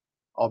 but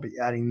I'll be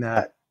adding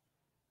that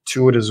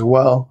to it as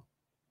well.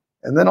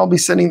 And then I'll be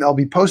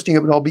posting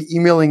it, but I'll be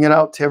emailing it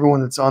out to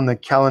everyone that's on the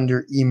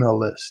calendar email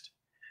list.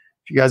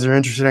 If you guys are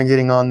interested in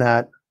getting on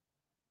that,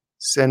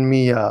 send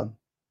me an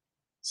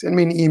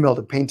email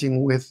to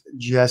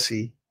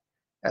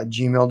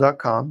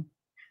paintingwithjesse@gmail.com.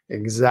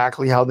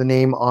 Exactly how the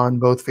name on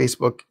both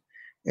Facebook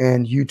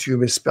and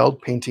YouTube is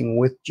spelled,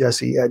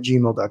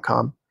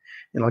 paintingwithjesse@gmail.com.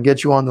 And I'll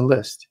get you on the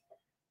list.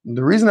 And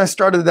the reason I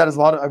started that is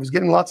I was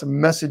getting lots of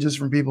messages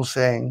from people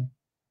saying,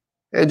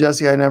 "Hey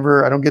Jesse, I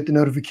don't get the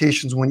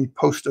notifications when you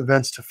post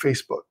events to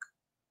Facebook."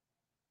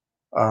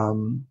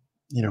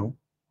 You know,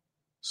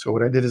 so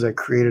what I did is I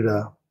created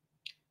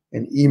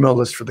an email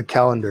list for the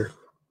calendar.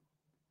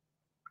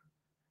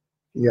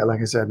 Yeah, like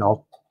I said,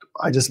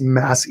 I just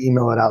mass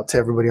email it out to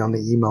everybody on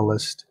the email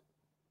list.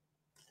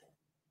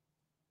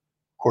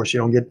 Of course,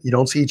 you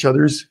don't see each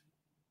other's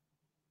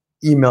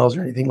emails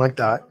or anything like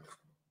that.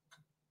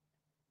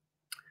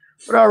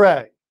 But all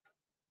right.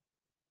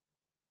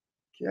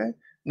 Okay.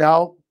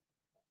 Now,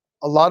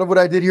 a lot of what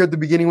I did here at the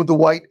beginning with the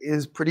white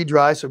is pretty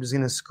dry, so I'm just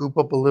going to scoop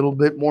up a little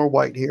bit more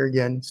white here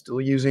again,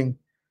 still using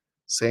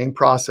same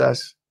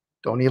process.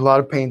 Don't need a lot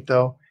of paint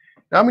though.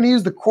 Now I'm going to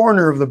use the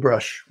corner of the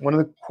brush, one of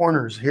the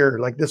corners here,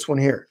 like this one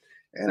here.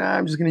 And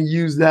I'm just going to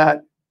use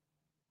that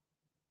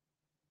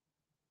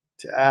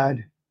to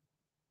add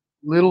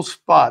little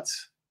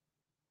spots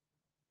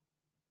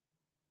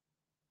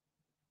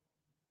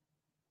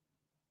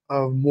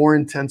of more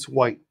intense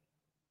white.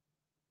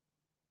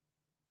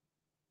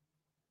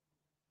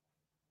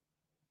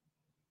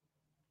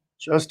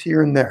 Just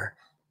here and there.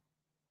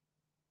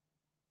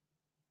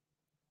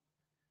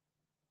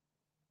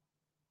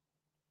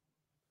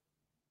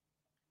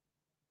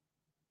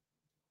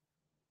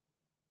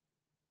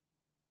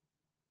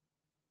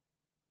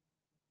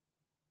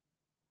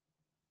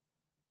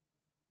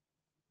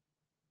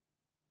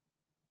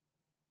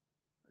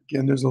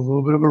 Again, there's a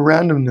little bit of a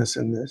randomness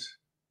in this.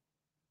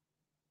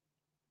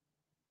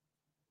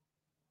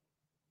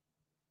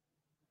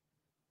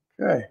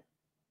 Okay.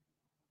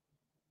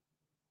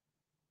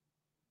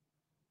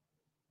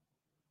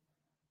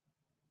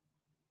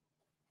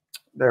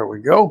 There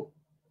we go.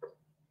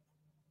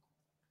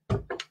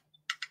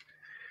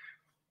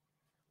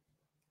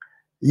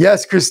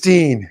 Yes,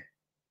 Christine.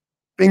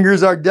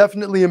 Fingers are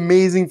definitely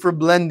amazing for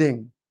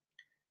blending.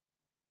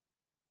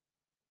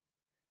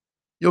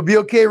 You'll be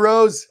okay,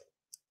 Rose.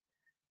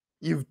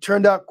 You've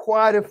turned out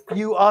quite a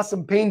few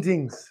awesome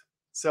paintings,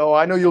 so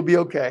I know you'll be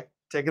okay.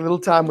 Take a little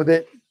time with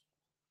it.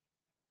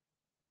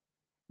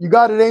 You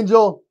got it,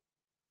 Angel.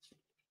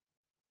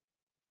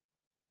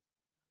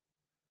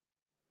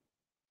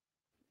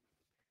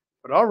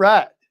 But all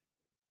right.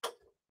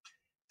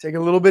 Take a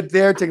little bit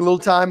there, take a little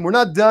time. We're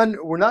not done.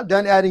 We're not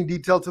done adding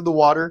detail to the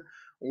water.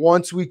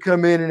 Once we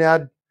come in and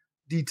add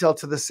detail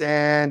to the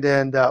sand,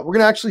 and we're going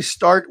to actually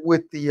start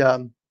with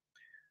the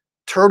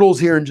turtles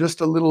here in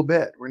just a little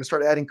bit. We're going to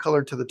start adding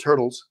color to the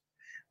turtles.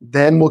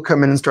 Then we'll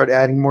come in and start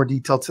adding more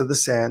detail to the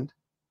sand.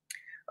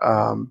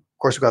 Of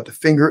course, we've got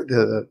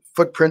the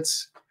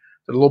footprints.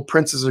 The little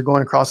prints are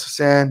going across the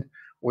sand.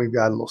 We've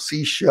got a little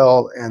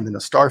seashell and then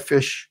a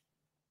starfish.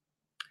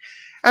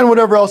 And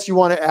whatever else you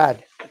want to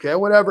add. Okay,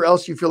 whatever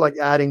else you feel like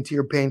adding to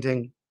your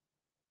painting.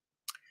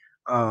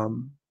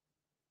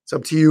 It's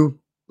up to you.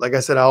 Like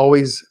I said, I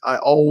always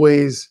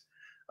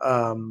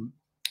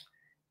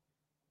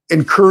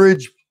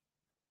encourage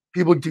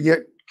people to get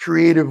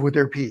creative with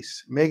their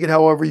piece. Make it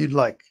however you'd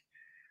like.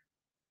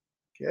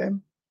 Okay,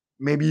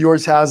 maybe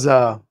yours has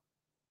a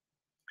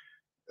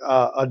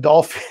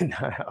dolphin,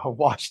 a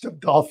washed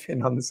up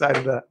dolphin on the side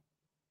of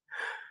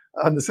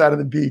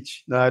the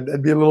beach.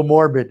 That'd be a little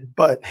morbid,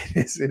 but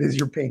it is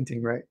your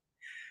painting, right?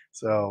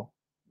 So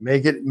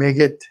make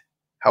it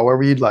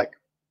however you'd like.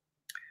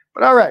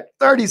 But all right,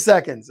 30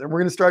 seconds, and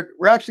we're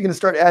actually gonna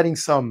start adding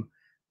some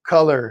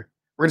color.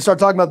 We're gonna start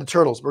talking about the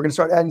turtles. We're gonna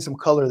start adding some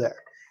color there.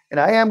 And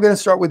I am gonna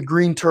start with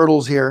green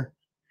turtles here,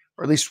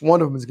 or at least one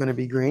of them is gonna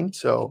be green.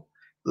 So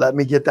let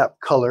me get that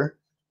color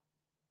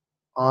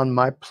on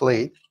my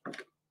plate.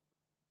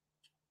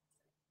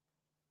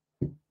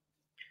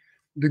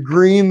 The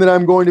green that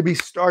I'm going to be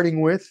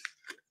starting with,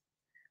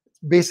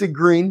 basic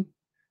green.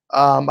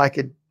 I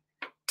could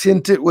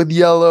tint it with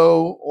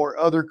yellow or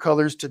other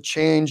colors to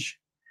change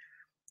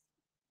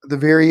the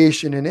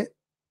variation in it.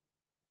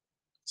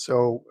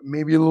 So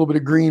maybe a little bit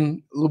of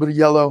green, a little bit of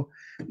yellow.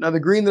 Now the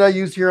green that I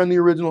used here on the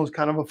original is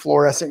kind of a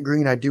fluorescent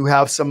green. I do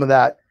have some of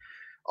that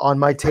on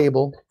my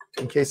table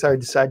in case I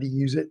decide to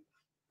use it.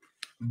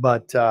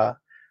 But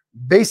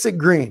basic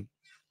green.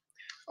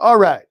 All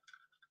right.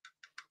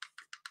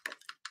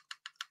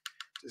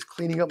 Just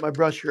cleaning up my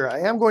brush here. I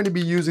am going to be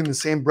using the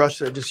same brush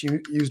that I just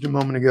used a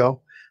moment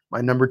ago,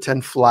 my number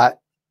 10 flat.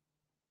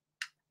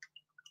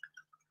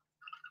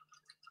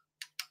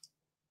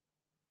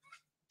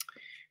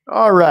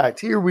 All right,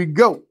 here we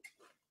go.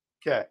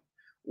 Okay,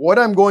 what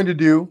I'm going to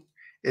do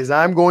is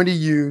I'm going to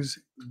use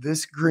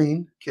this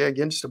green. Okay,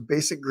 again, just a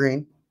basic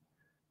green.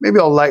 Maybe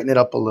I'll lighten it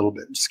up a little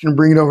bit. I'm just going to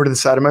bring it over to the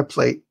side of my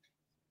plate.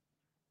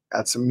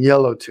 Add some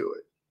yellow to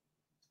it.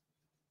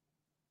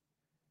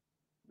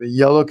 The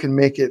yellow can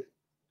make it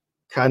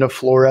kind of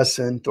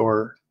fluorescent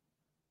or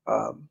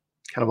kind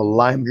of a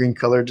lime green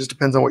color. It just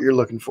depends on what you're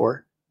looking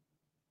for.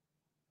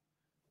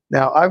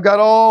 Now, I've got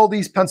all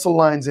these pencil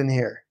lines in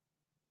here,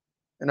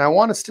 and I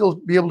want to still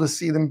be able to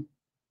see them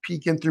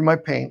peek in through my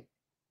paint.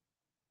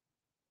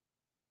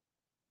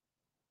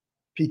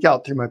 Peek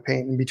out through my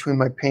paint, in between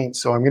my paint.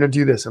 So I'm going to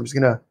do this. I'm just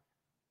going to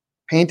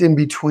paint in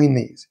between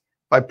these.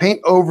 If I paint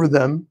over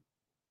them,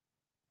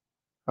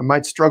 I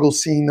might struggle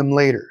seeing them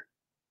later.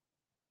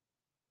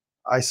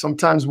 I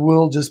sometimes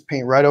will just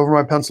paint right over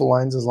my pencil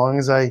lines as long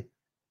as I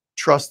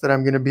trust that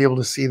I'm going to be able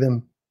to see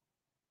them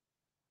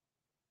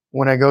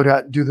when I go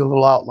to do the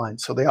little outline.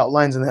 So the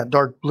outline's in that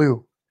dark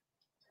blue.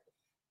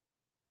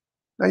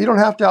 Now you don't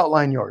have to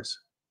outline yours.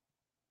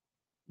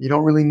 You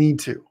don't really need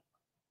to.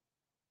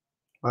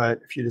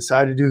 But if you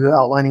decide to do the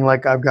outlining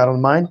like I've got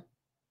on mine,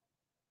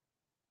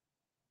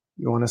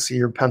 you want to see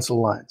your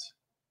pencil lines.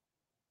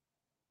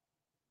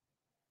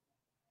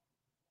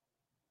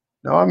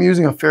 Now I'm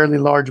using a fairly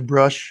large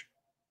brush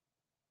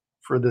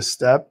for this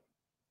step.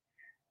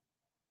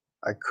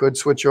 I could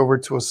switch over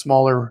to a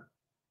smaller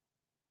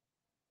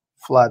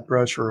flat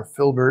brush or a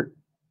filbert.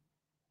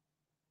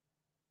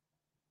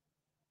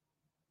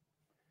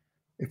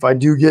 If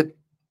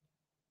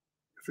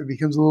it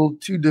becomes a little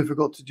too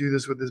difficult to do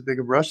this with this big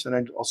a brush,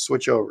 then I'll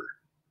switch over.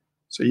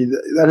 So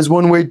that is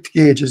one way to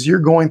gauge as you're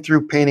going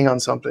through painting on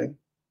something.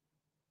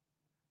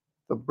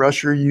 The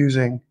brush you're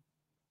using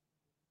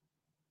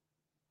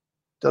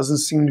doesn't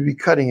seem to be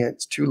cutting it.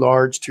 It's too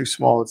large, too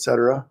small,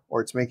 etc. Or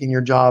it's making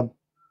your job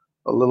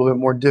a little bit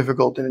more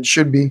difficult than it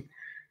should be.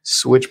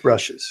 Switch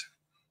brushes.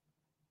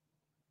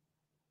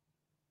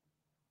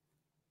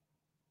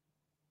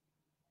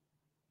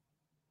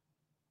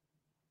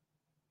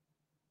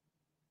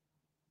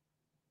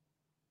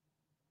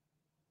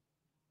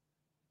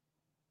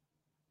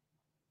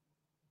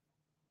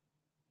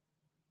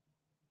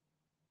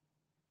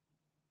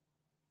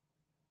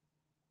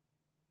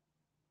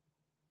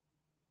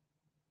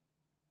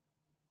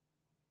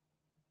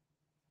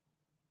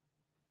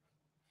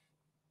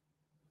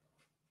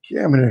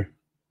 Okay, I'm going to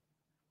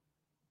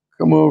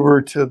come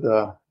over to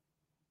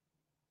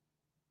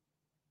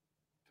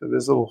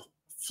this little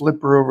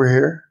flipper over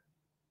here.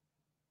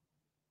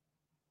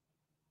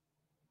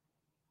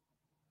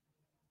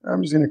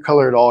 I'm just going to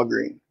color it all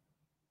green.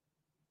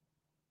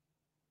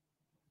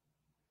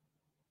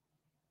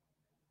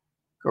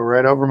 Go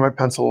right over my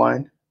pencil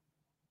line.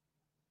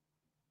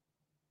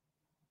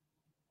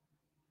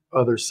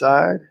 Other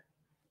side.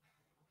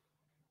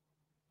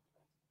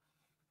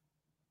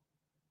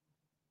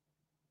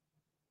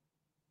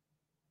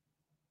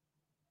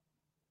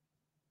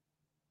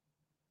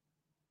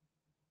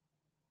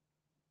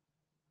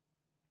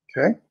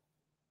 Okay.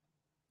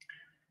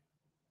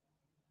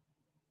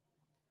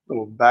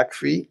 Little back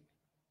feet.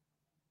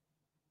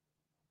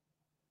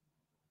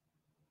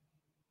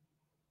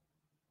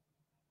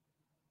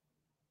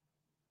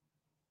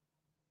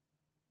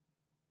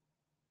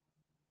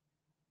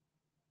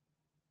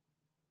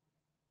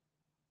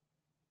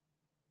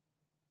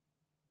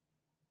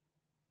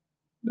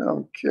 Now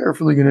I'm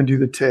carefully going to do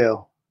the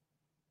tail.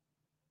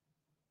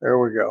 There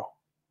we go.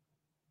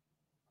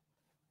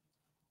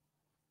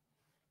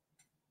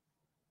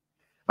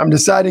 I'm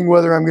deciding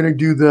whether I'm going to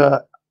do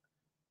the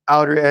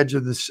outer edge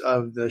of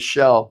the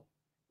shell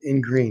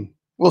in green.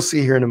 We'll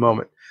see here in a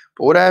moment.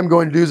 But what I am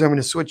going to do is I'm going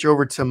to switch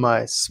over to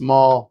my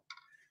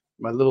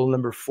little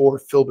number 4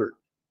 filbert.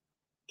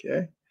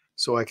 Okay,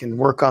 so I can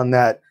work on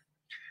the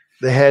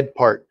head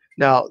part.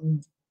 Now,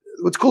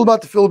 what's cool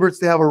about the filberts,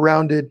 they have a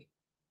rounded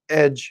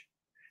edge,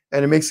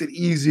 and it makes it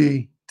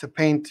easy to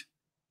paint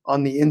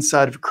on the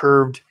inside of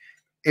curved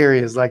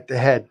areas like the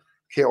head,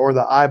 okay, or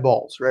the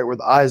eyeballs, right, where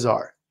the eyes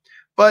are.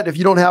 But if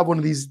you don't have one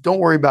of these, don't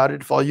worry about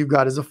it. If all you've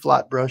got is a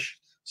flat brush,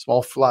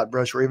 small flat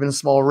brush, or even a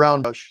small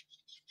round brush,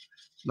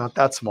 not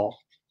that small,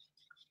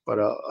 but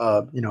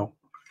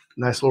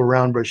nice little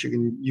round brush,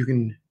 you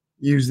can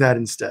use that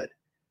instead.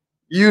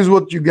 Use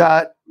what you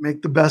got,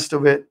 make the best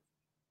of it,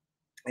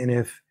 and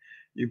if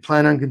you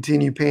plan on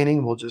continue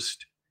painting, we'll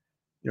just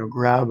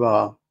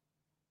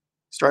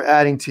start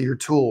adding to your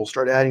tools,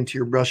 start adding to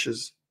your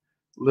brushes,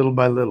 little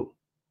by little.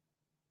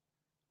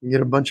 You can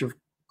get a bunch of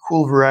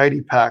cool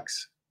variety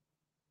packs,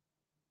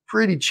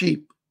 pretty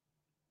cheap.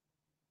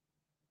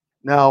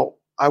 Now,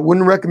 I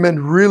wouldn't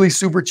recommend really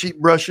super cheap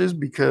brushes,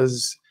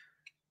 because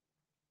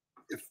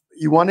if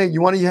you want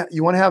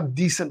to have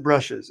decent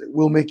brushes, it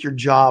will make your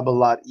job a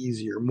lot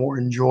easier, more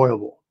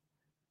enjoyable.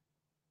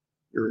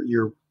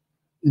 Your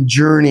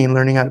journey in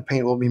learning how to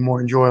paint will be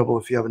more enjoyable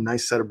if you have a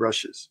nice set of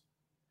brushes.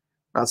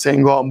 Not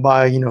saying go out and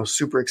buy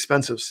super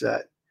expensive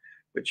set,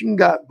 but you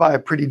can buy a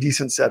pretty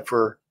decent set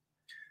for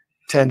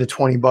 10 to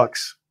 20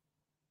 bucks.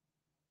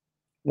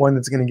 One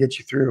that's going to get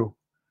you through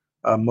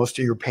most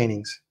of your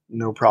paintings,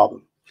 no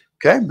problem.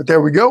 Okay, but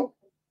there we go.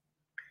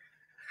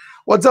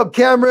 What's up,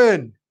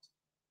 Cameron?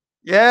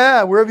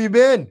 Yeah, where have you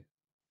been?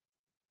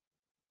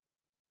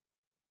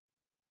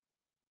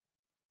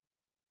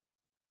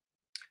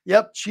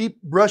 Yep,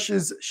 cheap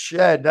brushes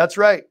shed. That's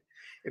right.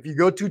 If you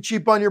go too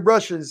cheap on your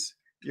brushes,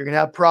 you're going to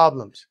have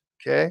problems,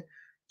 okay?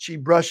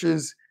 Cheap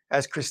brushes,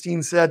 as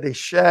Christine said, they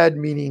shed,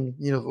 meaning,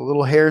 the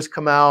little hairs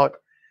come out.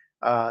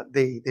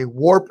 They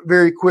warp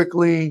very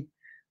quickly.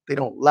 They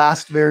don't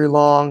last very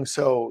long.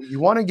 So you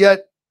want to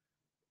get,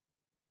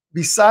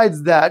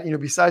 besides that,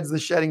 besides the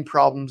shedding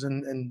problems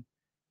and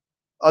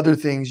other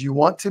things, you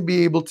want to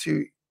be able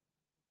to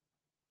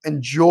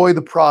enjoy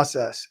the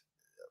process,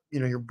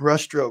 your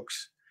brush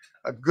strokes.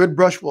 A good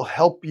brush will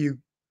help you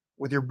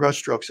with your brush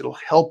strokes. It'll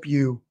help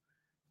you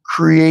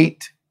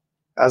create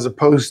as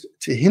opposed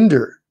to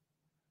hinder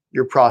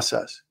your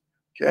process.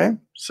 Okay.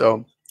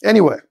 So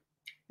anyway,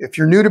 if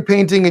you're new to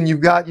painting and you've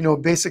got, a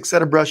basic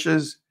set of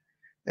brushes,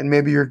 and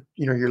maybe you're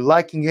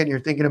liking it and you're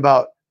thinking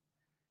about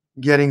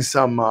getting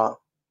some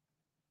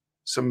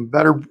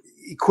better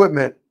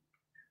equipment,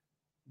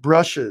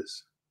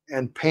 brushes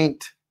and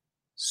paint,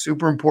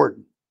 super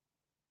important.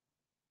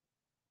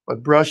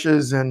 But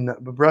brushes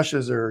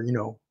are,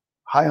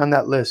 high on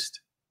that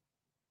list.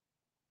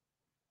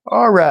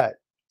 All right.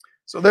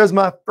 So there's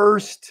my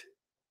first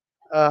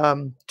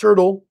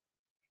turtle.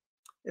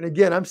 And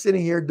again, I'm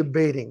sitting here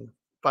debating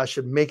if I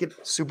should make it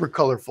super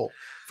colorful.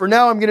 For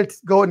now, I'm going to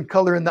go ahead and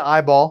color in the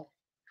eyeball.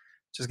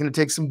 Just going to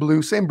take some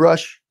blue, same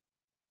brush.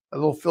 A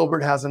little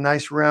filbert has a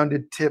nice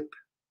rounded tip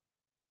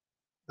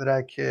that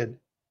I could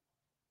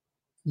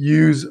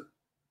use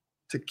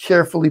to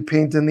carefully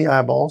paint in the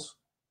eyeballs.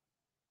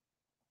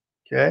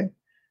 Okay.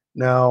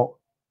 Now,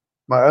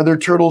 my other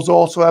turtles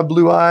also have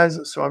blue eyes,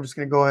 so I'm just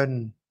going to go ahead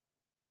and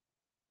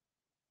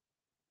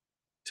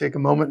take a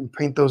moment and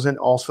paint those in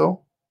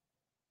also.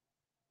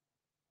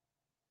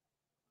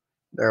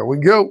 There we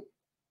go.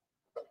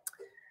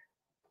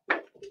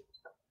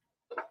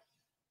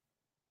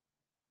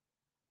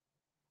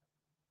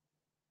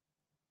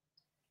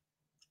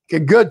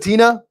 Okay, good,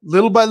 Tina.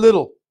 Little by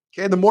little.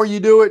 Okay, the more you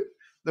do it,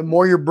 the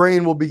more your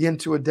brain will begin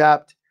to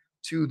adapt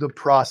to the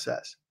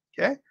process.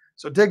 Okay,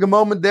 so take a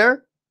moment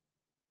there,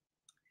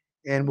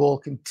 and we'll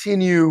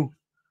continue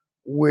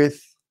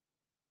with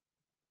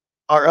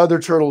our other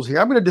turtles here.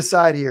 I'm going to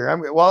decide here.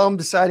 While I'm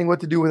deciding what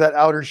to do with that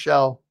outer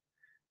shell,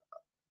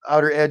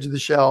 outer edge of the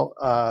shell.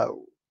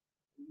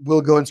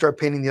 We'll go and start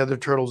painting the other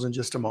turtles in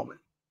just a moment.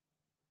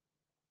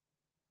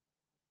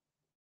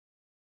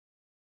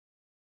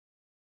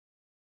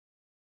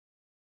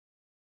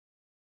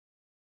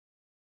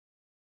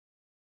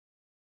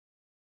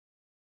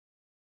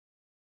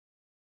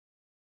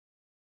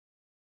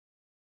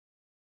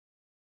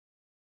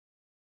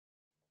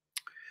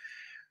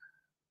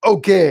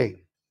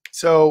 Okay,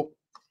 so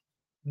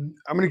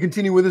I'm going to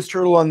continue with this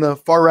turtle on the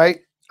far right.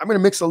 I'm going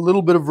to mix a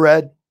little bit of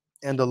red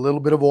and a little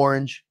bit of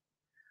orange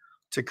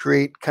to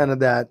create kind of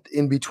that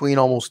in-between,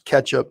 almost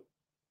ketchup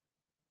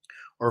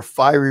or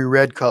fiery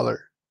red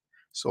color.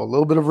 So a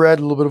little bit of red,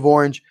 a little bit of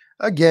orange.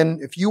 Again,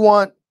 if you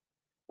want,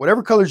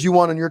 whatever colors you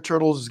want on your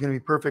turtles is going to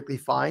be perfectly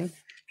fine.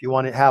 If you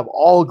want to have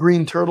all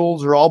green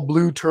turtles or all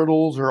blue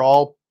turtles or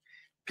all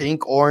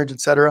pink, orange,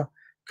 etc.,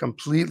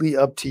 completely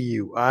up to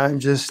you. I'm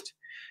just,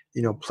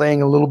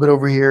 playing a little bit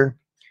over here,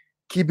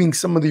 keeping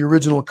some of the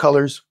original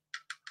colors,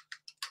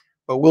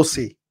 but we'll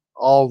see.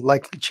 I'll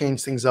likely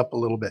change things up a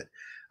little bit.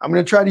 I'm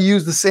going to try to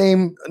use the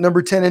same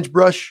number 10-inch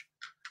brush.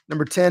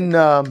 Number 10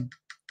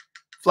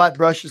 flat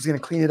brush is going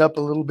to clean it up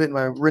a little bit in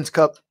my rinse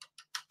cup.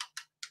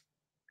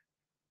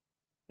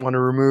 Want to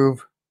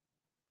remove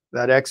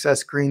that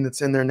excess green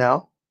that's in there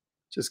now.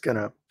 Just going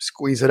to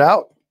squeeze it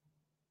out.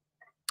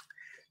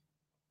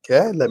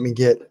 Okay, let me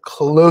get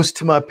close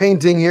to my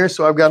painting here.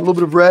 So I've got a little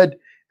bit of red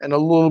and a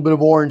little bit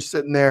of orange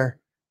sitting there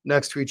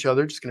next to each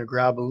other. Just going to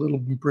grab a little,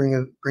 bring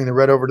the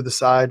red over to the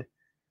side. A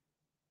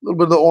little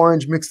bit of the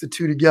orange, mix the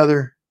two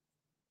together.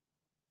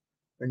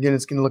 Again,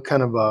 it's going to look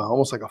kind of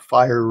almost like a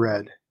fire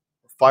red,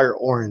 fire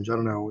orange. I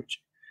don't know which.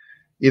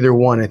 Either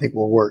one I think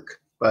will work,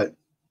 but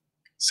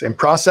same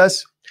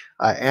process.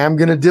 I am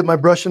going to dip my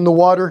brush in the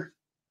water,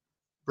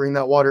 bring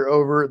that water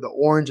over. The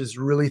orange is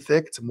really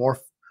thick. It's more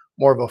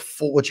of a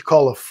full, what you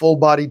call a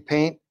full-bodied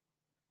paint.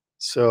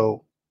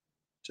 So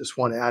just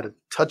want to add a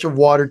touch of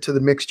water to the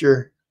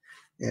mixture.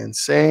 And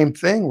same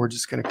thing, we're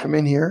just going to come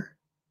in here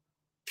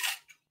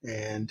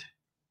and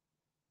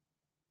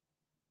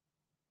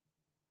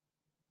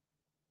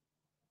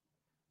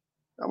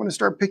I'm going to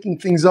start picking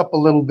things up a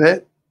little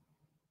bit.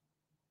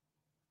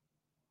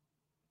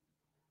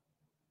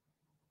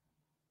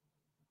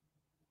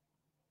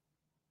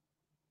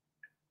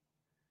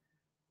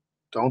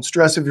 Don't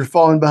stress if you're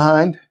falling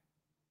behind.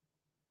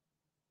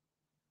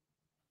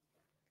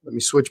 Let me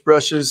switch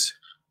brushes.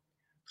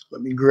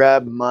 Let me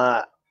grab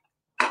my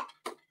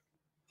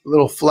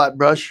little flat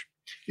brush.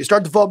 You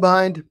start to fall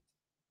behind,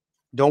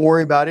 don't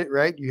worry about it,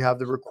 right? You have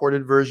the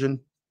recorded version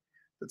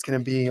that's going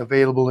to be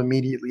available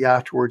immediately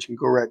afterwards. You can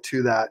go right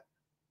to that.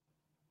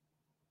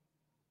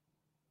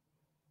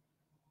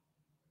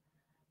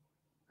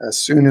 As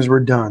soon as we're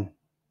done.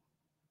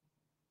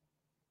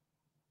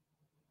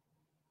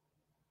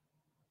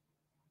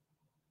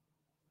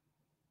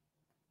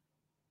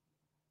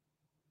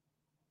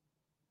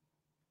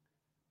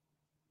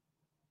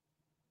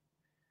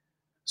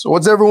 So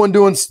what's everyone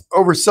doing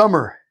over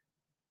summer?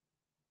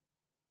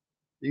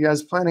 You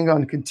guys planning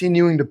on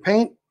continuing to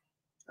paint?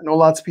 I know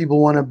lots of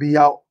people want to be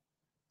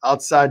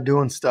outside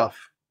doing stuff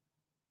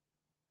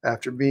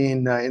after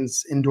being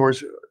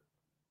indoors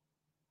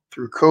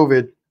through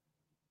COVID.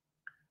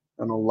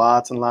 I know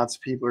lots and lots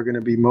of people are going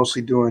to be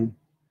mostly doing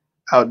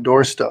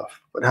outdoor stuff.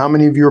 But how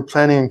many of you are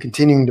planning on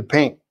continuing to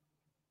paint?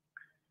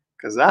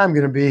 Because I'm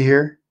going to be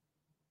here.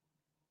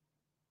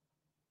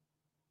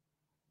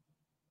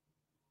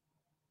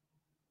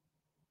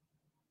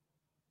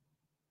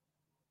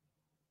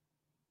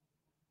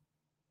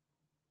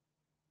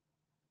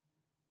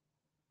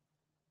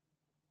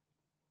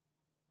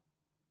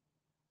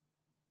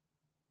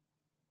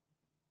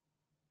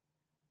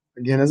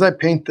 Again, as I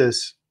paint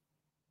this,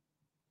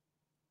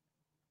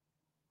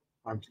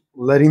 I'm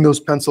letting those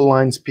pencil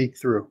lines peek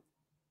through.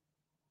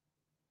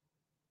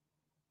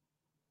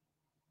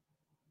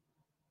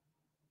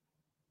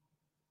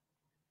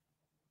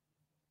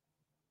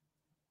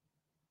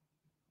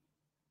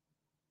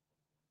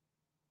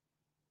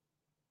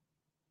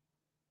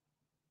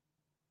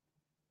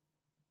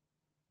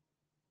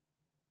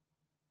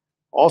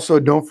 Also,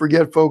 don't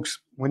forget, folks,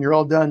 when you're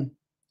all done,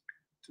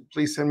 to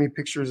please send me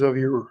pictures of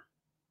your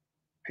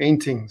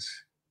paintings.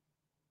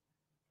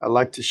 I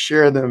like to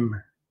share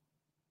them.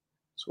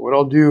 So what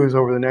I'll do is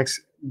over the next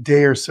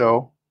day or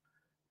so,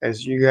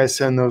 as you guys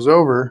send those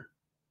over,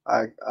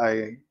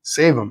 I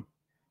save them.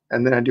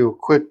 And then I do a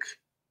quick,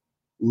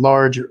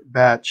 large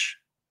batch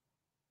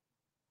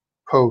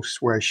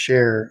post where I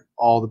share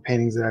all the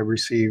paintings that I've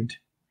received.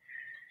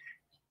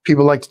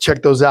 People like to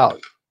check those out.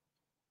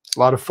 It's a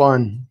lot of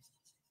fun.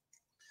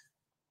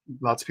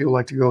 Lots of people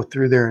like to go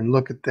through there and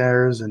look at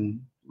theirs and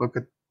look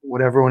at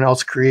what everyone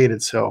else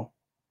created. So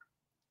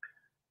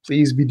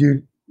please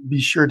be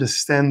sure to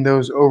send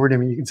those over to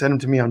me. You can send them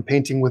to me on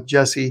Painting with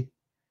Jesse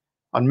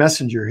on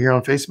Messenger here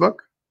on Facebook.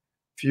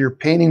 If you're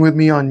painting with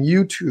me on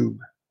YouTube,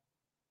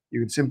 you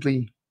can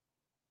simply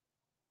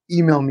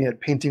email me at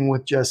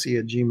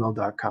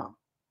paintingwithjesse@gmail.com.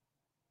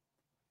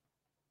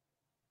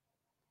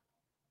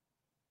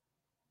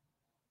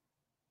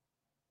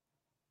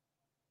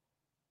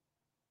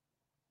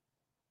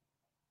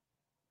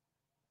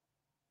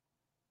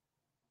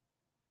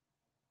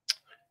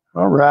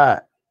 All right.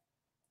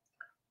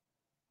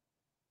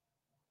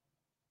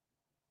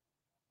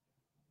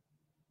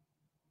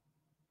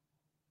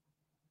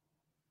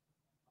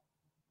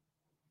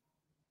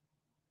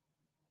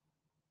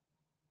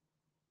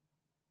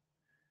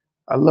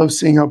 I love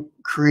seeing how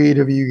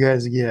creative you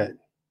guys get.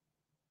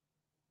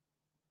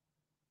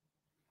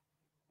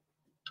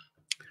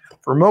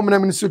 For a moment,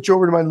 I'm going to switch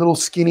over to my little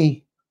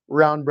skinny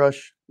round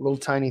brush, little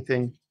tiny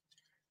thing.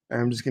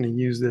 And I'm just going to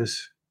use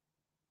this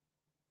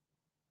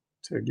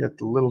to get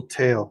the little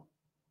tail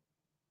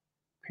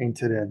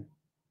painted in.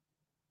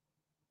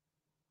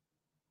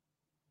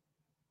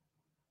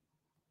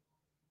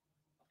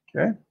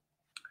 Okay.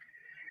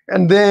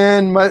 And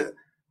then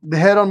the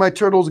head on my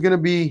turtle is going to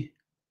be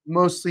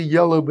mostly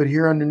yellow, but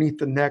here underneath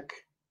the neck,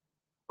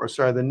 or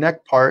sorry, the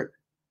neck part,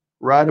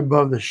 right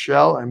above the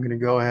shell, I'm going to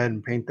go ahead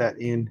and paint that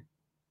in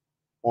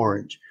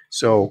orange.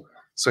 So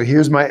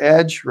here's my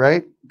edge,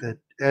 right? The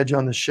edge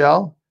on the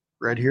shell,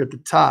 right here at the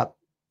top.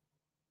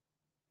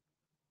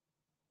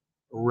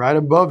 Right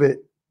above it,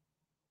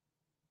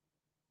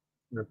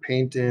 I'm going to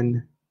paint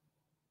in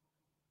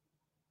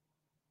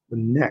the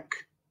neck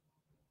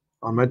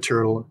on my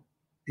turtle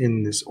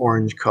in this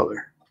orange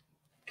color.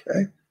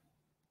 Okay.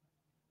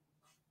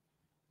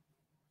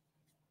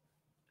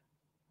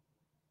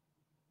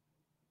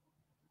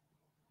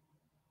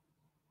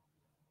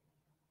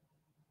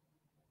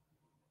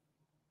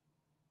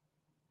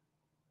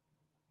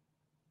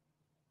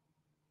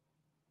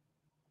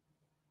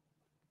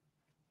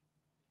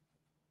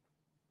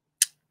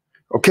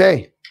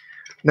 Okay.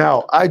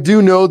 Now, I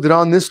do know that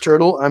on this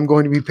turtle, I'm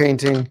going to be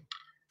painting,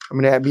 I'm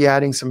going to be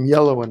adding some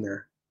yellow in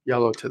there.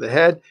 Yellow to the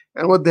head.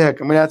 And what the heck,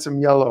 I'm going to add some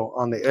yellow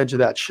on the edge of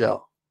that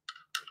shell.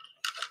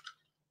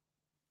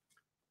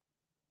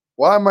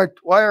 Why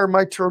are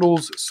my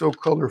turtles so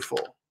colorful?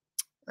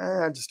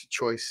 Just a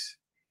choice.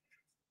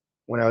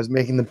 When I was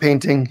making the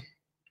painting,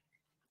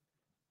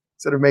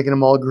 instead of making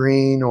them all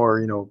green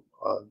or,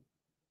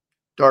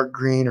 dark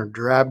green or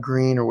drab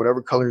green or whatever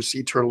color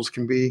sea turtles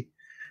can be,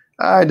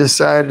 I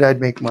decided I'd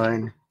make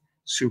mine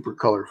super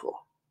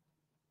colorful.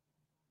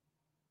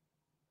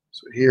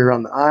 So here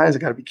on the eyes, I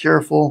got to be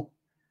careful.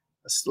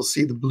 I still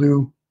see the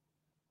blue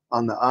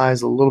on the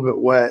eyes, a little bit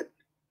wet.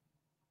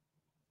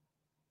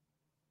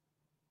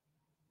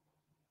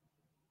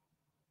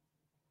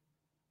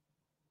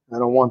 I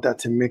don't want that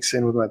to mix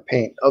in with my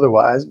paint.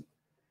 Otherwise,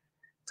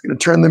 it's going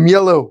to turn them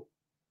yellow.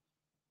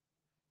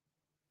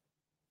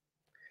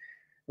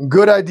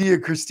 Good idea,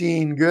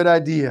 Christine. Good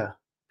idea.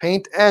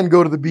 Paint and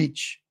go to the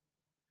beach.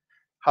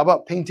 How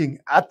about painting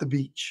at the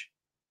beach?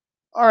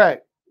 All right,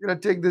 we're going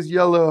to take this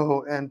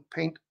yellow and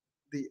paint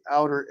the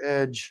outer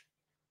edge,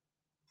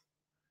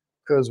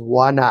 because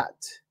why not?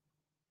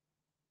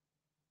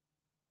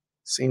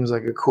 Seems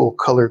like a cool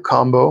color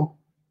combo.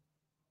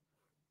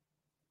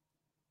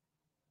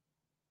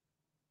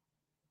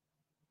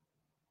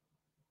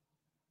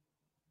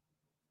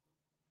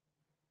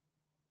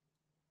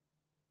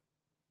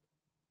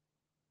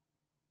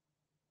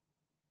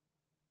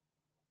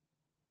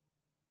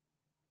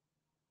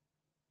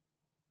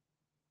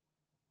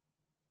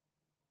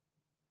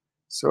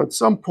 So at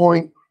some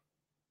point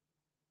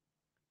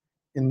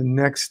in the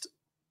next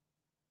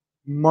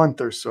month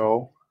or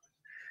so,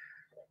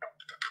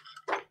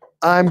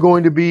 I'm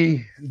going to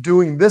be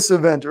doing this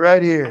event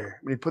right here.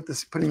 I'm going to be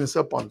putting this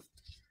up on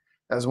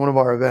as one of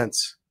our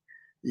events.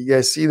 You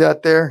guys see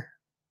that there?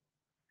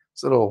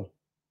 This little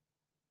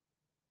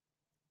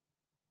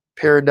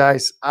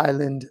Paradise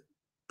Island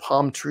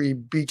palm tree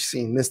beach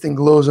scene. This thing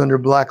glows under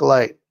black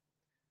light.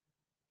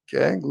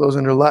 Okay, glows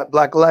under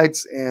black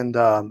lights, and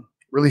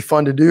really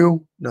fun to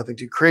do. Nothing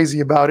too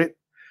crazy about it.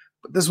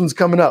 But this one's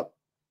coming up.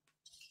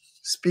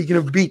 Speaking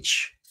of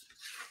beach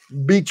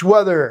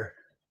weather.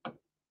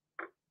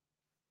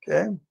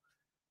 Okay,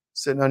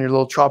 sitting on your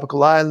little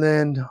tropical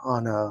island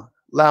on a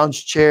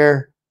lounge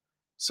chair.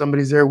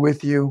 Somebody's there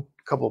with you.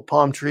 A couple of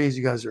palm trees.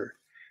 You guys are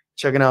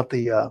checking out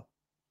the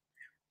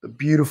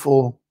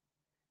beautiful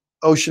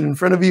ocean in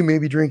front of you.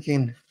 Maybe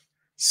drinking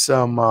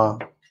some,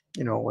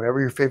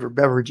 whatever your favorite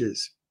beverage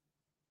is.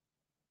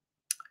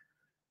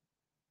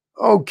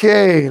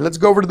 Okay, let's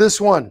go over to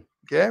this one.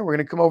 Okay, we're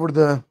going to come over to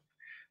the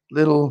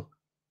little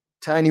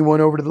tiny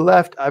one over to the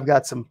left. I've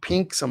got some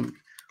pink, some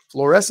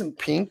fluorescent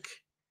pink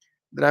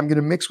that I'm going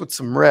to mix with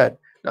some red.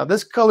 Now,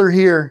 this color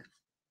here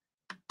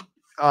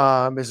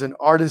is an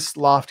Artist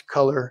Loft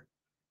color.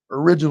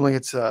 Originally,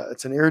 it's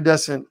an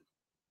iridescent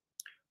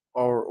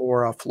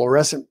or a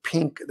fluorescent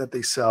pink that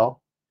they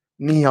sell,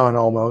 neon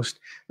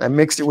almost. And I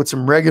mixed it with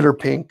some regular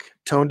pink,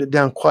 toned it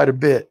down quite a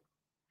bit,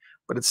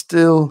 but it's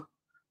still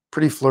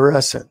pretty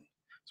fluorescent.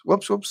 So,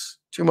 whoops,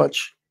 too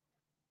much.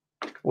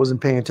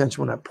 Wasn't paying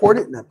attention when I poured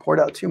it, and I poured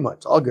out too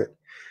much. All good.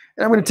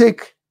 And I'm going to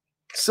take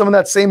some of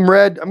that same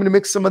red. I'm going to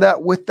mix some of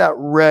that with that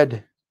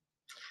red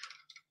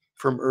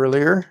from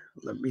earlier.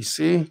 Let me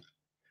see.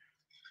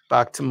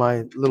 Back to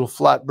my little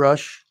flat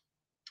brush.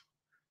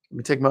 Let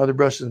me take my other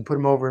brushes and put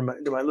them over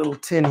into my little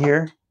tin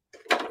here.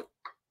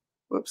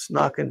 Whoops,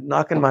 knocking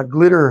my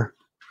glitter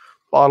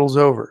bottles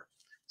over.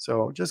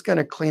 So just going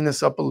to clean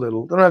this up a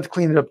little. Don't have to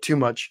clean it up too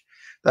much.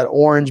 That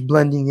orange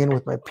blending in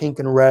with my pink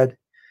and red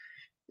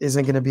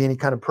isn't going to be any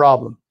kind of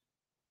problem.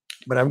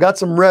 But I've got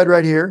some red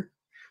right here.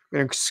 I'm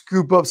going to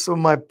scoop up some of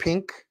my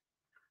pink.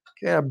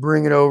 Okay, I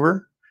bring it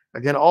over.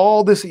 Again,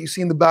 all this that you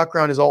see in the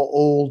background is all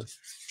old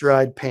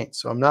dried paint.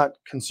 So I'm not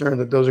concerned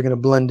that those are going to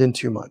blend in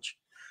too much.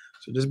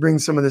 So just bring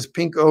some of this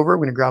pink over. I'm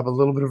going to grab a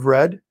little bit of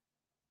red.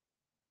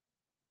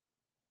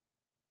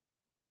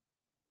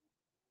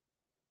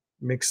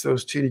 Mix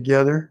those two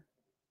together.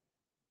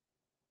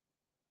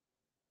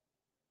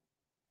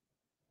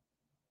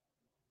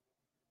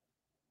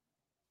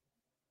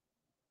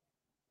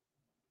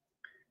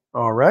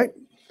 All right.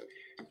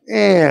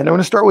 And I'm going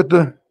to start with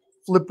the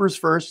flippers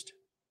first.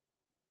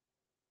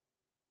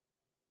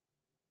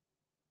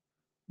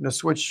 I'm going to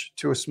switch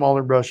to a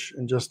smaller brush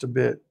in just a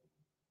bit.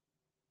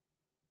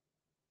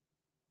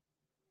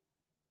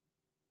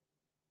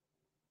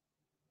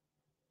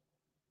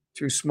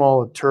 Too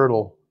small a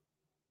turtle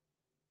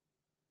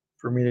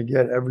for me to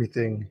get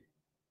everything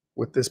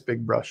with this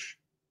big brush.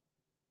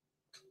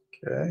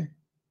 Okay.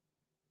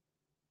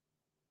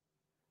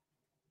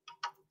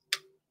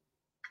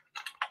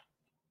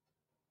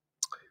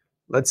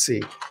 Let's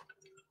see.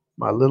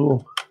 My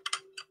little,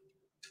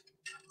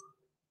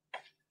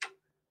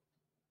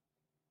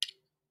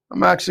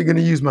 I'm actually going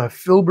to use my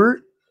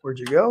filbert. Where'd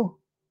you go?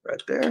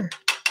 Right there.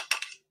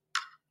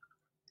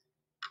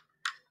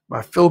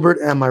 My filbert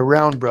and my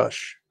round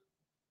brush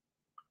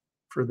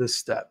for this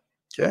step.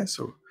 Okay,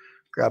 so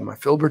grab my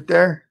filbert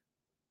there.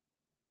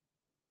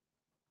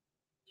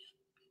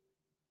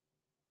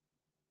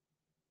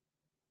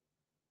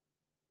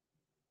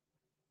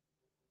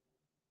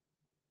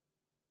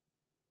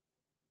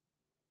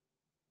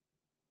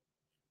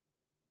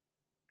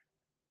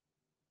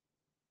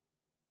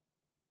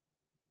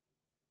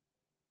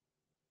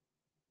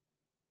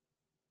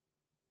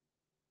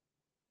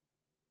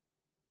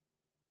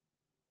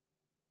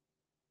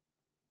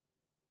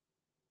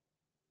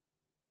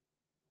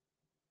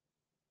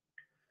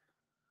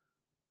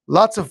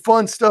 Lots of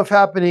fun stuff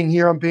happening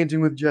here on Painting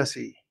with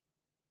Jesse.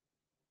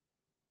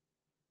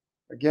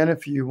 Again,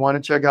 if you want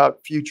to check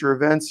out future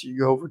events, you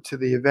go over to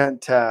the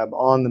event tab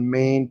on the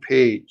main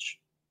page.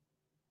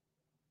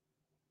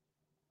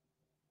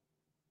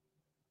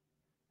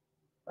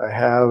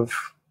 I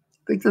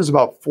think there's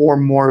about 4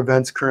 more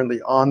events currently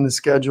on the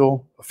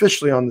schedule,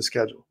 officially on the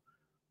schedule,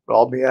 but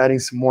I'll be adding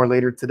some more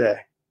later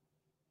today.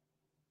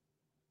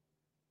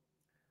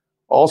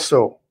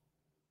 Also,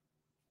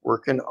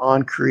 working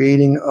on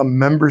creating a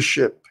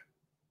membership,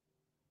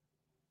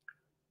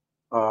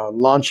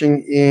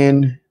 launching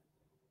in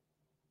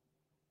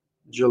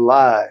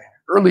July.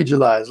 Early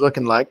July is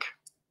looking like,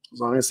 as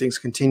long as things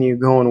continue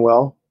going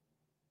well.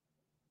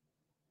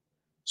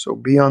 So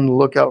be on the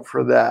lookout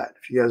for that.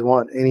 If you guys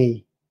want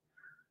any,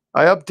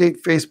 I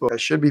update Facebook. I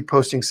should be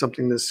posting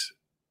something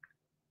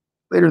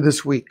later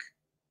this week.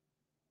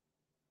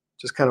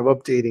 Just kind of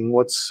updating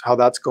how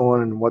that's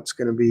going and what's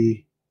going to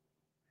be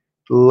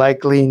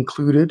likely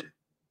included.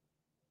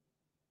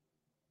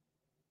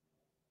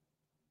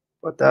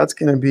 But that's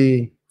going to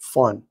be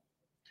fun.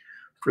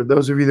 For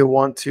those of you that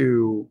want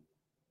to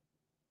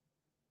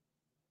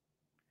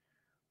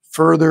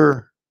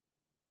further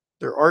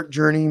their art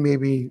journey,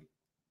 maybe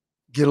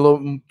get a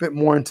little bit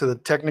more into the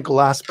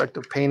technical aspect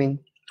of painting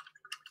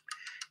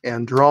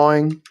and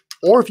drawing,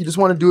 or if you just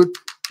want to do it,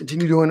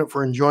 continue doing it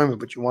for enjoyment,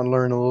 but you want to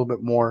learn a little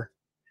bit more,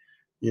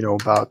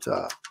 about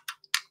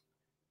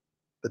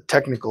the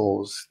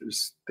technicals.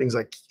 There's things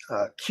like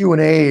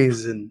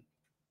Q&As and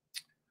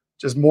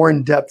just more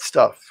in-depth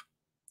stuff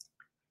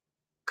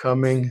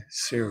coming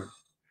soon.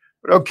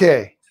 But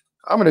okay,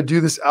 I'm going to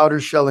do this outer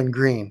shell in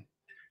green.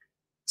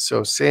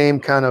 So same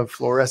kind of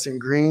fluorescent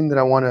green that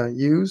I want to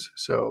use.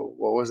 So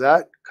what was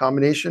that?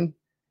 Combination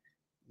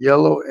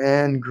yellow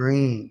and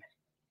green.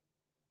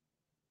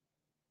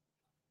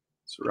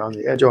 So around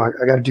the edge, I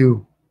got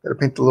to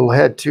paint the little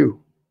head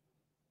too.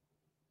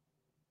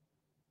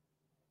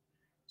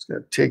 Just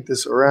going to take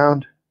this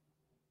around.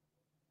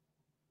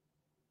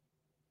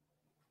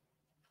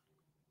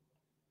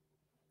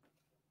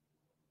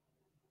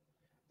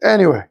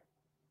 Anyway, a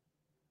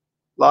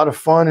lot of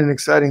fun and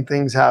exciting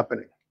things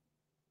happening.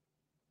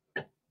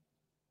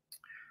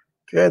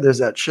 Okay, there's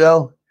that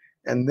shell.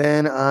 And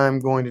then I'm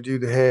going to do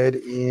the head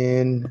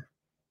in,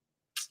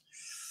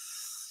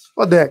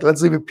 what the heck,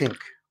 let's leave it pink.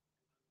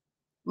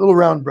 Little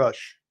round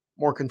brush,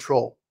 more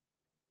control.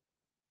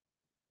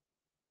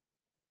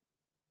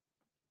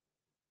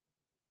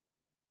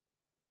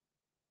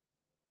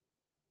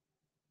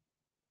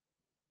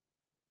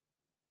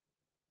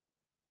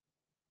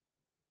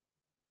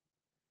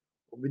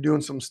 We'll be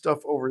doing some stuff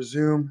over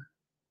Zoom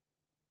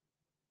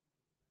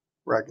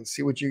where I can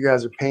see what you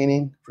guys are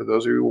painting. For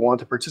those of you who want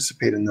to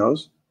participate in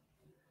those,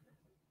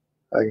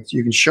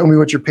 you can show me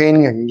what you're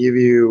painting. I can give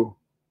you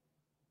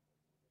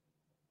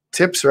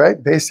tips,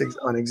 right? Basics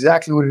on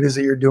exactly what it is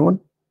that you're doing.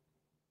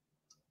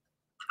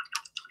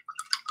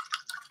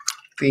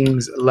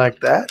 Things like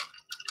that.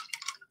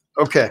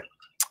 Okay.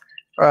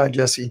 All right,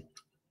 Jesse.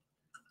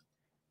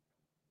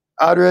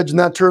 Outer edge in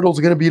that turtle is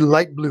going to be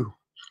light blue.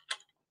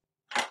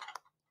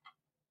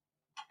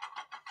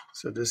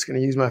 So just going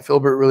to use my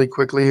filbert really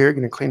quickly here.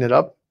 Going to clean it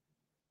up.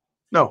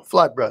 No,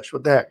 flat brush.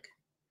 What the heck?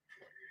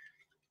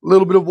 A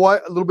little bit of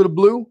white, a little bit of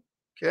blue.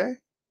 Okay.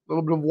 A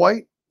little bit of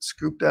white.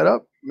 Scoop that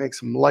up. Make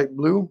some light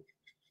blue.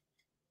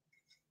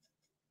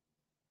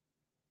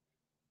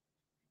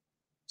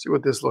 See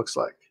what this looks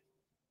like.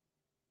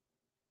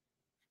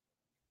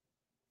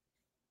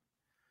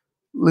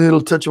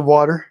 Little touch of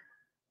water.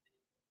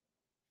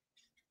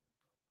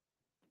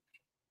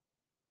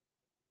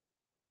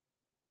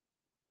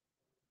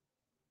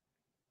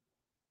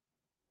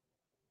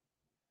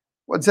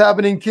 What's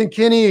happening,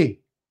 Kinkini?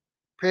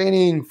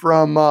 Painting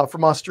from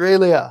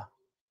Australia.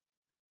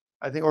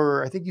 I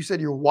think you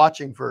said you're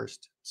watching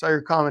first. Saw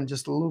your comment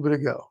just a little bit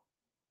ago.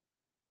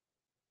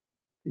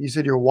 You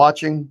said you're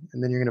watching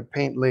and then you're going to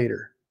paint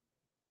later.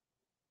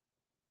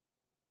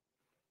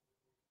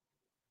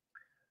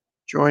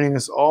 Joining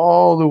us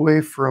all the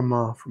way from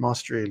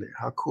Australia.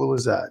 How cool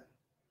is that?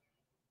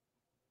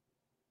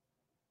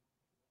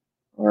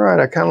 All right,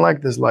 I kind of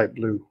like this light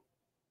blue.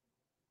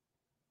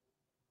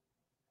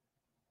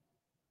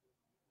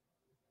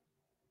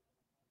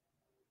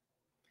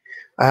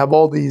 I have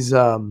all these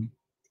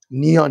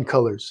neon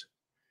colors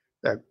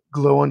that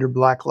glow under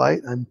black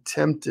light. I'm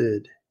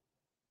tempted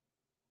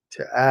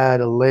to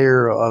add a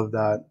layer of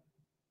that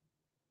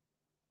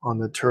on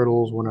the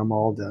turtles when I'm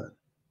all done.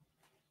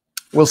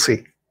 We'll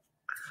see.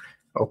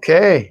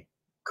 Okay,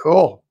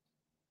 cool.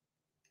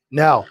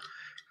 Now,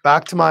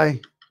 back to my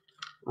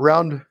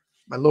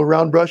little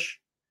round brush.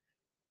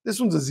 This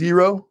one's a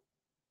 0.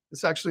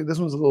 This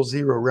one's a little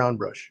 0 round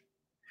brush.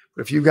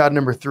 But if you've got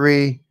number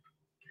 3,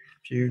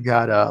 if you've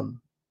got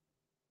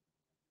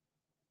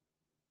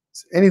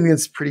anything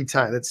that's pretty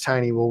tiny, that's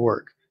tiny will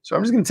work. So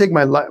I'm just going to take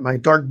my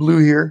dark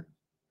blue here.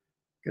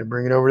 Going to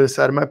bring it over to the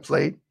side of my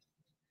plate.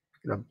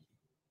 Going to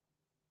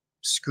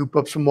scoop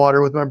up some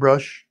water with my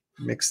brush.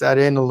 Mix that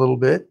in a little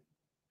bit.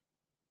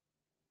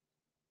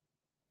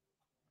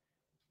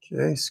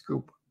 Okay,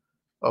 scoop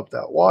up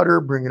that water,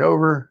 bring it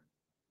over.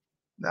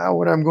 Now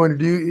what I'm going to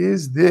do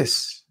is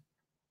this.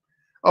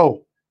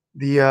 Oh,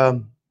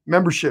 the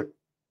membership.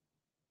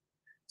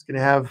 It's going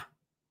to have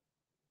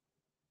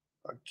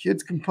a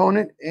kids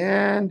component,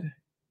 and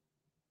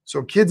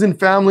so kids and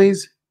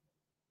families,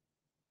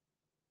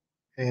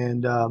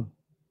 and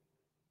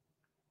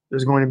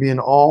there's going to be an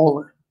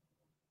all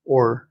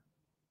or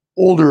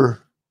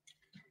older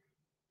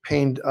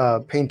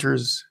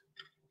painters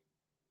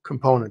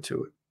component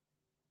to it.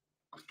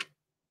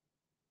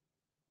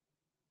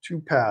 2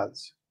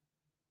 paths.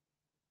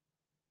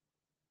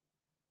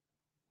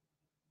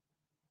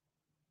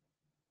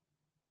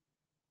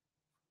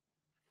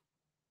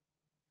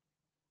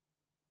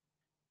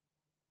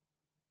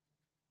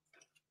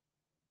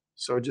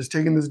 So just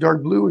taking this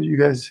dark blue, you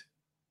guys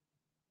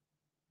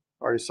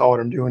already saw what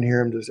I'm doing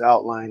here. I'm just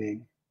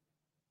outlining.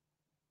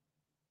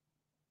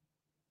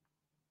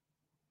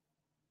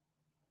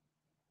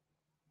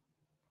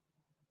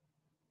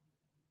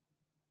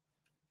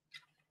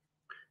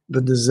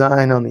 The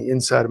design on the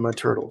inside of my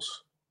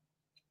turtles.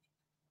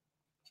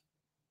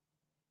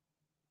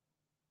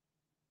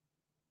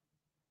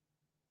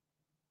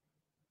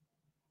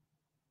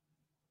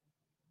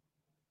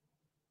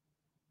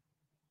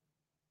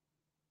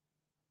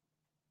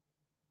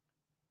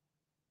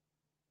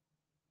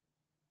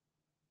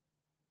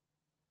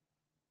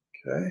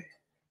 Okay.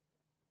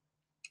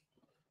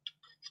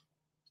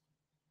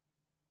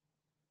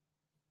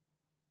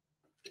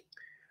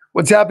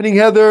 What's happening,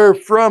 Heather,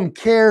 from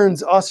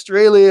Cairns,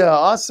 Australia?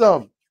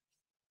 Awesome.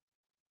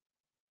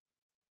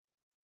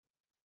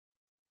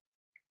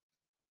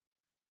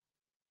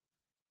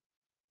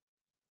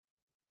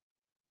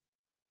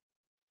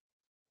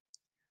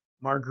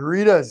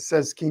 Margaritas,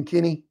 says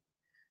Kinkini.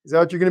 Is that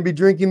what you're going to be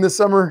drinking this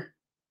summer?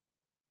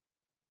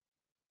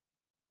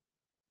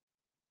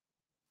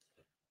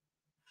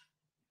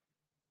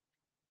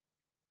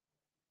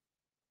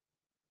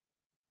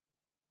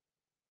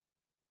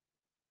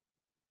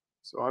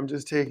 So I'm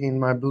just taking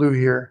my blue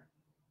here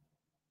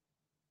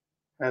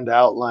and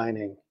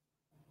outlining.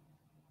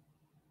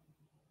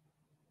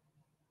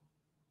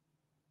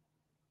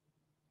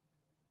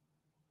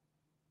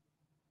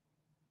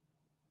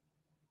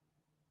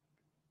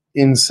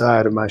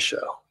 Inside of my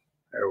shell.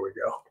 There we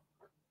go.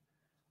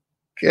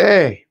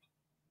 Okay.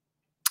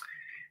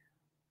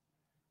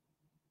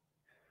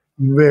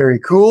 Very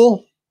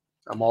cool.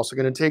 I'm also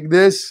going to take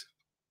this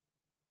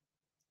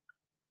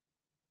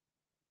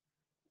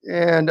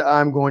and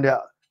I'm going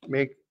to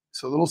make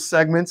some little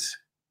segments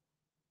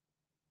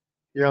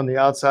here on the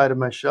outside of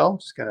my shell.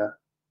 Just going to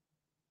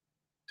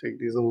take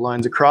these little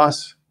lines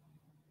across.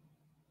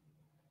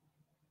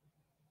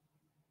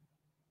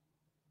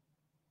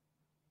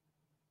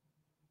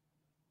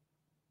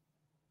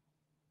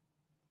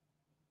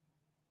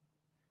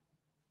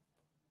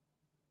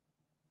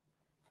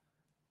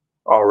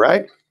 All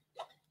right.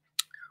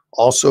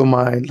 Also,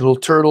 my little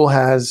turtle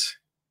has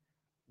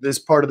this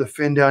part of the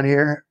fin down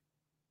here.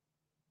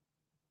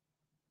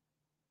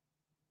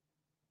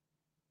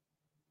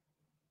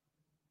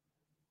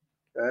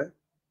 Okay.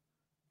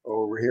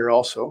 Over here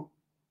also.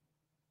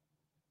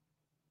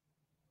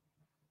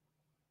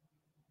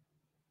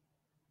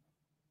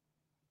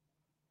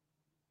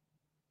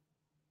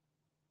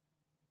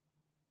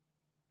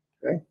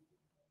 Okay.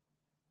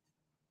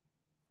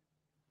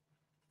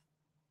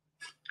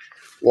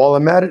 While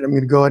I'm at it, I'm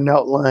going to go ahead and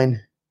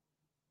outline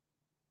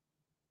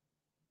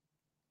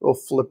a little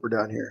flipper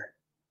down here.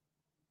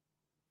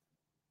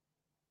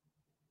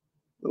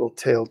 Little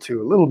tail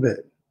too, a little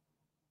bit.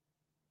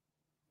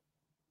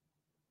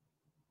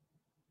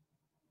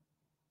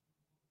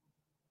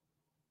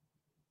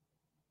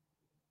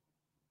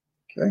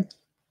 Okay.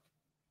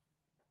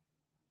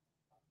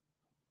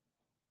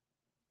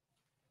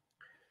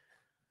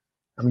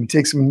 I'm going to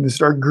take some of this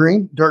dark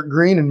green,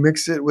 and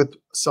mix it with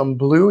some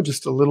blue,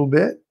 just a little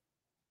bit.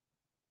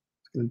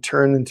 It's going to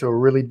turn into a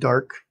really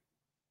dark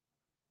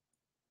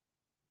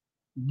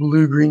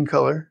blue-green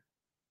color.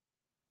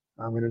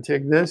 I'm going to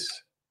take this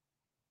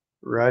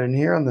right in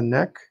here on the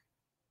neck.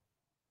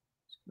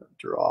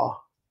 Draw.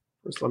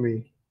 First, let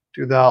me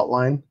do the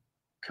outline,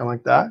 kind of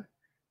like that.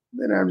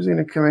 Then I'm just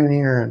going to come in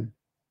here and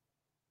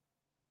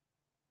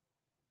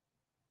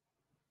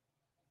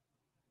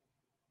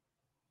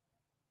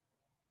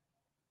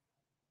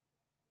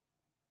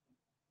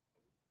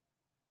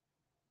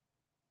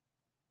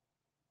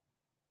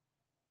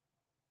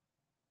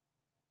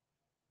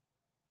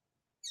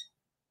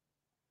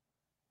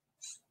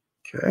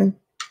okay.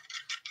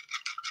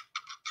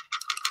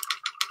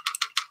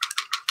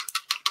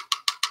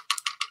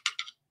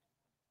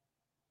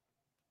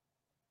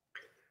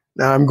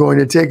 Now I'm going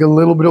to take a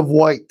little bit of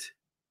white.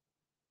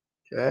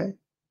 Okay. A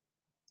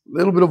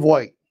little bit of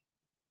white.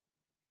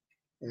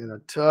 And a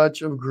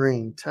touch of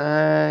green.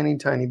 Tiny,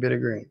 tiny bit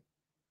of green.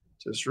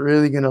 Just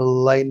really going to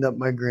lighten up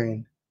my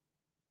green.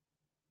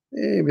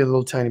 Maybe a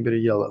little tiny bit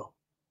of yellow.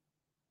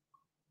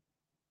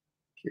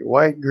 Okay,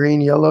 white, green,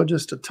 yellow,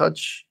 just a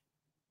touch.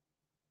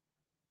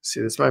 See,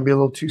 this might be a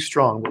little too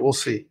strong, but we'll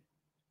see.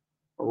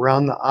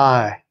 Around the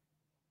eye.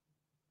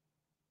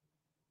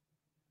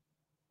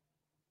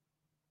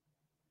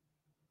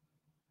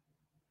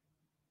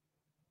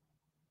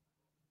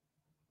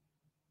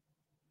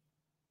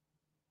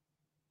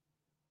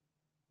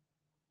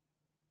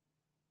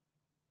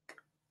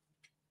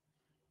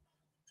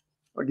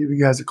 I'll give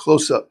you guys a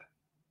close-up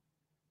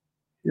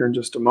here in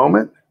just a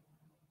moment.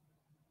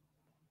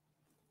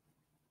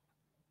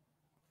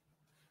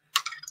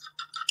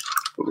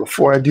 But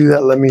before I do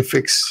that, let me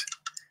fix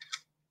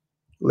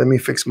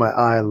my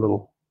eye a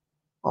little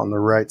on the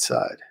right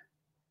side.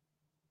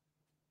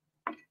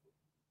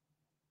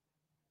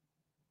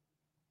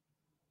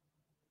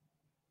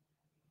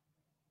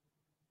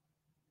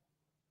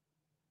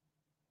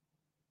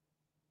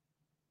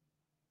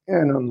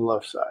 And on the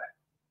left side.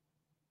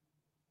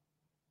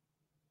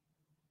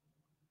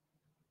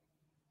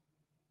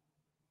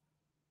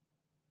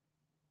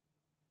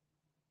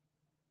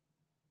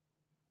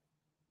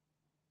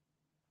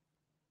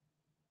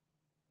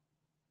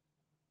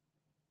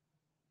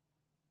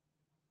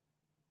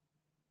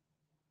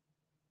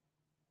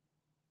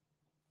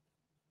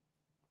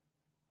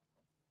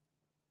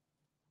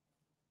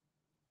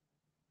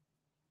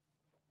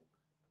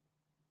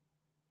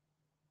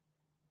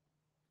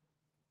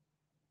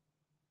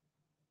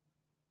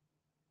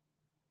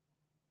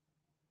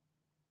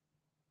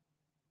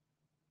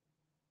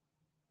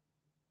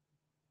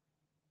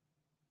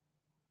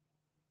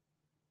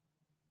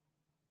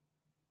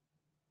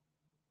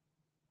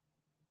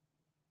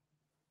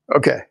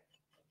 Okay.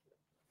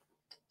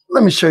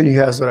 Let me show you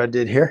guys what I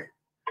did here.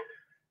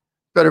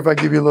 Better if I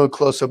give you a little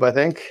close-up, I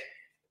think.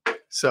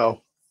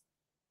 So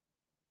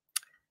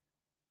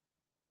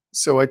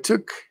I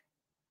took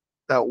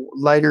that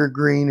lighter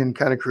green and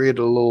kind of created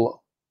a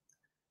little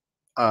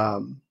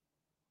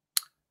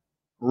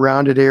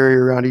rounded area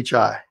around each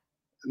eye.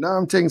 Now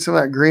I'm taking some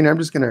of that green. I'm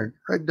just going to,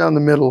 right down the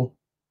middle,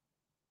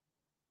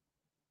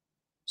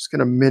 just going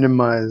to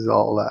minimize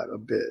all that a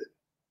bit.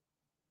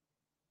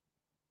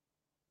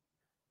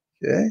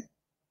 Okay.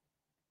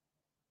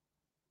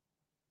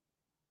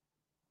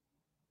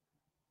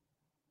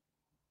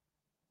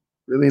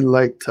 Really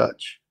light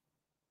touch.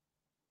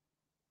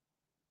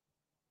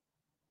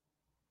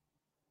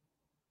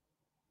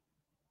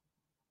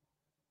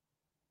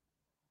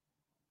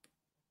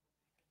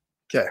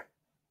 Okay.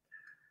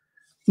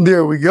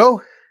 There we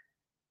go.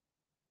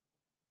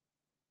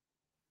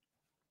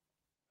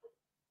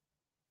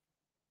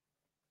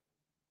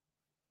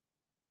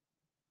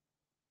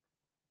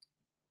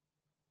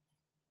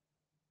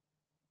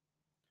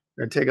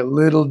 I'm going to take a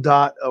little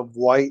dot of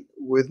white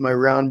with my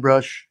round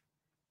brush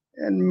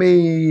and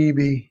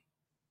maybe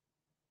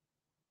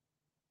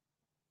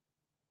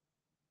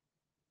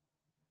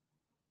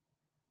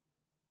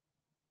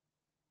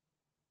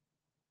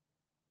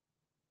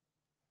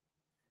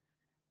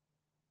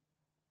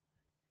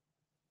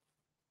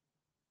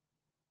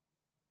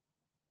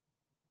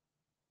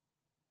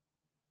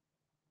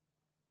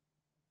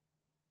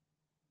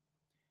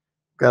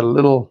got a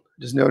little,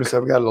 just notice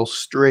I've got a little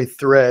stray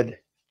thread,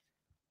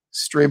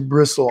 stray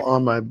bristle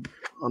on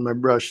my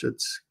brush.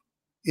 It's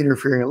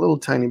interfering a little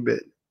tiny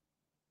bit.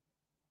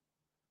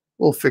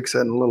 We'll fix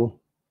that in a little.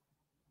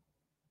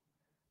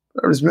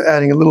 I'm just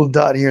adding a little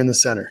dot here in the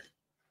center.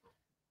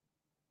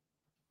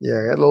 Yeah,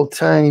 I got a little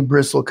tiny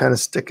bristle kind of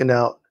sticking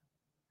out,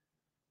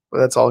 but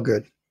that's all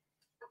good.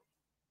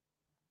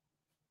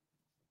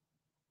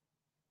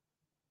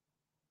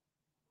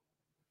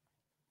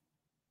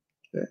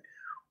 Okay.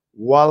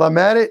 While I'm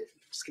at it,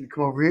 I'm just going to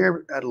come over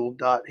here, add a little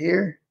dot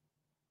here,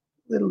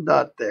 little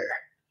dot there,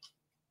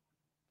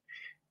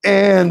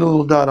 and a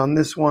little dot on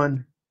this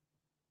one.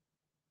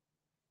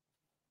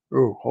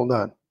 Oh, hold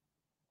on.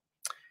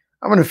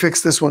 I'm going to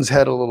fix this one's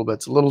head a little bit.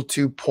 It's a little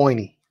too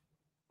pointy.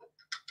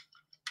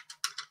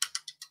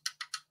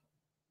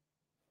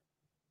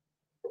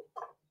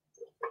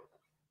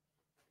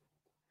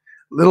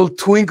 Little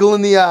twinkle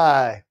in the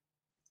eye.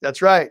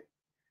 That's right.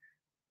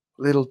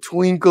 Little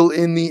twinkle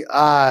in the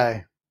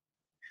eye.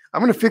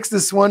 I'm going to fix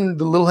this one.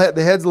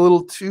 The head's a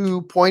little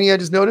too pointy, I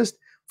just noticed.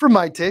 For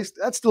my taste,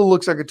 that still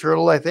looks like a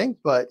turtle, I think.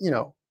 But, you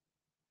know,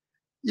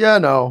 yeah,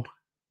 no.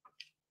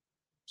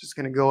 Just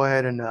going to go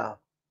ahead and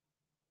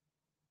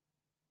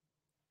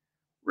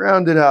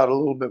round it out a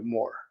little bit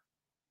more.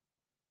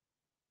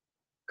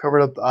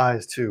 Covered up the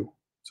eyes, too.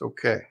 It's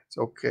okay. It's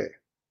okay.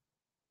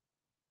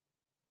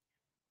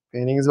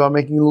 Painting is about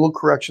making little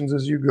corrections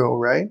as you go,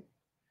 right?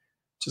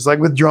 Just like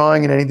with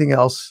drawing and anything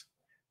else.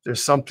 If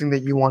there's something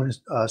that you want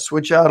to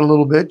switch out a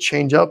little bit,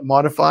 change up,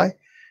 modify,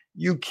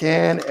 you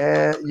can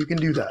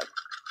do that.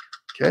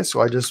 Okay,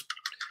 so I just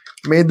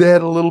made the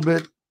head a little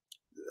bit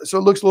so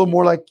it looks a little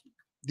more like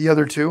the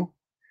other two.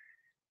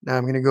 Now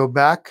I'm going to go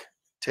back,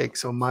 take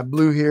some of my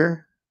blue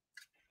here.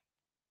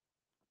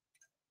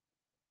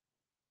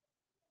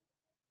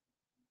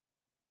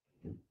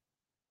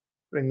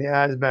 Bring the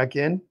eyes back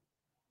in.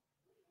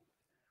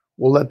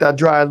 We'll let that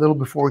dry a little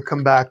before we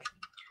come back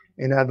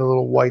and add the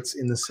little whites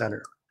in the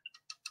center.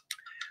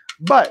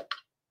 But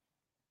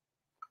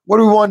what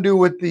do we want to do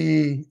with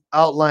the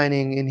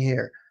outlining in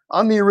here?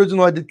 On the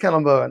original, I did kind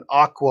of an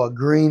aqua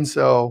green,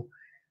 so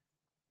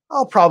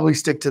I'll probably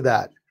stick to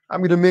that. I'm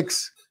going to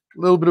mix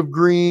a little bit of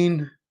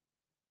green,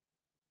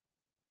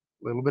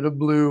 a little bit of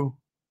blue,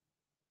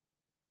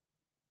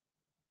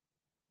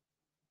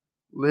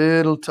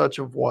 little touch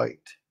of white.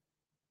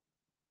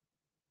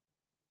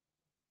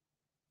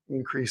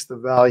 Increase the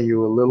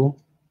value a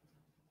little.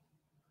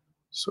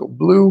 So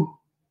blue,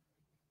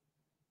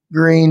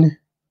 green,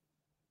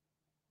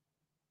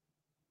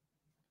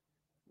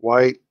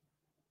 white,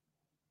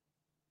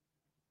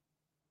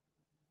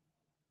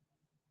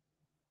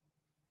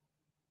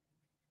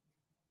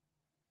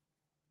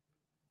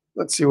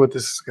 let's see what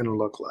this is going to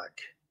look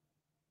like.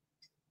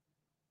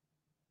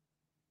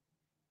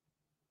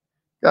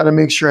 Got to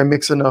make sure I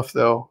mix enough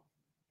though.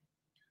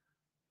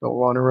 Don't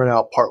want to run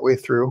out partway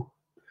through.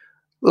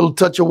 Little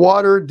touch of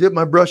water, dip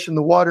my brush in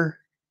the water,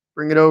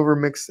 bring it over,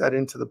 mix that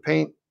into the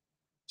paint.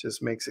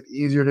 Just makes it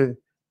easier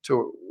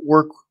to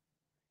work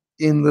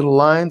in little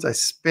lines. I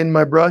spin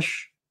my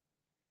brush,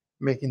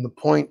 making the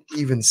point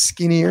even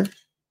skinnier.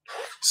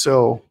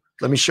 So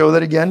let me show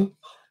that again.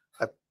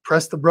 I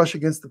press the brush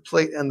against the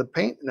plate and the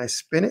paint, and I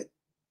spin it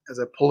as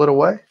I pull it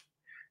away.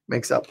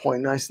 Makes that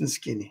point nice and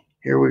skinny.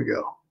 Here we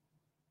go.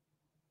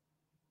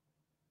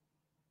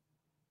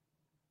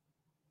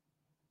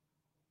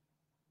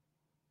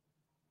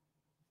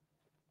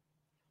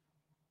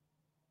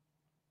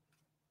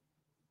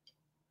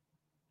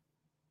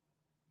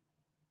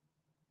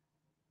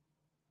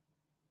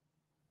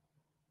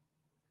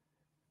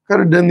 Could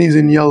have done these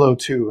in yellow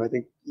too. I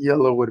think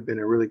yellow would have been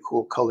a really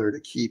cool color to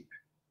keep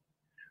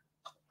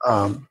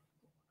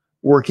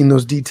working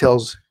those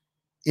details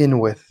in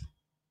with.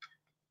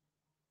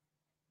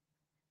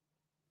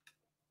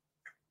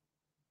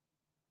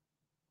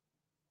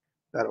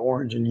 That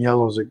orange and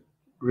yellow is a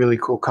really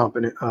cool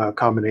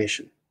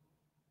combination.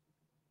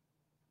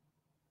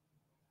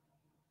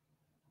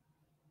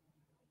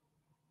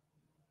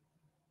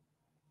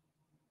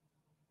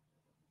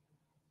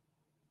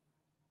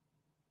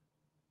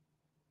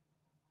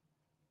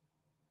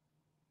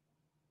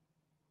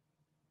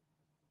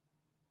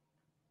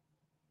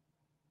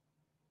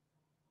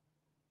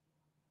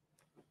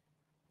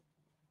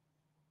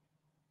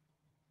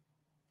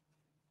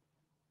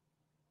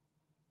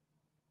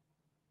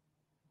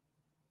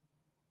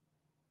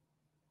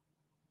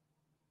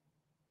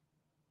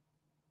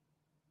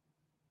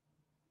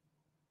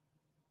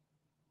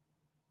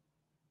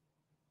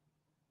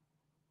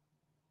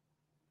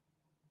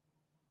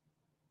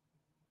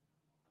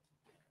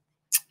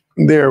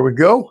 There we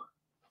go.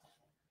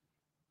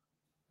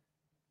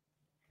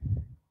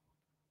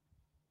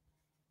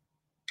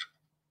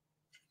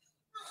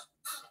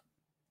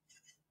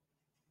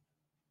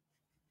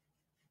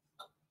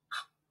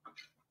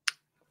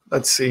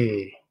 Let's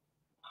see.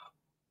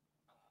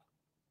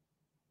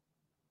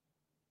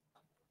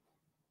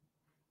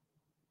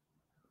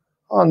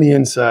 On the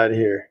inside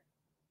here.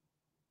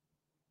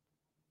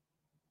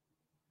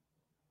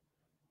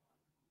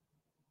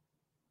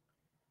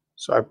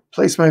 So I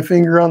place my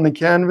finger on the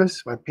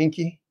canvas, my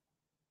pinky.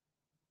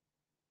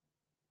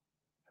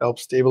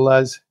 Helps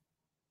stabilize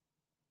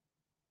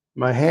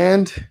My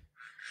hand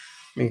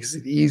makes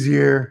it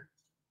easier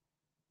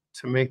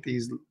to make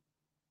these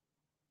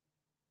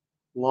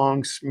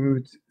long,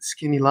 smooth,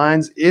 skinny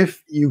lines.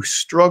 If you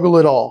struggle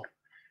at all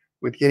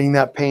with getting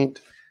that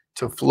paint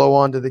to flow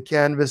onto the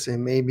canvas, it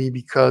may be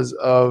because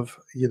of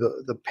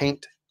the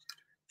paint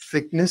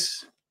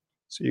thickness.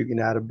 So you can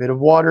add a bit of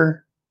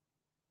water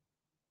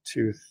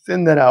to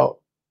thin that out,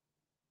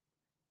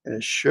 and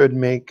it should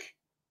make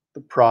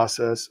the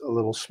process a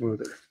little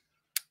smoother.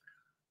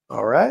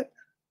 All right.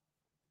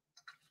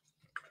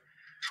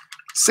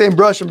 Same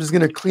brush, I'm just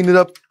going to clean it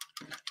up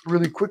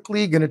really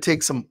quickly. Going to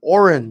take some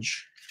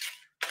orange.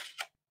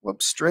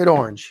 Whoops, straight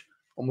orange.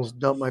 Almost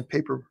dumped my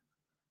paper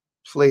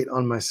plate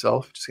on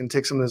myself. Just going to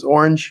take some of this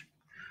orange.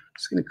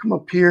 Just going to come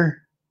up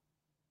here,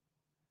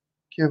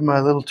 give my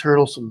little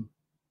turtle some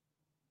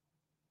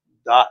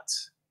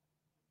dots.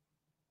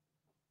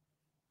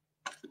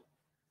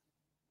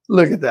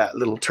 Look at that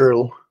little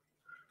turtle.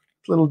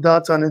 Little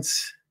dots on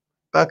its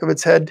back of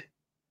its head.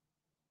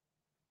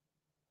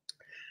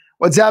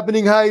 What's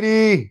happening,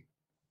 Heidi?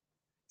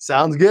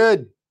 Sounds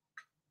good.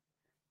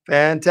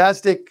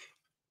 Fantastic.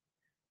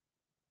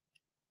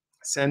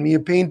 Send me a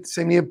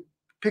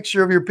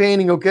picture of your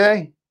painting,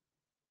 okay?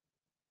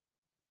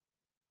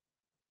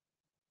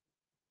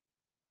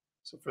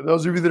 So for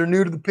those of you that are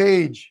new to the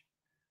page,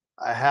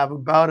 I have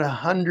about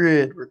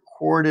 100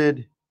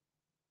 recorded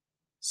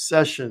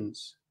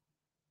sessions,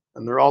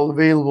 and they're all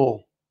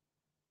available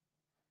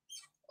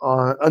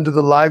under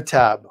the live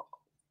tab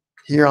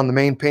here on the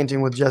main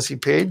Painting with Jesse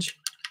page.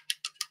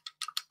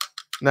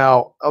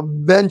 Now,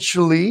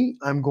 eventually,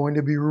 I'm going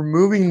to be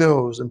removing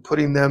those and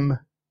putting them,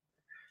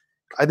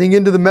 I think,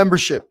 into the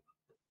membership.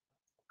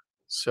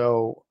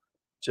 So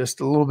just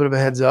a little bit of a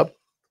heads up.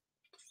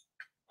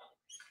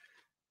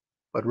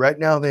 But right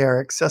now, they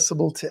are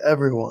accessible to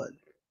everyone.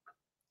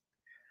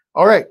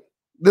 All right,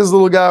 this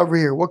little guy over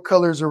here, what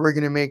colors are we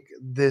going to make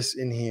this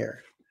in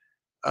here?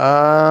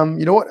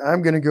 You know what?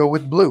 I'm going to go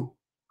with blue.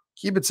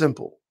 Keep it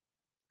simple.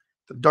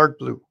 The dark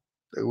blue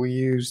that we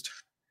used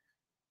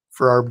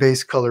for our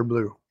base color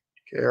blue.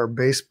 Okay, our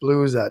base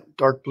blue is that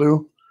dark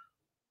blue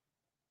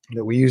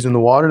that we used in the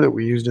water, that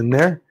we used in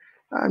there.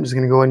 I'm just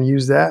going to go ahead and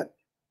use that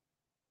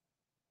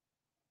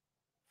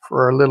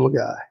for our little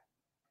guy.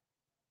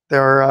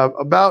 There are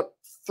about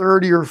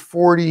 30 or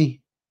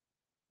 40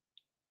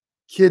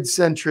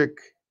 kid-centric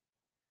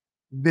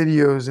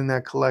videos in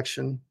that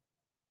collection,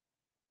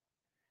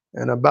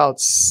 and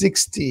about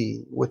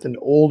 60 with an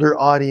older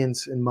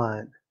audience in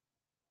mind.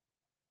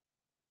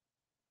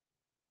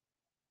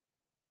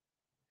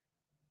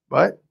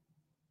 But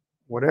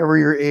whatever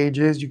your age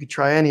is, you could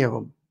try any of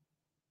them.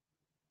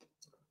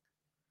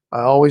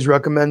 I always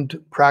recommend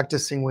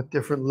practicing with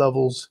different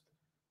levels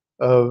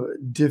of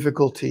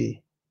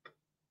difficulty.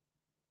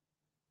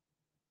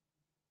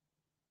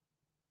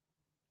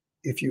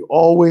 If you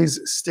always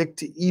stick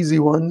to easy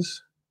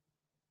ones,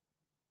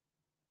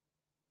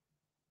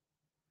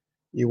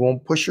 you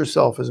won't push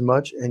yourself as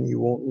much and you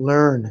won't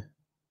learn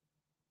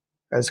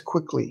as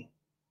quickly.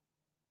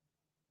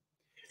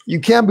 You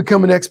can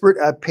become an expert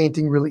at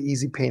painting really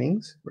easy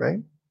paintings, right?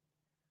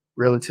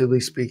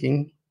 Relatively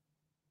speaking,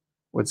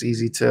 what's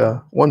easy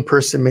to one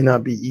person may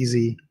not be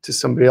easy to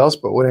somebody else,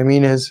 but what I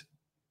mean is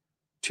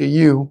to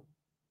you,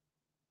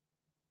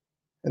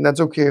 and that's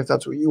okay if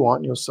that's what you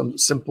want, some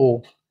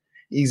simple,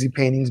 easy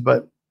paintings,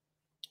 but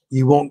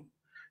you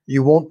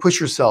won't push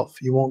yourself,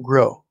 you won't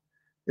grow.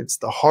 It's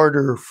the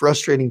harder,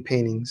 frustrating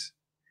paintings.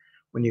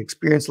 When you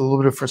experience a little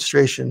bit of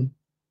frustration,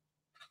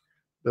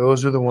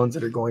 those are the ones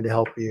that are going to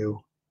help you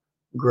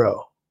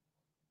grow.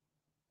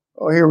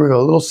 Oh, here we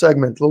go. A little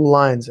segment, little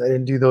lines. I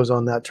didn't do those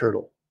on that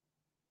turtle.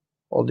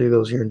 I'll do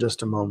those here in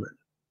just a moment.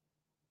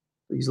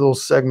 These little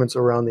segments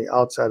around the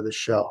outside of the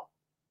shell.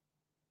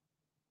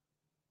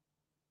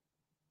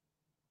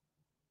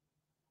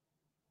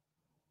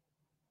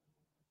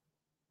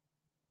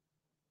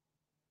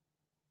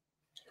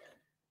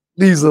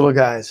 These little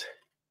guys.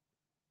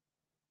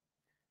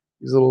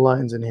 These little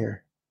lines in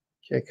here.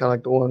 Okay, kind of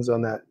like the ones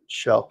on that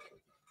shell.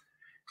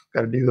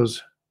 Got to do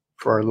those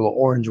for our little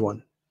orange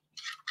one.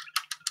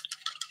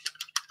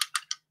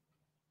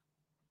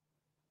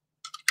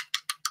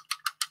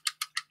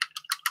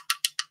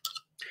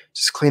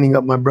 Just cleaning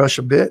up my brush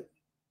a bit.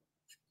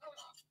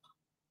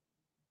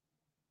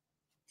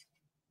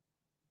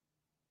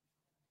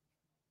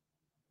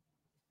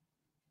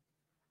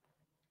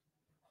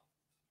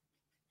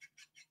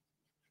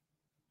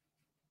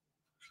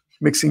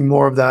 Mixing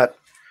more of that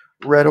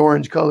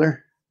red-orange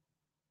color.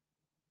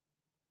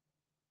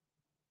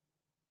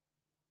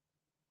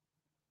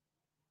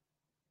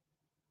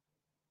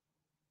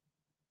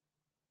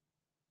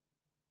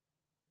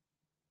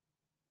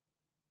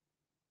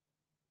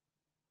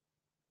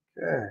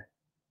 Okay.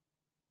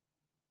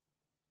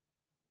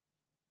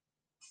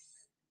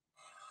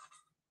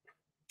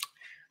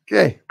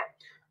 Okay.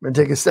 I'm going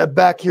to take a step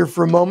back here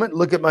for a moment,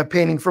 look at my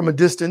painting from a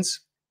distance.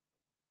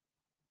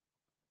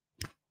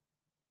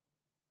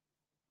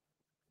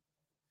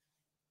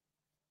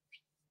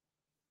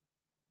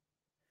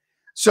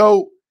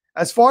 So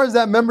As far as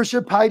that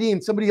membership, Heidi,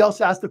 and somebody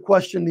else asked the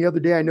question the other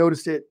day. I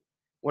noticed it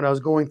when I was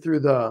going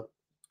through the.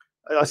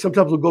 I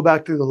sometimes will go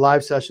back through the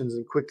live sessions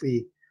and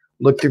quickly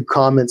look through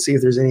comments, see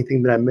if there's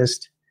anything that I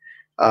missed.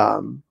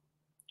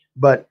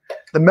 But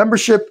the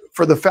membership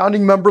for the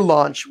founding member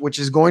launch, which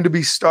is going to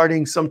be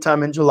starting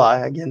sometime in July,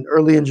 again,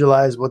 early in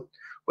July is what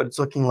it's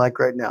looking like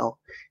right now,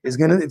 it's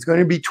going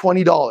to be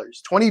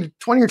 $20, 20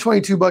 or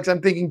 $22.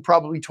 I'm thinking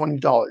probably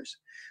 $20.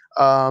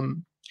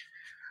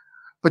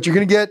 But you're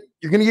going to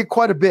get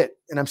quite a bit,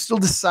 and I'm still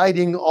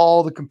deciding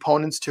all the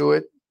components to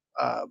it.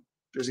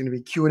 There's going to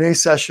be Q&A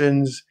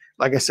sessions,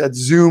 like I said,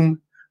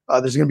 Zoom.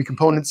 There's going to be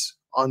components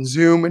on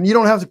Zoom, and you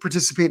don't have to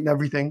participate in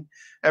everything.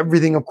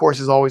 Everything, of course,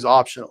 is always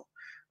optional.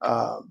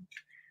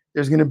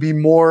 There's going to be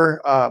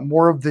more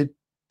of the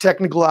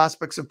technical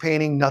aspects of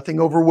painting, nothing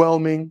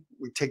overwhelming.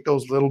 We take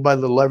those little by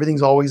little.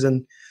 Everything's always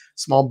in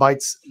small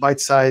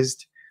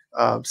bite-sized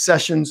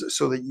sessions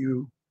so that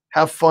you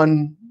have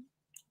fun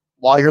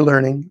while you're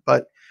learning.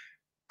 But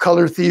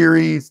color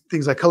theory,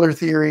 things like color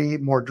theory,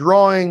 more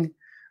drawing.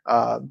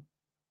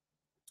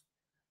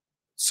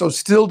 So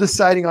still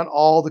deciding on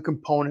all the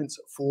components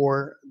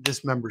for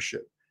this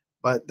membership.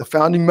 But the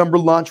founding member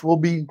launch will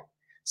be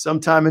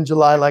sometime in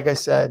July, like I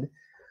said.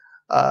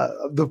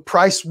 The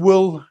price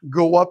will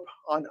go up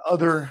on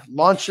other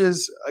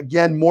launches.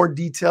 Again, more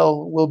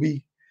detail will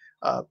be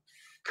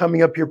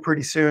coming up here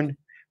pretty soon.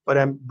 But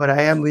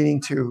I am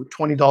leaning to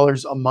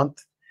 $20 a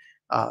month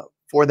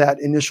for that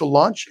initial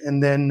launch,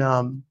 and then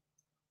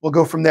we'll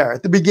go from there.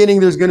 At the beginning,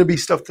 there's going to be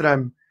stuff that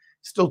I'm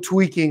still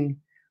tweaking,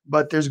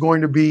 but there's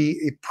going to be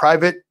a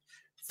private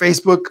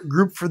Facebook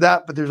group for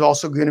that. But there's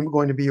also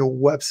going to be a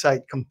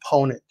website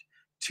component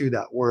to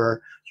that,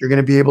 where you're going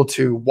to be able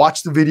to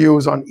watch the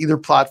videos on either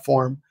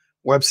platform,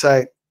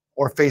 website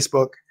or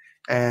Facebook.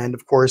 And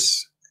of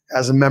course,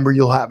 as a member,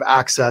 you'll have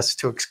access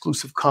to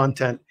exclusive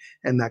content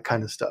and that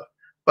kind of stuff.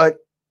 But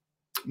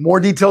more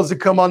details to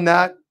come on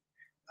that.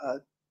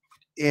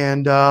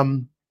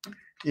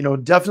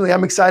 Definitely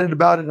I'm excited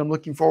about it. I'm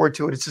looking forward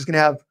to it. It's just going to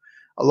have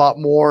a lot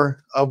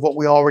more of what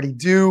we already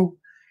do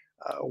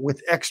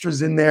with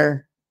extras in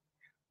there,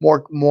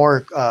 more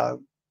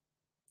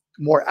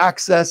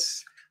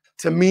access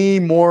to me,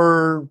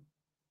 more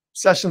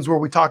sessions where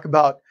we talk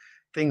about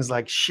things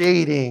like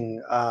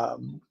shading,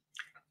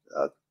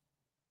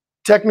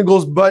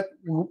 technicals, but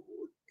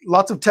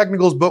lots of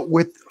technicals, but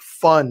with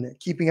fun,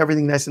 keeping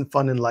everything nice and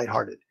fun and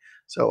lighthearted.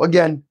 So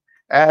again,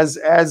 as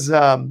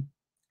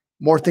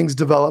more things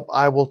develop,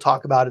 I will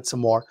talk about it some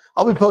more.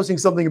 I'll be posting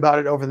something about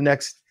it over the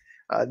next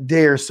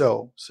day or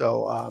so.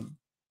 So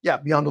yeah,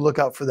 be on the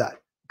lookout for that.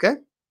 Okay.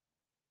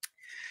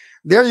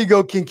 There you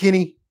go,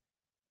 Kinkini.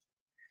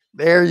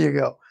 There you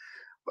go.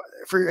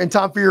 In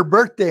time for your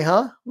birthday,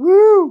 huh?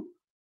 Woo!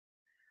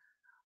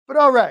 But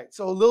all right,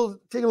 so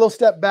take a little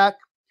step back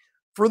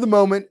for the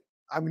moment.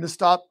 I'm going to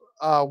stop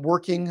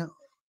working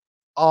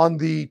on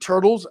the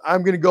turtles.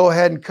 I'm going to go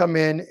ahead and come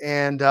in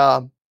and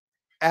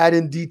add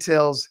in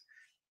details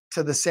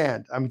to the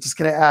sand. I'm just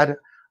going to add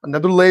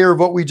another layer of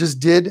what we just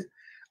did.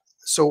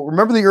 So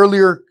remember the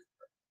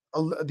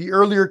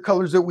earlier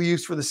colors that we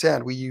used for the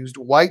sand. We used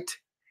white,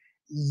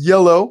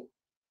 yellow,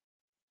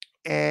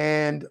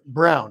 and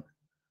brown.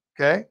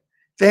 Okay.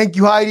 Thank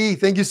you, Heidi.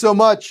 Thank you so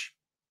much.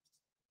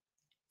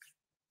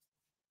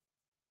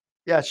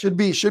 Yeah, it should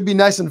be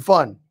nice and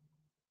fun.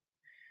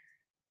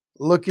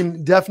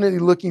 Definitely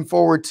looking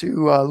forward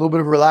to a little bit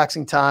of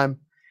relaxing time,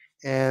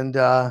 and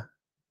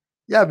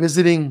yeah,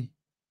 visiting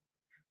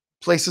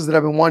places that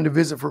I've been wanting to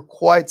visit for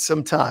quite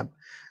some time.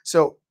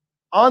 So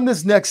on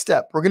this next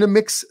step, we're going to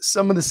mix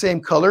some of the same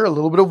color, a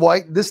little bit of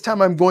white. This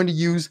time I'm going to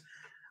use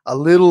a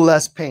little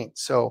less paint.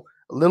 So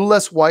a little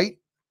less white.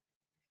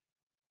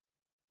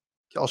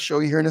 I'll show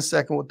you here in a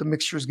second what the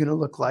mixture is going to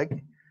look like.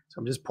 So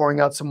I'm just pouring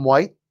out some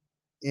white,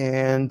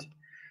 and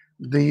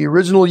the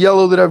original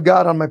yellow that I've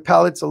got on my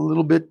palette's a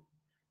little bit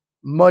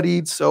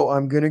muddied. So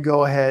I'm going to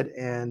go ahead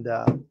and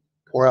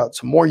pour out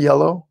some more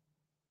yellow.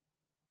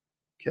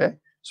 Okay.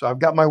 So I've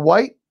got my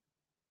white.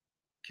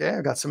 Okay.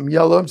 I've got some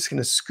yellow. I'm just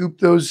going to scoop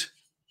those,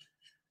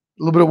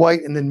 a little bit of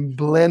white, and then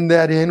blend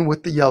that in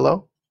with the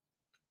yellow.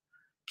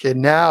 Okay.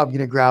 Now I'm going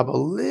to grab a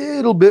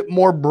little bit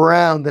more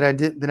brown than I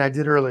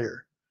did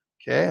earlier.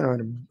 Okay, and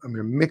I'm going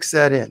to mix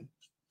that in.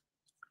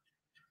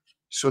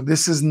 So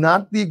this is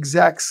not the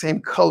exact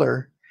same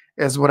color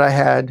as what I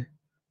had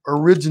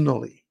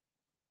originally.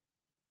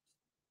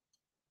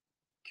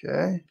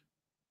 Okay,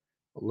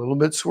 a little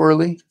bit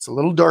swirly. It's a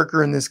little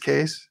darker in this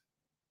case.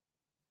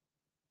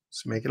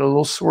 Let's make it a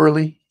little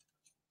swirly.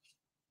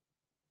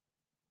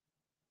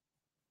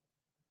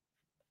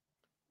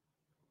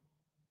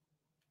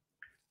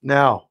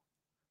 Now,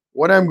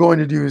 what I'm going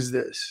to do is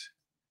this.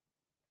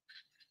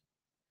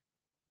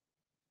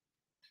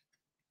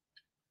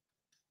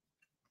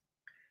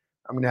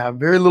 I'm going to have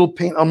very little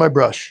paint on my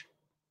brush.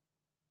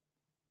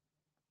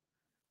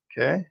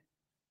 Okay.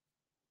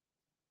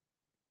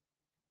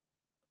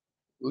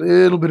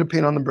 Little bit of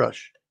paint on the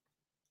brush.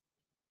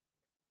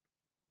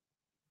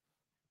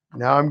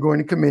 Now I'm going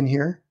to come in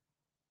here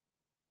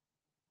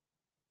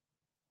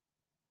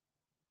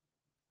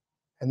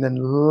And then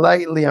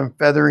lightly I'm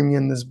feathering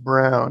in this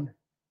brown.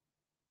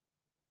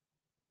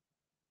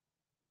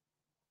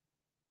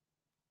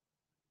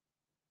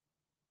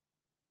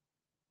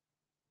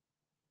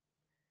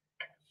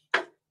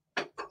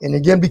 And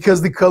again,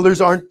 because the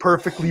colors aren't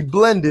perfectly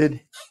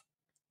blended,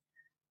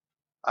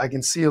 I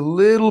can see a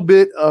little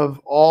bit of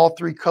all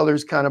three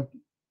colors kind of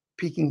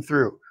peeking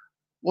through.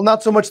 Well,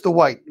 not so much the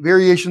white.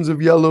 Variations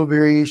of yellow,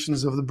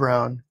 variations of the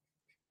brown.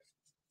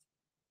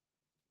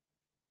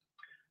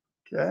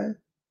 Okay,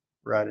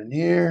 right in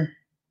here.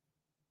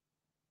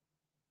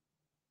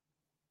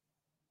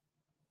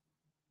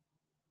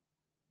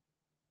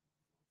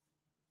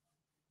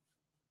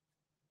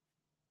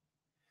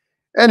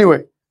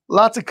 Anyway,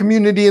 lots of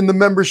community in the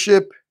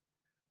membership.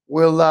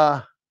 We'll,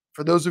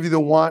 for those of you that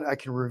want, I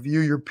can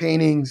review your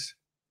paintings,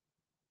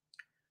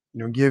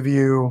 give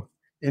you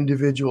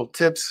individual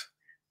tips,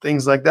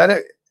 things like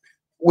that,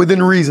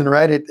 within reason,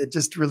 right? It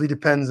just really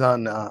depends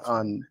on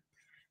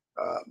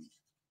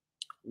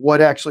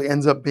what actually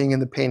ends up being in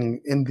the painting,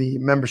 in the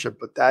membership,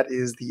 but that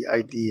is the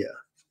idea.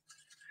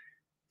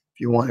 If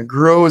you want to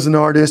grow as an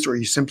artist, or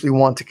you simply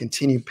want to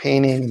continue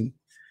painting, and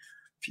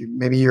if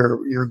maybe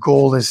your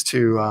goal is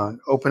to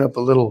open up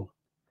a little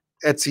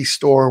Etsy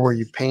store where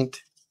you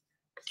paint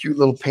cute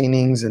little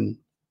paintings and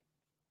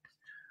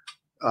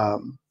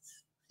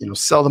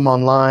sell them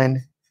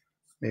online.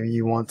 Maybe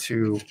you want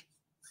to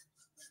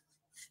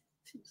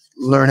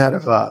learn how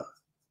to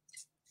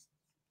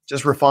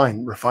just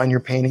refine your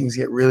paintings,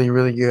 get really,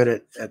 really good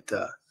at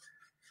the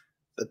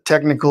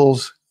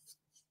technicals.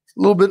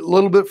 A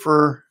little bit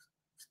for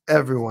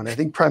everyone. I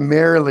think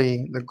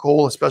primarily the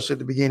goal, especially at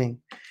the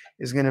beginning,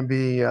 is going to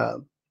be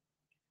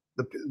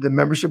the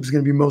membership is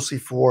going to be mostly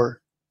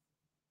for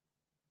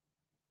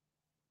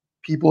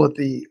people at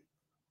the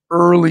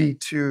early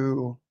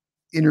to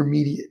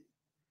intermediate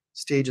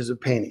stages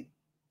of painting.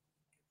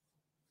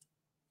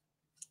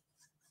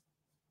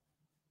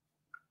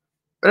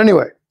 But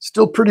anyway,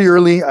 still pretty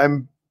early.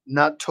 I'm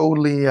not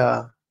totally,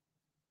 I'm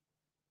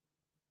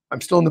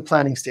still in the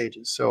planning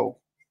stages. So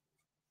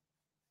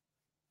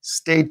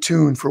stay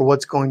tuned for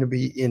what's going to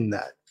be in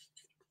that,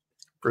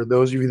 for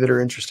those of you that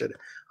are interested.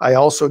 I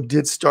also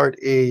did start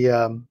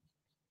a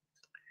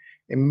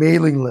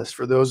mailing list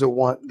for those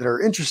that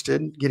are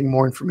interested in getting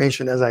more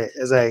information. As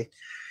I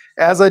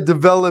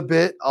develop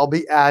it, I'll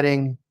be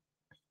adding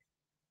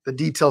the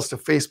details to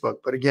Facebook.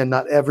 But again,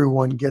 not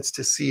everyone gets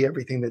to see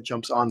everything that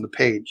jumps on the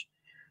page.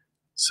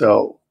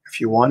 So if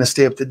you want to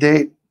stay up to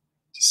date,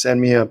 just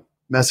send me a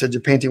message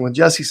of Painting with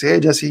Jesse. Say, hey,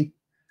 Jesse,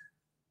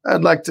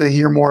 I'd like to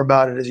hear more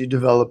about it as you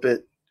develop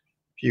it.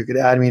 If you could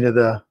add me to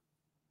the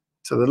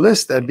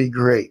list, that'd be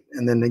great.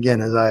 And then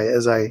again,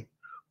 as I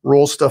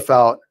roll stuff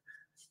out,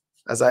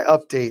 as I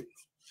update,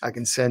 I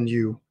can send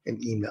you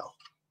an email.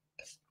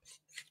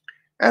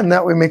 And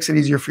that way makes it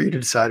easier for you to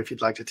decide if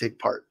you'd like to take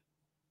part.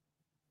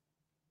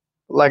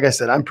 Like I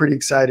said, I'm pretty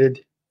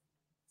excited.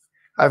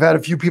 I've had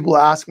a few people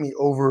ask me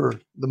over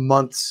the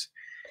months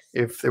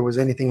if there was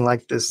anything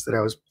like this that I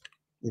was,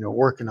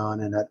 working on,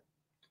 and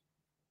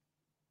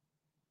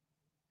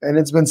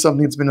it's been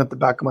something that's been at the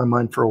back of my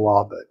mind for a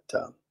while,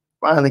 but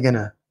finally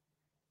gonna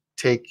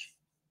take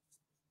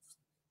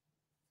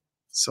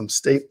some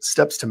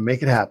steps to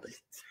make it happen.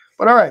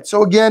 But all right,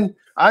 so again,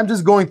 I'm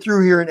just going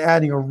through here and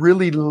adding a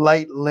really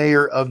light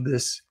layer of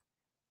this.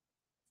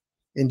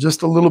 In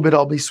just a little bit,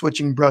 I'll be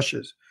switching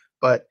brushes,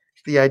 but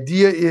the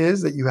idea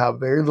is that you have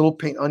very little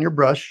paint on your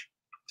brush,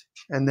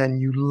 and then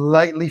you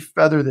lightly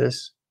feather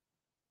this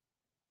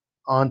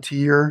onto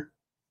your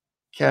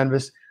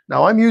canvas.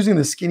 Now I'm using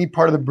the skinny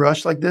part of the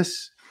brush like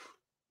this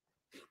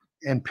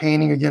and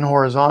painting again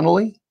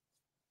horizontally.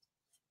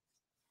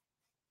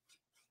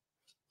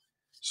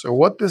 So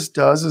what this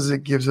does is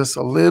it gives us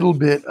a little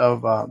bit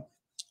of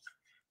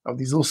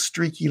these little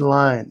streaky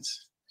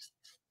lines.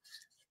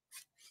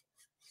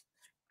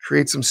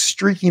 Create some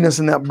streakiness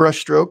in that brush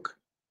stroke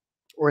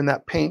or in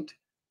that paint.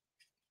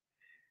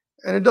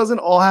 And it doesn't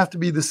all have to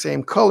be the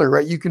same color,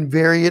 right? You can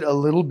vary it a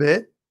little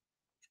bit.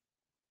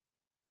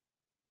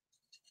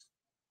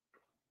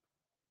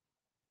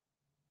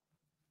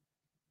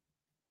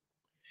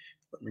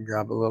 Let me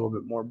grab a little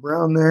bit more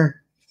brown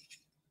there.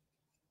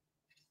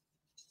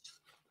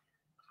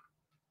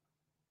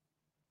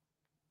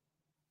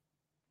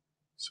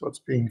 So it's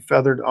being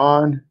feathered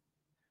on.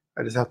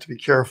 I just have to be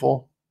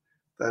careful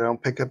that I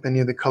don't pick up any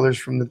of the colors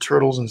from the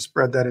turtles and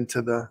spread that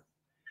into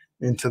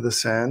the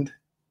sand.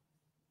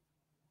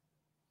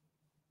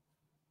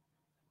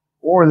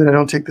 Or that I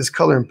don't take this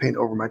color and paint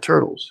over my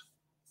turtles.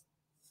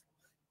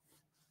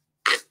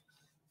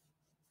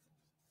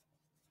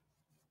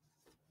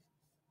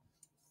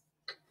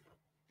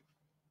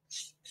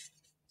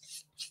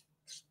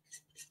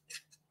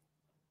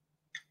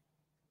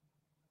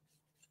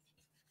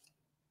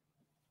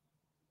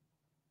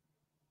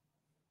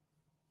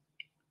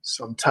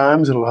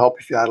 Sometimes it'll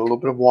help if you add a little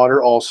bit of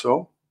water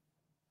also.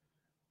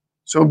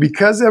 So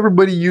because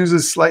everybody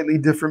uses slightly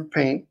different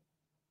paint,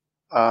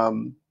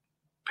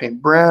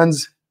 paint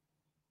brands,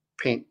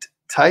 paint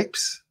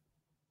types,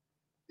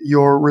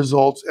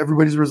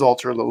 everybody's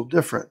results are a little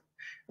different.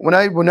 When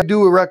I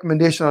do a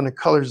recommendation on the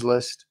colors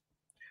list,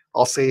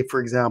 I'll say, for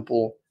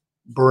example,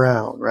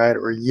 brown, right,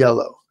 or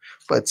yellow.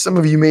 But some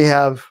of you may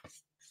have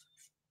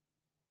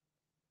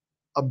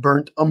a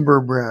burnt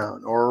umber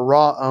brown or a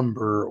raw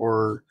umber,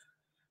 or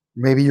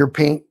maybe your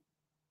paint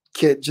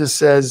kit just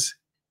says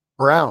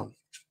brown.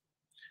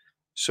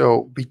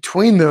 So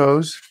between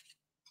those,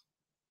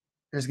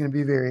 there's going to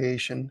be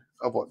variation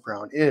of what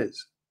brown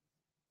is.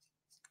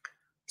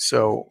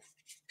 So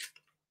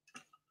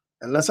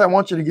unless I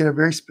want you to get a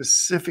very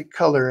specific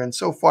color, and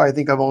so far I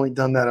think I've only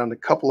done that on a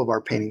couple of our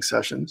painting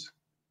sessions,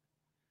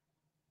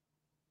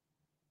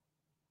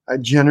 I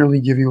generally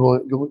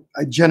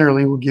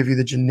will give you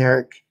the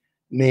generic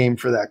name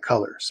for that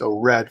color. So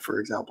red, for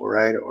example,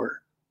 right,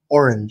 or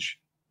orange.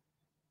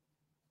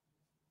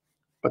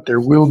 But there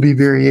will be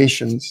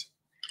variations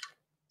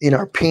in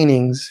our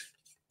paintings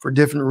for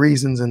different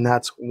reasons, and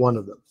that's one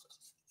of them.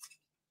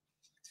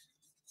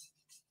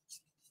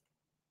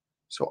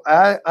 So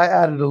I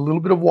added a little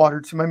bit of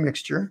water to my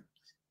mixture.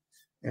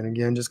 And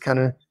again, just kind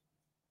of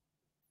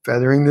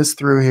feathering this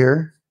through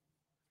here.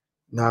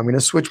 Now I'm going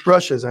to switch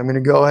brushes. I'm going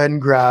to go ahead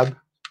and grab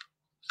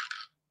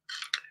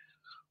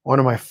one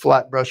of my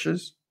flat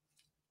brushes.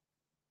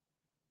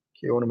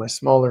 Okay, one of my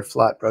smaller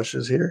flat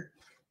brushes here.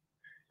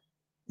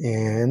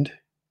 And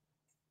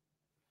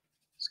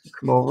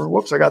come over.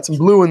 Whoops, I got some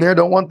blue in there.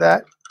 Don't want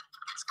that.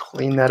 Let's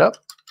clean that up.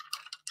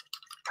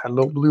 Had a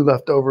little blue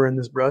left over in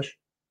this brush.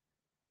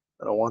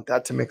 I don't want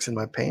that to mix in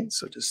my paint,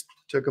 so just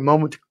took a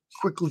moment to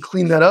quickly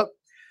clean that up.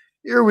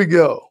 Here we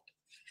go.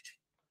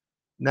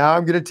 Now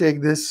I'm going to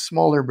take this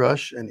smaller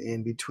brush, and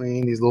in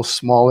between these little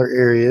smaller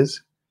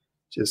areas,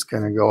 just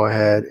going to go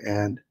ahead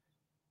and,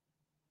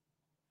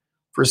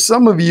 for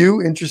some of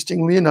you,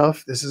 interestingly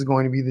enough, this is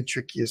going to be the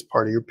trickiest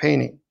part of your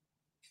painting,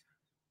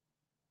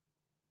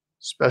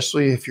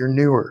 especially if you're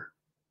newer.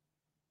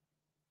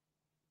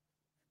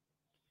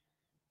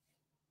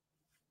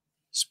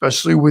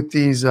 Especially with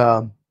these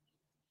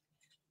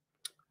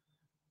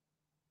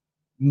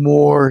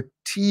more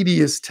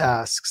tedious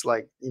tasks,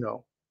 like,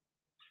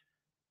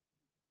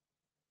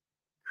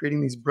 creating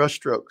these brush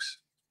strokes,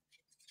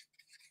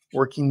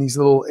 working these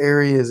little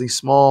areas, these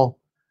small,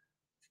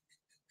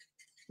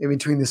 in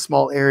between the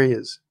small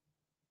areas,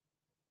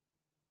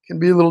 can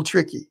be a little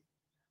tricky.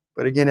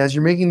 But again, as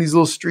you're making these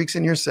little streaks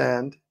in your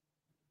sand,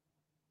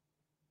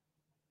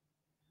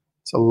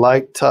 it's a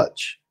light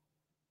touch.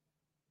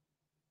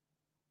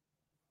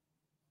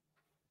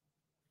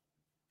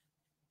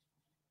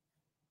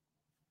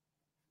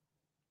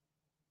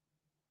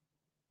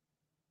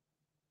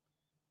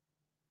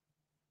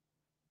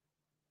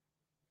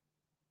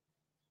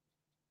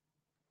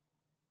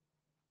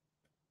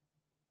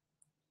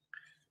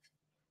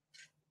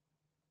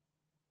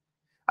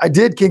 I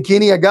did,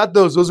 Kinkini. I got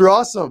those. Those are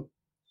awesome.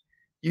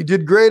 You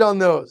did great on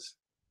those.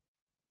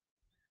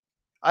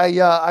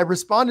 I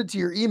responded to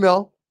your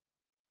email.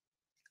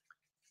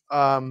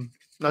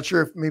 Not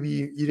sure if maybe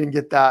you didn't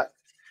get that,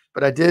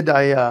 but I did.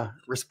 I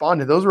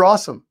responded. Those are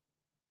awesome.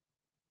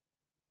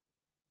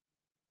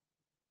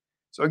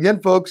 So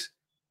again, folks,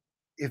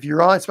 if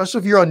you're on,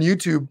 especially if you're on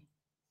YouTube,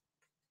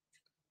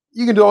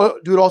 you can do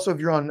it also if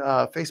you're on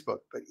Facebook.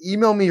 But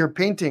email me your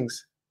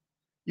paintings.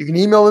 You can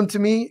email them to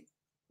me,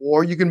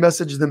 or you can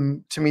message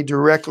them to me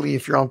directly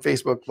if you're on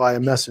Facebook via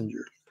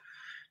Messenger.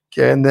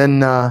 Okay, and then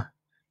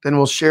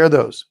we'll share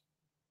those.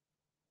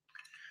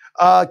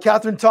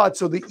 Catherine Todd,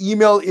 so the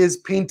email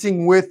is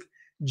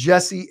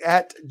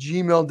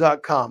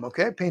paintingwithjesse@gmail.com.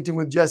 Okay,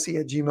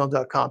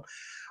 paintingwithjesse@gmail.com.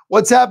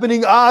 What's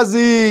happening,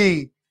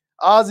 Ozzy?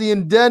 Ozzy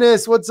and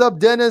Dennis. What's up,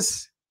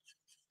 Dennis?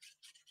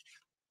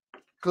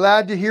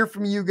 Glad to hear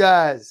from you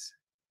guys.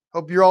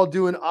 Hope you're all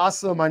doing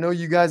awesome. I know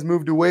you guys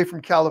moved away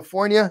from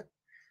California.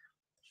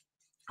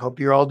 Hope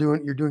you're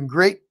doing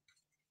great.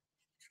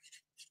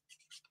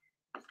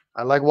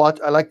 I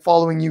like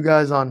following you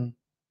guys on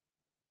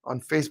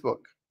Facebook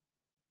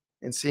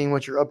and seeing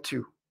what you're up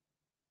to.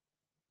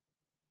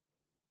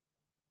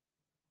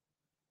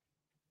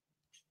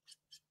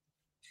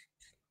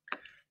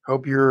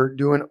 Hope you're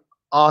doing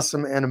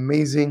awesome and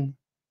amazing.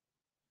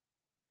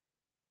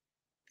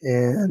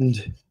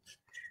 And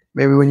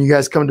maybe when you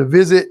guys come to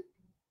visit,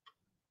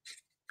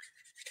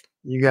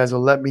 you guys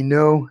will let me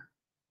know.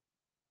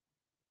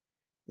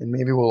 And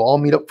maybe we'll all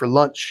meet up for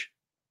lunch.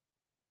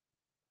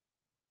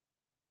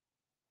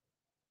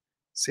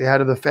 Say hi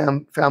to the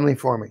family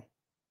for me.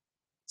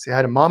 Say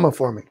hi to Mama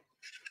for me.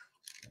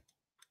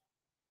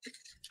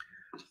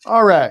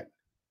 All right.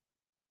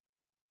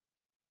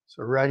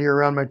 So right here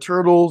around my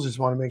turtles, just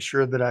want to make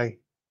sure that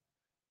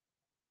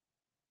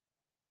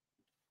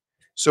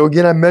So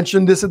again, I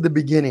mentioned this at the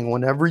beginning.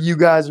 Whenever you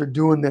guys are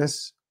doing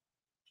this,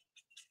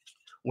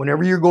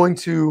 whenever you're going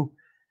to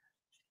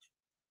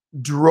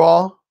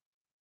draw,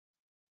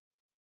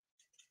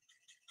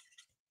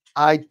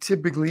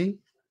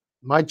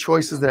 my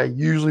choice is that I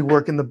usually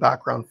work in the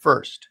background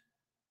first.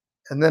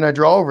 And then I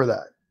draw over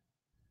that.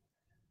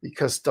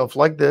 Because stuff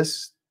like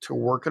this, to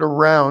work it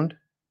around,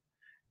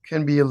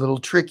 can be a little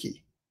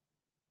tricky.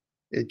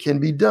 It can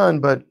be done,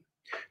 but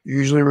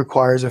usually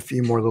requires a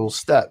few more little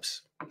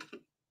steps.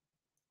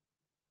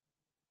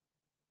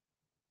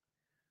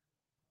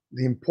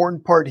 The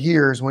important part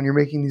here is when you're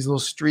making these little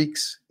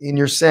streaks in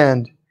your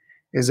sand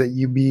is that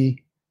you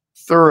be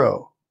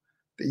thorough,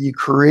 that you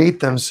create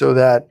them so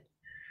that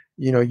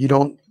you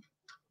don't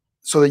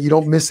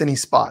miss any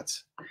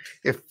spots.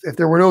 If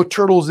there were no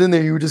turtles in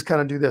there, you would just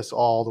kind of do this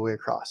all the way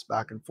across,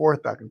 back and forth,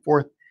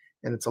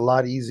 and it's a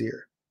lot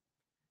easier.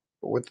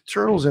 But with the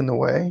turtles in the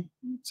way,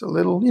 it's a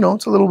little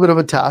bit of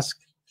a task.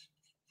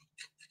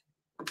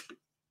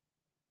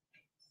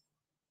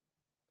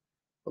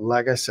 But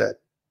like I said,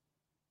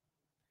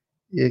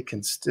 it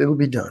can still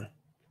be done.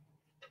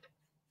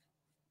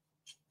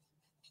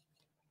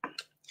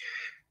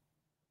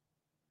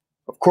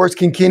 Of course,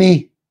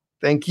 Kinkini,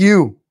 thank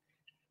you.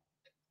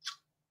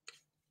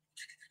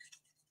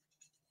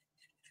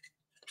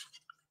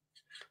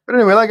 But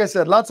anyway, like I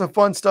said, lots of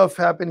fun stuff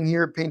happening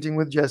here at Painting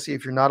with Jesse.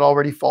 If you're not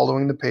already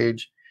following the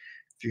page,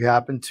 if you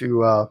happen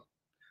to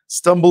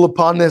stumble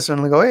upon this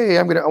and go, hey,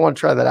 I want to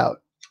try that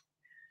out,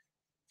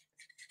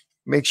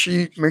 make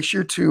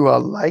sure to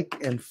like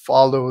and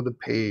follow the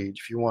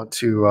page if you want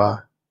to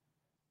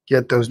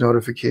get those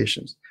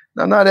notifications.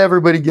 Now, not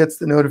everybody gets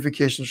the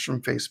notifications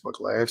from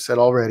Facebook. Like I've said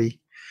already,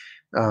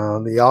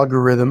 the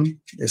algorithm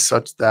is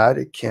such that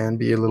it can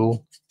be a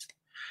little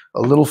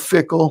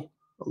fickle,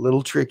 a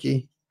little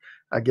tricky.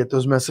 I get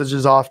those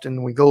messages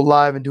often. We go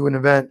live and do an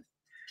event,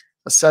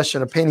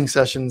 a painting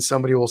session, and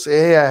somebody will say,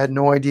 hey, I had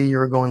no idea you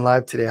were going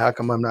live today. How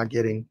come I'm not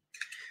getting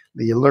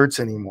the alerts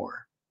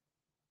anymore?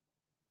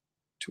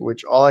 To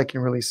which all I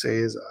can really say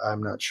is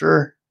I'm not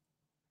sure.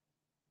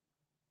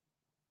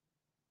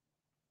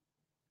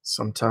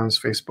 Sometimes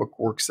Facebook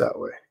works that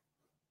way.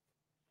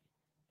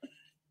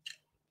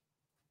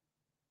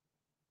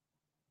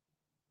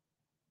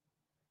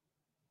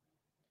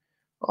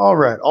 All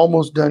right,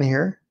 almost done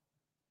here.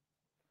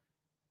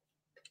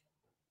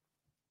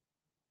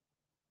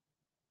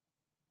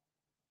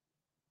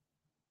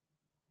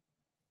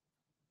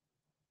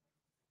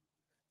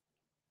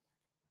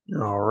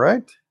 All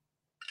right.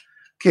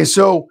 Okay,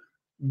 so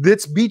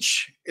this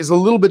beach is a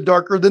little bit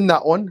darker than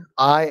that one.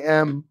 I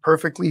am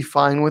perfectly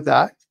fine with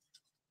that.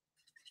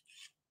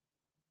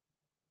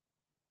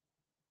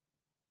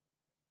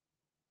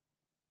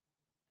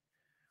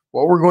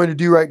 What we're going to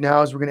do right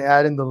now is we're going to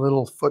add in the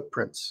little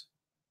footprints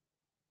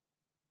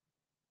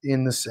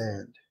in the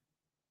sand.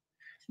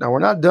 Now, we're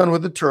not done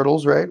with the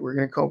turtles, right? We're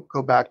going to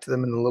go back to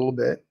them in a little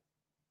bit.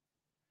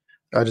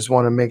 I just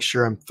want to make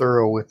sure I'm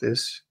thorough with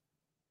this.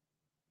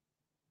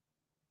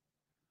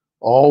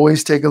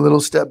 Always take a little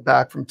step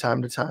back from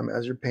time to time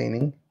as you're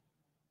painting.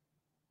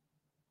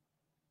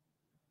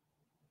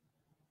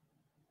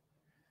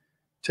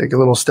 Take a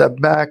little step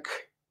back.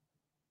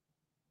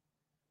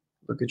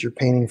 Look at your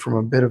painting from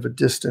a bit of a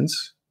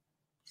distance.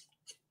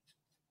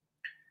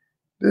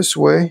 This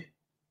way,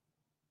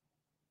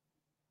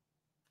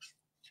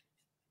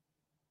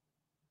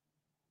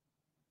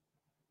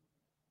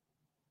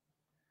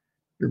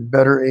 you're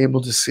better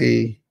able to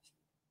see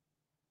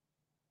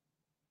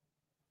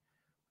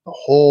the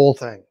whole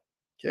thing.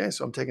 Okay,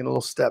 so I'm taking a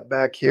little step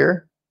back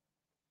here.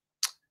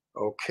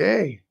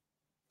 Okay,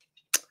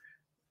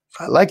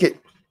 I like it.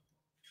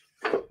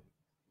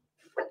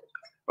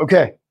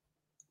 Okay,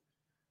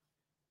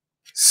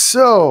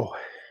 so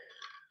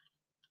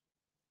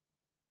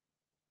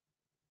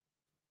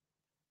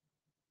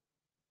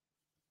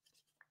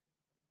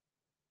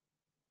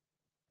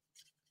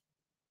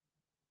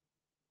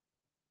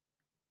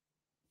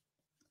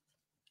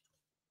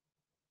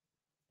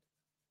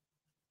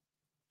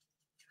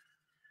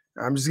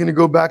I'm just going to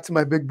go back to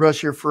my big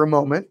brush here for a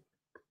moment.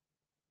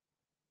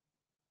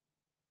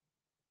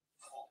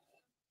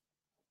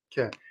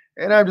 Okay,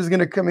 and I'm just going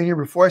to come in here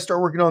before I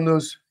start working on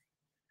those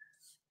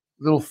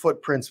little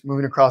footprints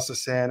moving across the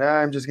sand.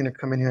 I'm just going to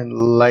come in here and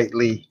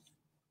lightly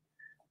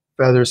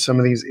feather some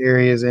of these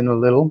areas in a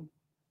little,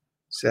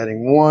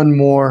 setting one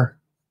more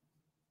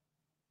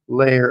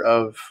layer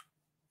of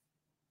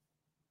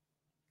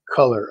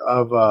color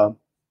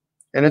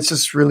and it's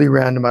just really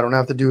random. I don't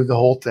have to do the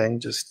whole thing,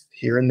 just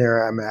here and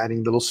there I'm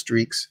adding little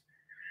streaks.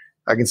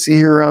 I can see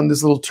here around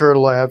this little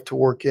turtle I have to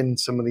work in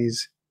some of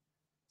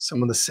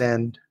the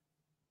sand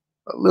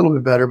a little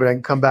bit better, but I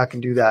can come back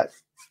and do that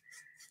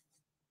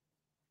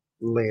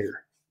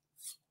later.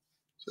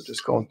 So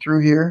just going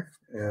through here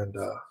and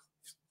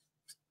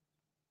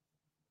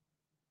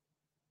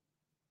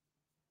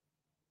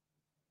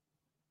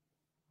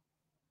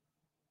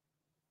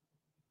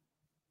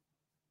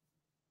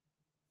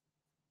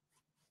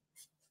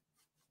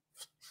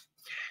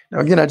now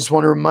again, I just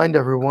want to remind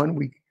everyone,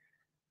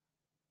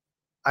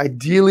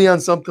 ideally on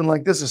something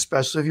like this,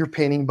 especially if you're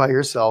painting by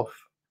yourself,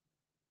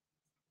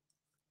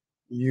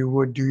 you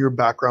would do your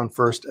background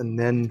first and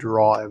then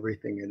draw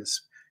everything in.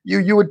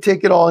 You would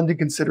take it all into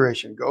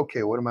consideration. Go,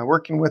 okay, what am I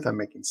working with? I'm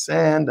making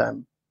sand.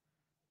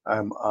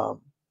 I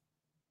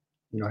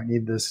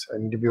need this. I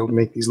need to be able to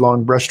make these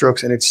long brush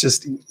strokes, and it's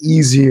just an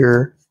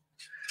easier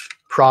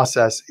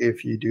process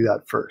if you do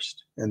that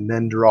first and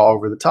then draw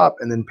over the top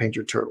and then paint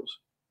your turtles.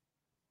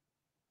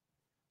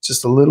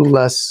 Just a little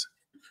less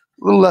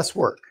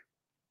work.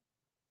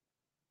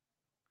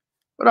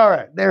 But all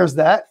right, there's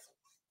that.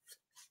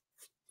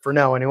 for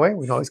now anyway.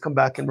 We can always come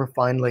back and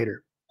refine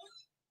later.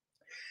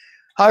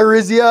 Hi,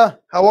 Rizia.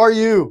 How are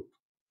you?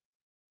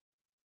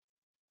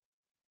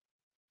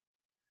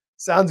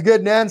 Sounds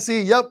good,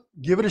 Nancy. Yep.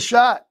 Give it a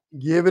shot.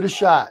 Give it a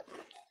shot.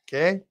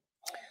 Okay.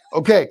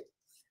 Okay.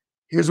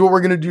 Here's what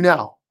we're going to do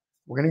now.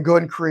 We're going to go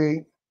ahead and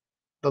create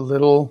the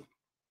little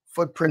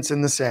footprints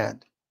in the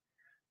sand.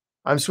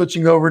 I'm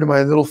switching over to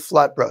my little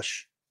flat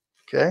brush.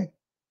 Okay.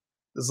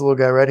 This little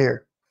guy right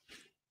here.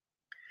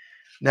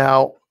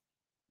 Now,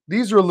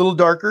 these are a little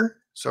darker,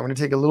 so I'm going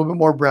to take a little bit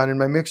more brown in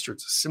my mixture.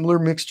 It's a similar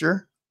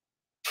mixture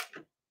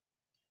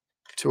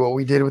to what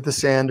we did with the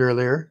sand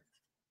earlier,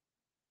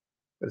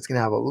 but it's going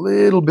to have a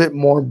little bit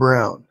more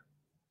brown.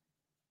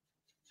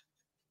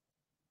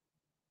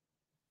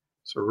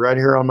 So right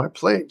here on my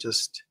plate,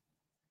 just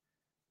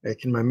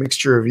making my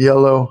mixture of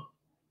yellow,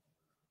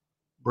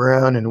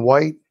 brown, and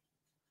white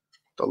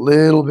with a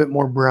little bit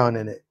more brown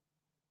in it.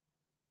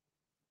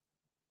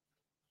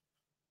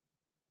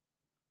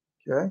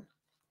 Okay.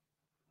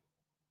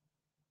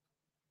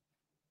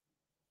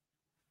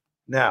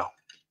 Now,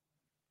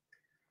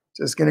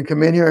 just going to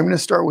come in here. I'm going to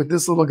start with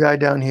this little guy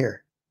down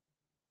here.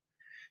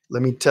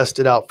 Let me test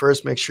it out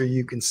first. Make sure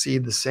you can see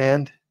the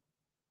sand.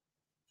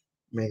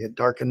 Make it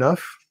dark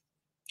enough.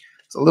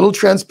 It's a little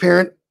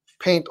transparent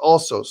paint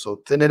also,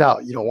 so thin it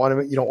out. You don't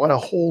want a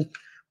whole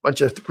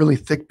bunch of really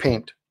thick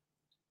paint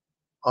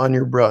on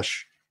your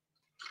brush.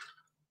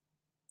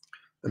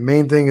 The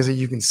main thing is that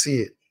you can see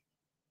it.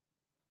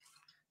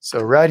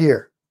 So right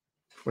here,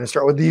 I'm going to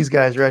start with these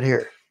guys right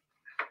here.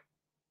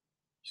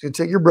 Just going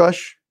to take your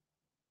brush.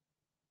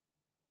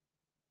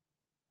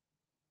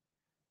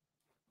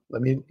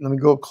 Let me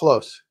go up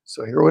close.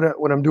 So here,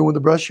 what I'm doing with the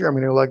brush here, I'm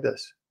going to go like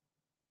this.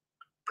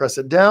 Press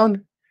it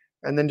down,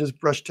 and then just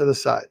brush to the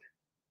side.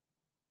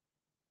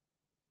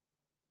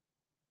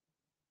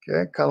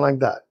 Okay, kind of like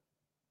that.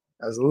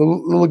 As the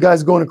little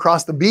guy's going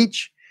across the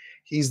beach,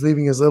 he's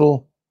leaving his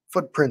little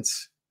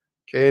footprints.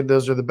 Okay,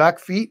 those are the back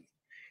feet.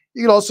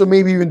 You can also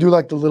maybe even do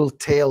like the little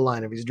tail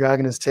line if he's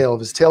dragging his tail. If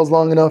his tail's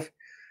long enough,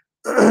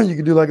 you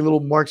can do like little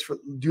marks for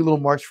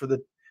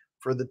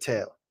the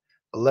tail.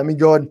 But let me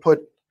go ahead and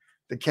put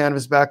the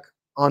canvas back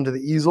onto the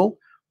easel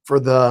for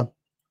the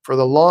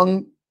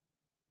long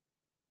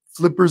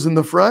flippers in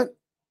the front.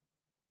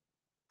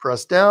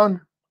 Press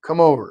down,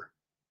 come over.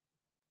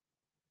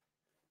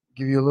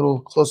 Give you a little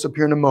close up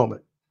here in a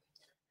moment.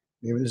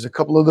 Maybe there's a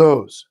couple of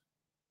those.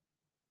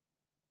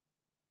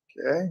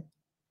 Okay.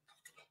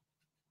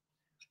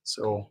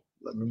 So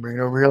let me bring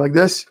it over here like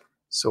this.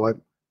 So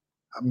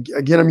I'm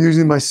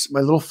using my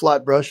little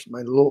flat brush,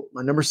 my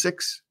number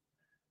 6.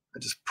 I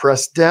just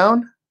press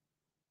down,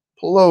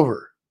 pull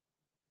over.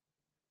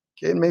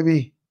 Okay,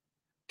 maybe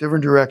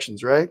different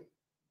directions, right?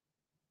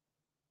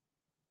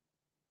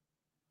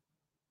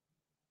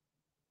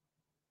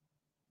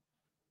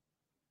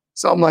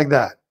 Something like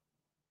that.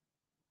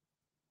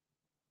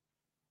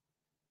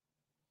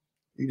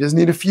 You just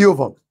need a few of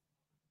them.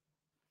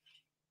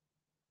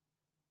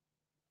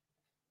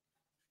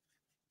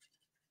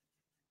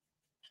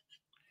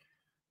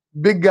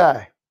 Big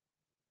guy.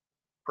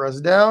 Press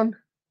down,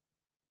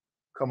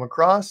 come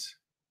across.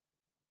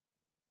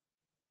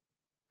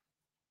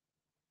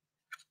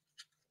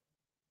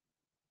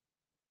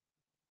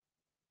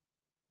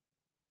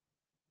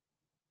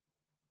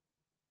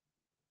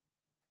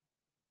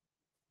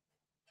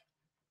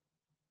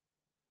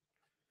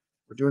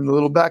 We're doing the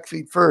little back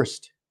feet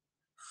first.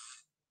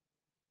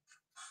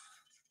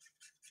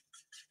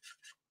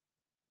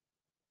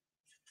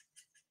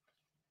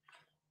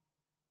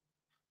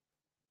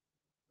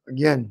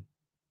 Again,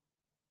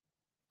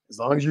 as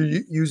long as you're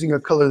using a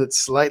color that's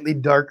slightly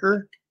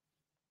darker,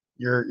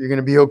 you're going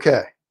to be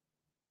okay.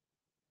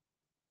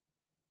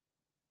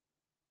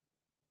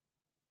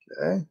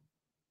 Okay.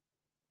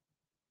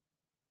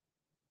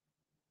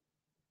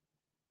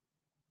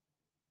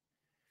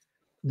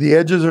 The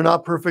edges are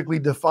not perfectly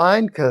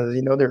defined because,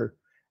 they're,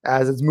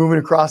 as it's moving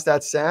across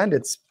that sand,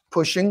 it's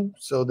pushing.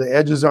 So the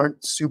edges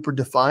aren't super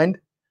defined.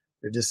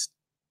 They're just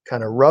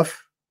kind of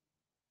rough.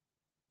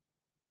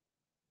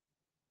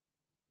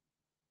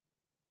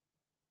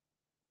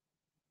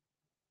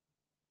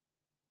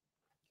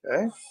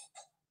 Okay.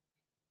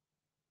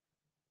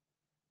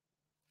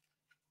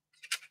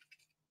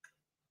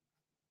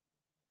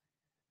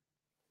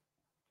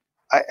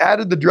 I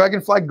added the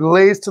dragonfly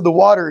glaze to the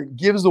water. It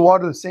gives the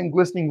water the same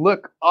glistening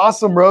look.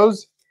 Awesome,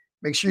 Rose.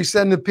 Make sure you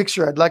send a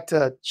picture. I'd like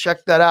to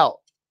check that out.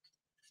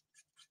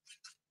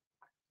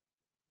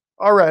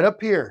 All right,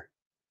 up here.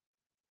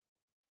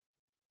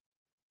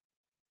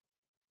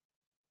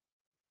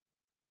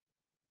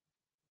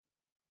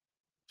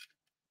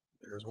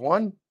 There's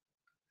one.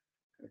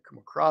 Come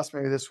across.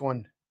 Maybe this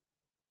one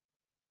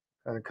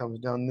kind of comes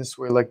down this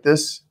way like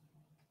this.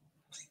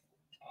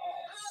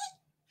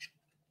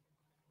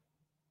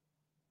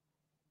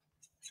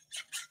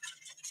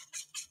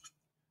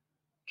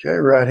 Okay,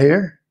 right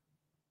here.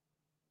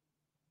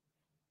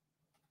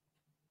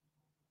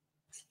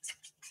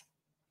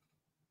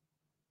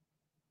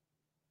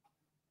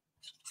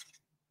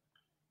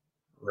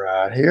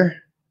 Right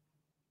here.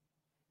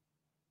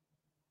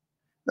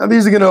 Now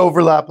these are going to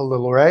overlap a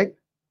little, right?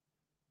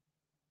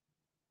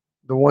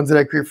 The ones that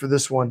I create for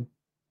this one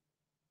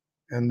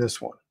and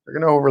this one. They're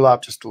going to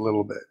overlap just a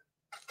little bit.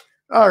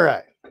 All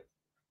right. Let's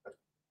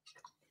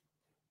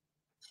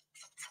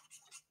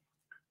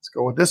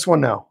go with this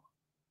one now.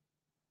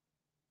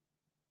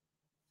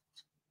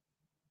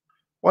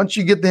 Once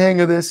you get the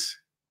hang of this,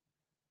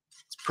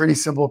 it's a pretty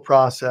simple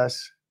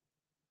process.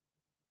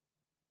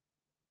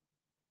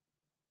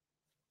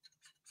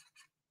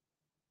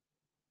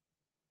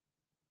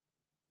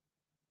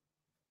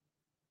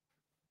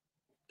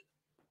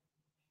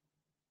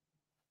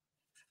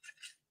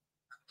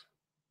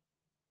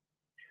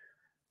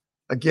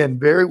 Again,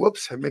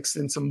 whoops, I mixed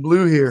in some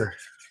blue here.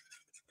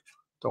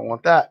 Don't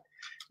want that.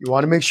 You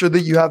want to make sure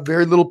that you have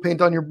very little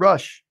paint on your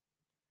brush.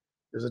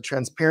 There's a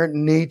transparent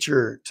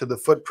nature to the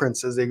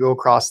footprints as they go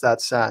across that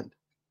sand,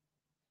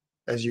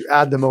 as you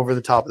add them over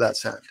the top of that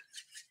sand.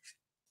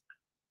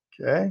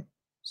 Okay,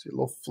 see a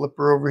little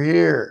flipper over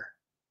here.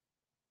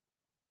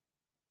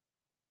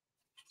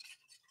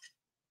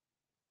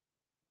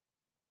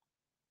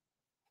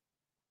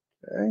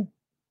 Okay,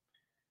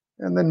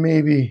 and then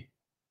maybe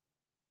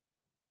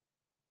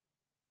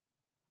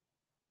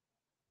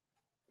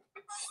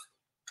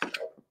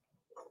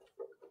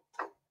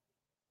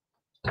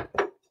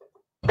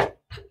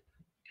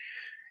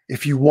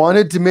if you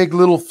wanted to make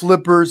little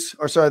flippers,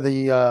 or sorry,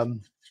 the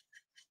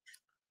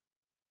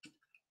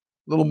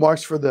little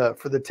marks for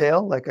the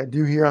tail, like I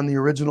do here on the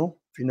original.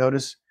 If you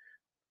notice,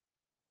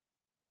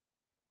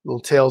 little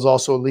tail's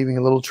also leaving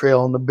a little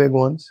trail on the big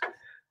ones.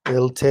 The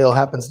little tail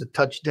happens to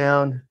touch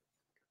down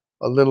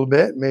a little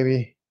bit,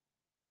 maybe,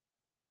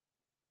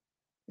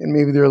 and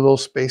maybe they're a little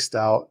spaced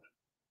out.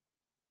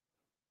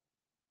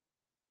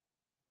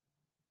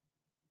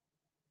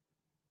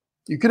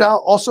 You could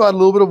also add a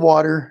little bit of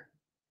water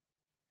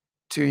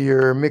to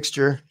your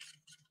mixture.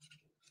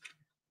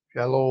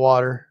 Got a little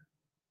water,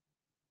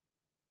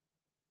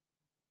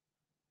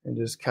 and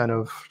just kind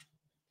of.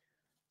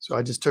 So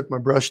I just took my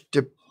brush,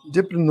 dip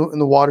it in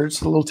the water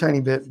just a little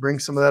tiny bit, bring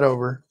some of that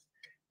over,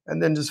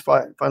 and then just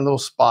find little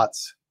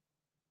spots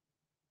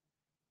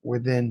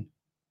within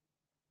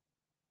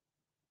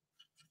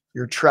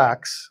your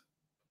tracks.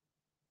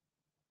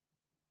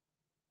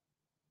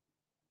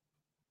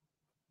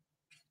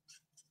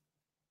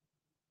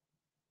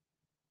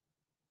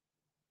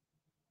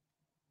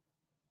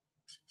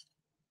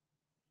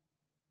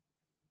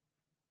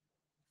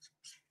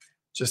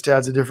 Just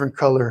adds a different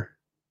color.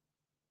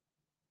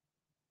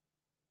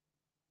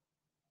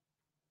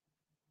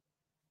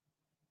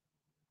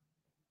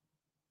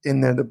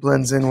 In there that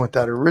blends in with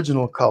that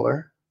original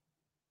color,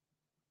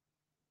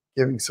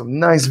 giving some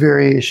nice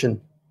variation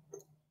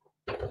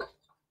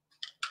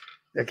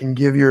that can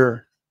give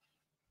your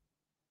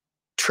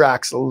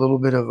tracks a little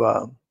bit of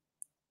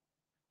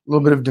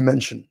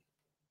dimension.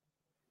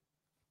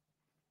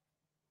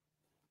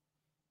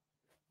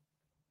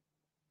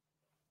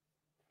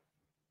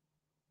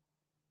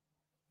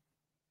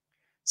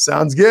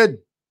 Sounds good.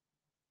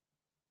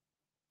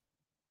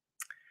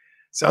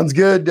 Sounds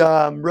good,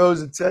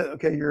 Rose. It said,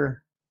 okay,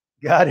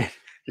 got it.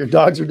 Your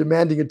dogs are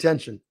demanding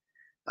attention.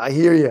 I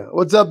hear you.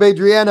 What's up,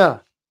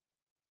 Adriana?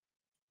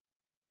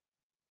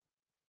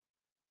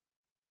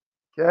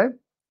 Okay,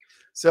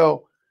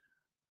 so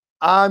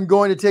I'm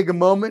going to take a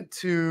moment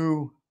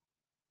to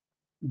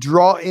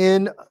draw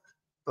in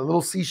a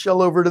little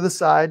seashell over to the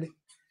side.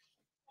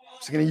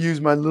 Just going to use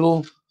my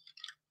little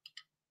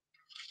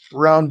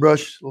round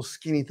brush, little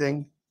skinny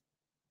thing.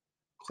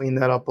 Clean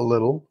that up a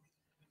little.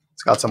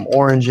 It's got some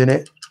orange in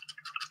it.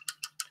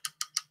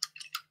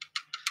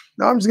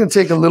 Now I'm just going to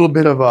take a little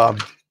bit of, I'm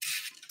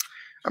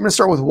going to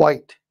start with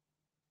white.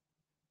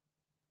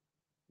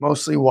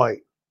 Mostly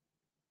white.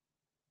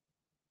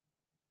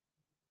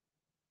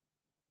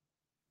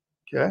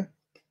 Okay,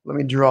 let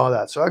me draw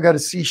that. So I got a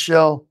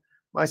seashell.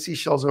 My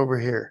seashell's over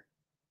here.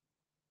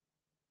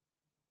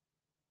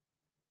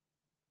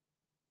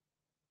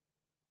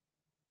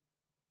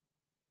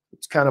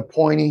 It's kind of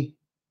pointy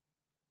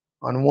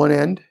on one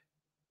end.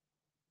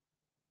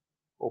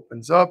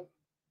 Opens up.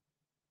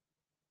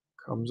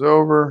 Comes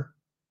over.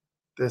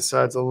 This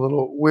side's a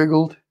little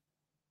wiggled.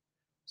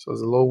 So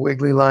there's a little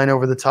wiggly line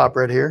over the top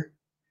right here.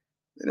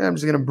 And I'm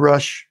just going to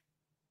brush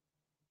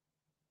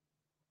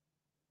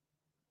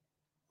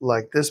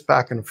like this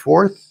back and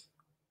forth.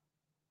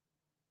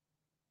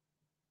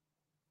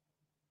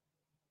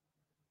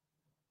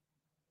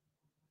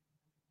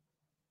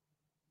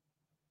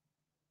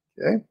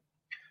 Okay.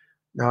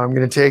 Now I'm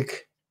going to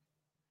take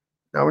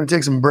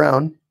some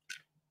brown,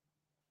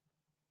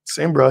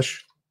 same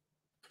brush,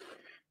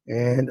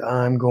 and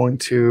I'm going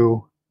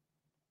to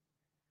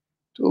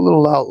do a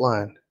little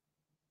outline.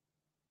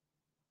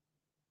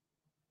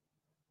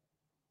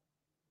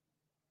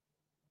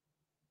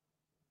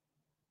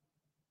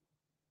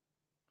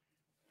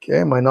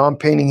 Okay, my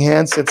non-painting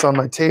hand sits on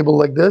my table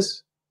like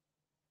this.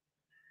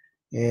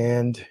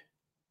 And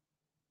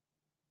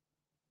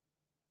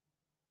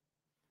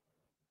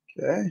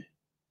okay,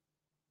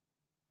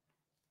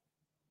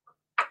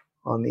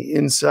 on the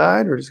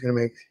inside, we're just going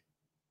to make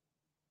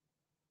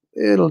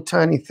Little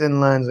tiny thin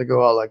lines that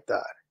go out like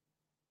that.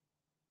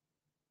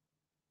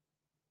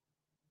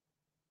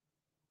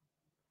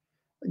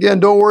 Again,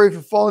 don't worry if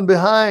you're falling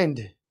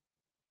behind.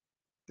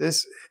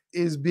 This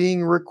is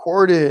being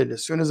recorded.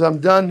 As soon as I'm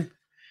done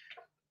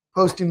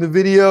posting the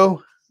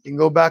video, you can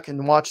go back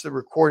and watch the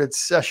recorded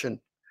session.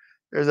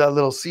 There's that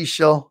little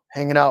seashell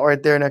hanging out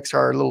right there next to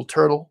our little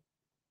turtle.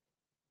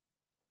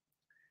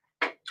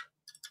 I'm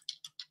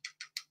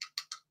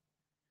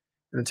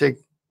going to take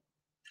the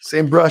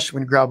same brush. I'm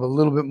going to grab a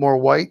little bit more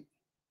white.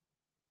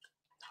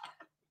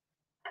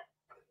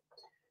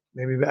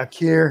 Maybe back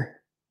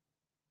here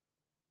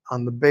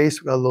on the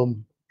base, we got a little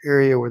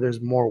area where there's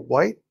more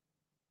white.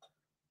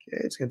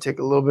 Okay, it's going to take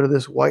a little bit of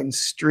this white and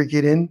streak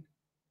it in.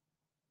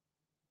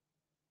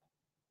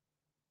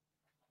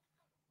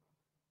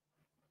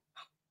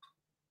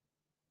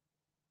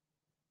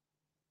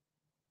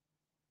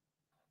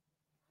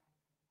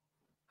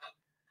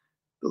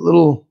 The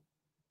little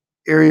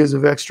areas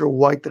of extra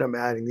white that I'm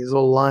adding, these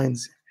little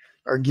lines,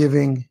 are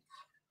giving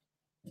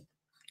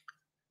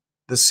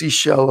the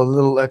seashell a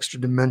little extra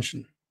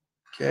dimension.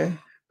 Okay,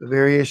 the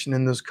variation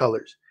in those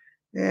colors.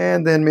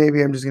 And then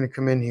maybe I'm just going to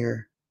come in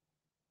here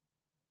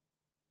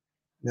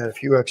and add a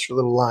few extra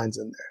little lines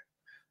in there.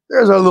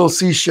 There's our little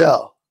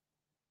seashell.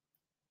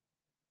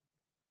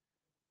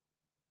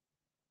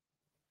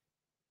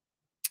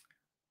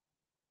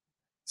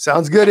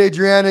 Sounds good,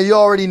 Adriana. You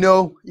already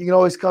know. You can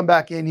always come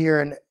back in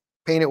here and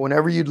paint it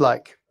whenever you'd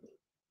like.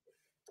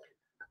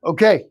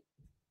 Okay.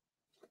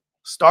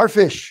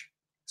 Starfish.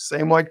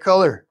 Same white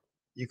color.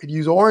 You could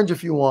use orange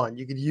if you want.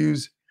 You could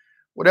use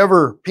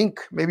whatever, pink.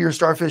 Maybe your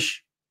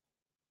starfish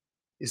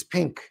is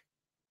pink.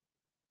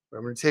 But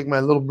I'm going to take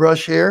my little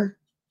brush here,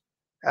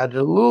 add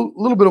a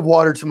little bit of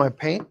water to my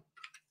paint.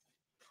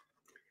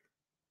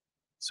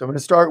 So I'm going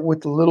to start with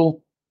the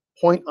little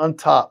point on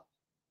top.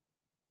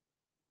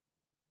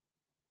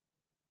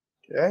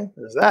 Okay,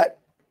 there's that.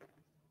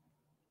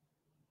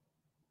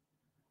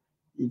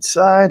 Each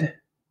side.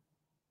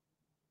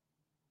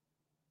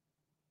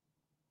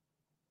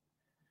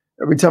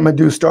 Every time I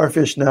do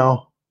starfish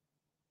now,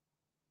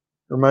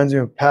 it reminds me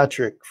of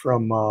Patrick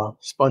from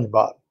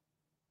SpongeBob.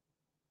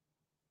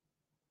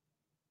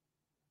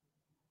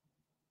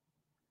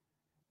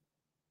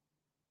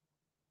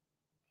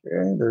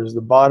 Okay, there's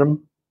the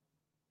bottom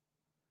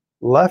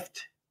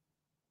left,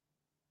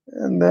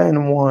 and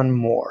then one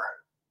more.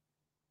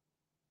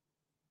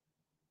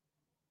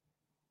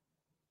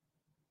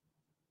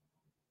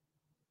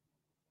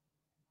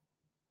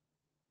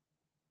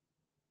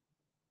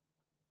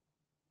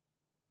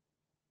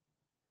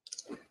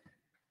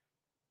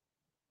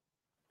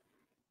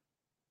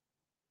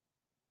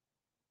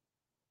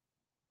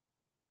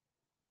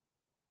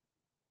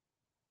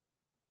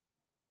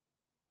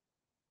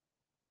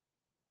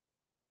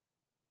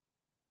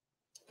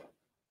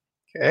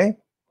 Okay,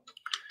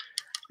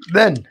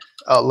 then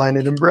outline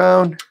it in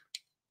brown.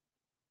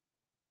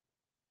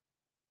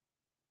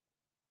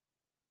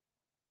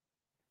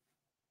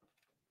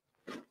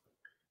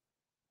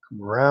 Come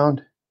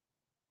around.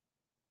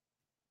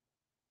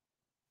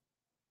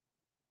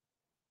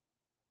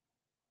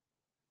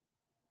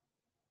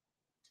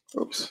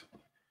 Oops,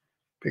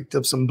 picked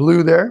up some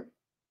blue there.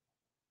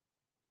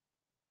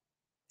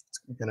 It's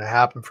going to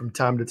happen from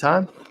time to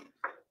time.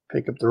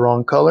 Pick up the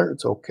wrong color,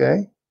 it's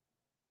okay.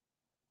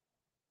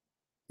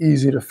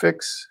 Easy to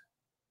fix.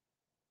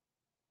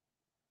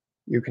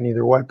 You can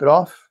either wipe it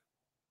off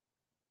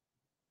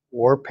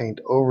or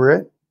paint over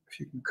it. If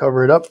you can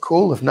cover it up,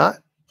 cool. If not,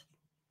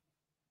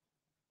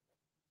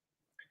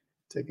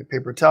 take a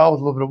paper towel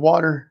with a little bit of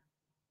water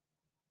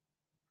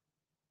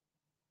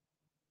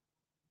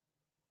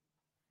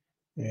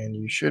and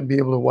you should be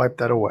able to wipe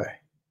that away.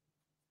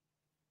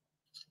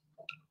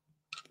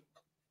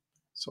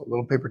 So a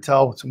little paper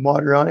towel with some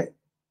water on it.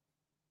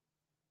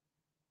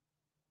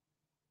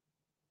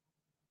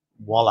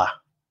 Voila.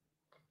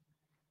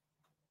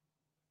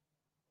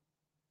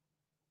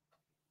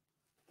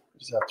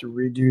 Just have to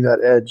redo that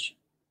edge.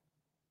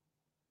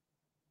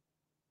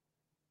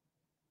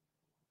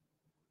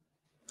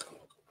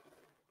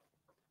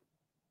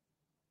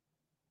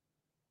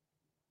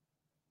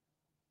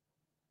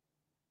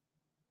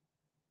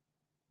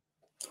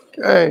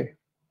 Okay.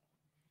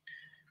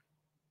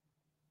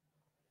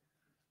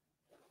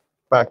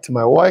 Back to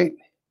my white.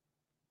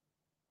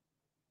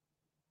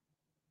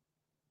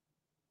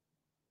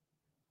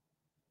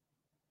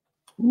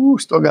 Ooh,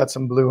 still got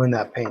some blue in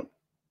that paint.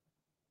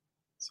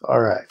 It's all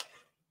right.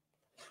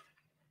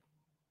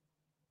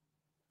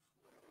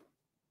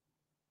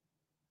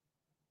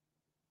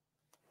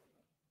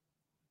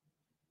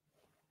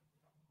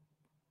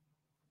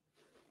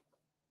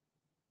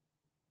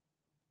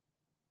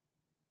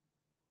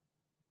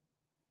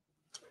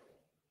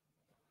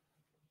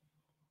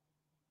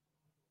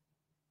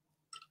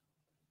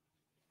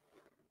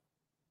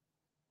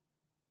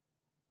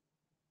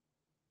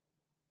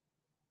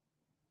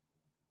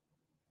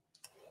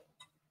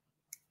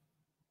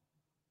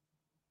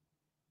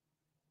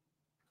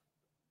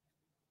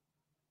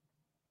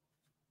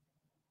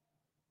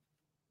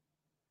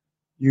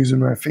 Using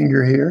my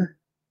finger here.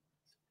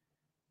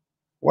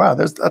 Wow,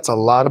 that's a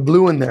lot of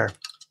blue in there.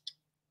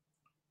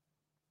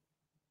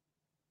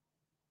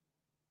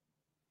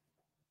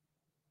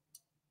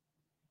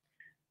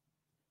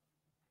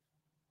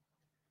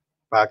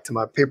 Back to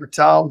my paper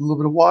towel with a little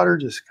bit of water,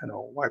 just kind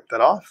of wipe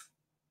that off.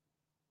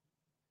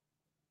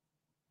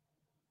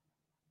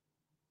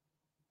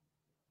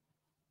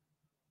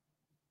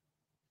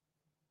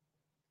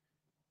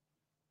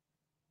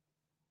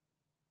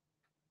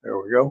 There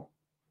we go.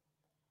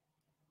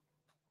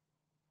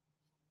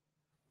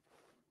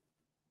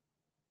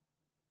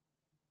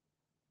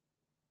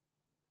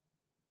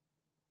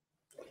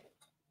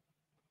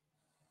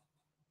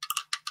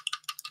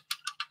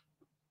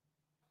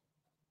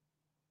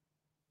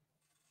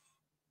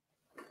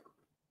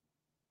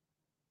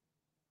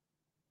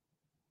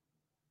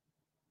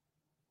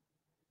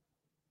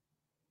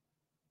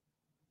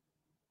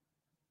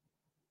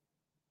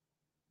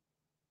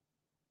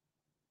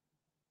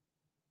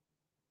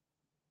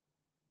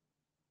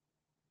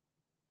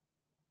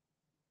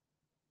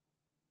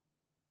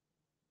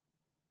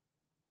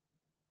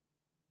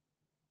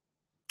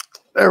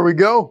 There we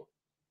go.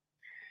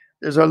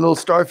 There's our little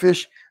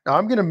starfish. Now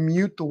I'm going to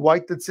mute the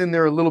white that's in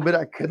there a little bit.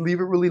 I could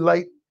leave it really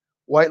light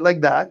white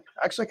like that.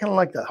 Actually, I kind of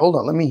like that. Hold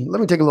on. Let me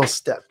take a little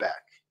step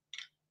back.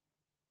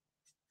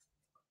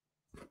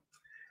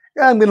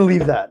 Yeah, I'm going to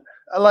leave that.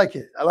 I like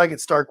it. I like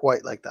it stark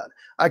white like that.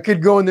 I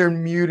could go in there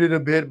and mute it a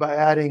bit by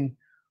adding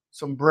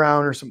some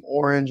brown or some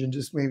orange and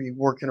just maybe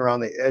working around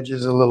the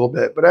edges a little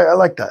bit. But I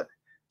like that.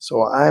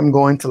 So I'm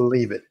going to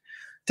leave it.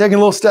 Taking a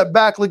little step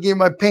back, looking at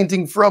my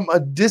painting from a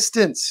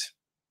distance.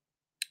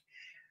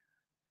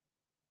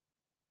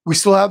 We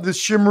still have this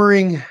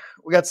shimmering.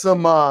 We got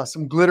some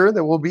glitter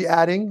that we'll be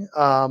adding.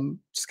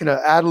 Just going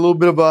to add a little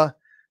bit of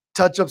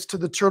touch-ups to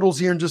the turtles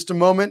here in just a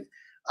moment.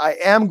 I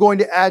am going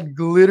to add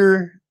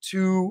glitter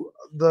to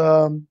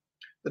the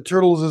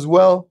turtles as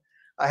well.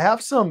 I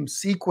have some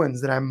sequins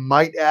that I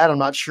might add. I'm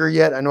not sure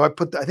yet. I know I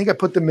think I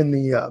put them in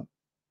the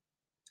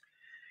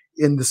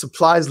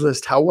supplies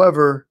list.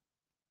 However,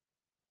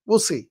 we'll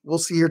see. We'll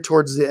see here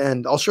towards the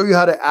end. I'll show you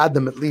how to add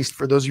them, at least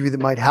for those of you that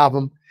might have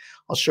them.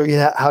 I'll show you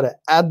how to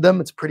add them.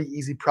 It's a pretty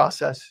easy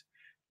process.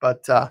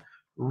 But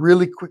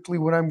really quickly,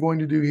 what I'm going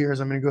to do here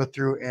is I'm going to go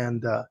through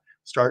and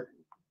start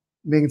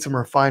making some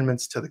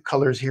refinements to the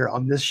colors here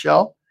on this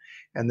shell.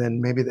 And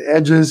then maybe the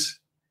edges.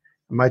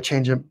 I might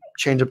change up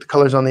the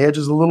colors on the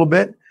edges a little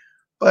bit.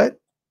 But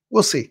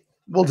we'll see.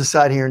 We'll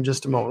decide here in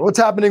just a moment. What's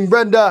happening,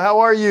 Brenda? How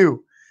are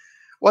you?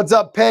 What's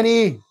up,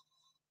 Penny?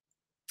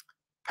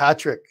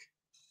 Patrick.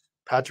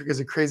 Patrick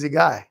is a crazy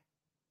guy.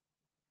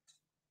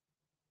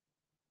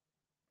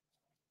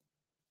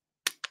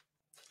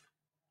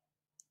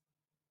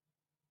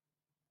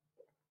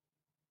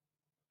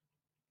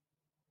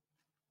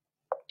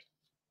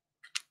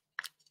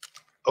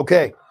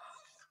 Okay.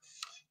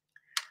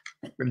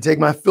 I'm going to take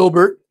my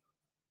filbert,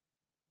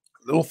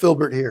 little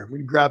filbert here. I'm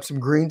going to grab some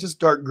green, just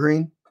dark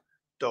green.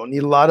 Don't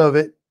need a lot of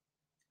it.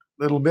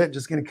 A little bit.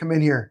 Just going to come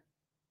in here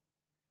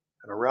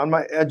and around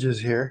my edges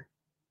here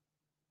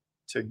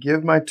to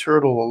give my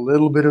turtle a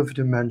little bit of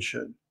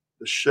dimension,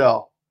 the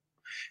shell.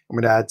 I'm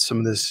going to add some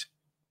of this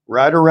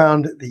right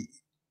around the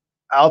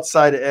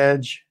outside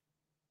edge.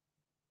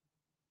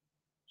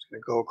 Just going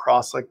to go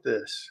across like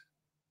this.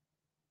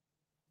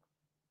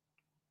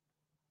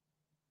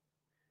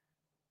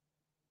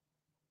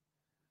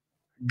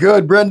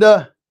 Good,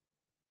 Brenda.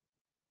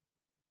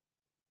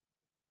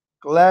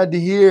 Glad to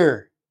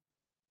hear.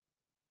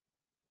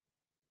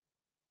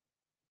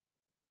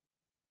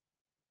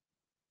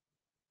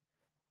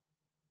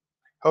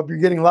 Hope you're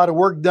getting a lot of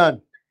work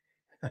done.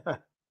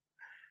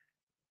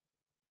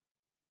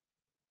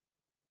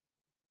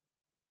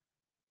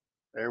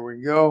 There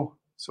we go.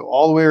 So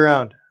all the way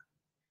around.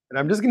 And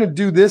I'm just going to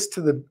do this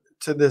to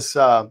this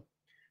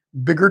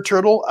bigger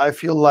turtle. I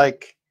feel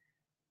like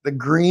the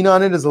green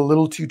on it is a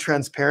little too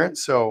transparent.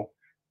 So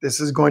this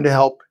is going to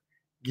help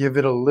give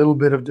it a little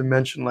bit of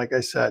dimension, like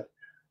I said.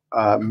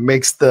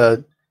 Makes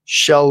the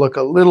shell look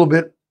a little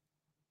bit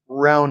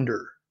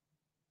rounder.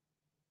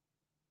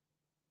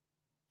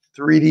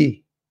 3D,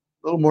 a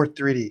little more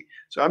 3D.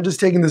 So I'm just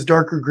taking this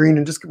darker green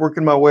and just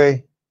working my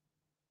way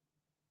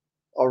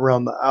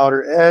around the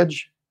outer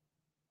edge.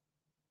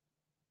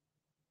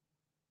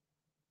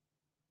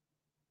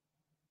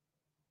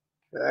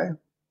 Okay.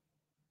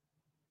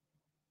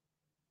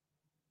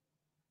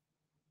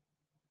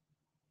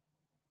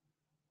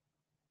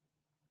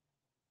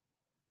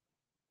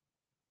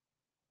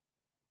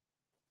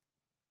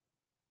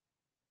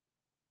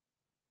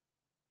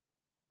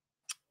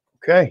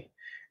 Okay.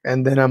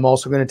 And then I'm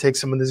also going to take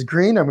some of this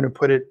green. I'm going to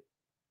put it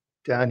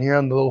down here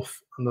on the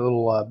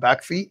little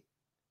back feet.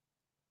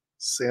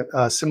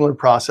 Similar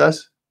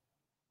process.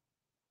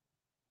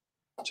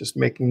 Just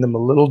making them a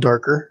little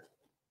darker.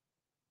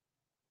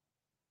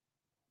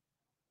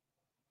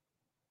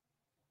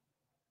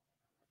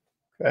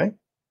 Okay.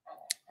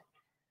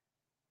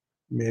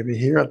 Maybe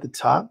here at the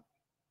top.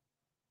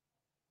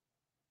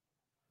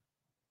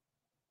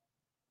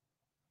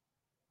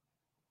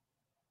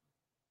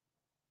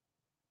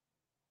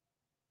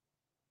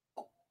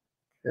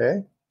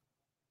 Okay.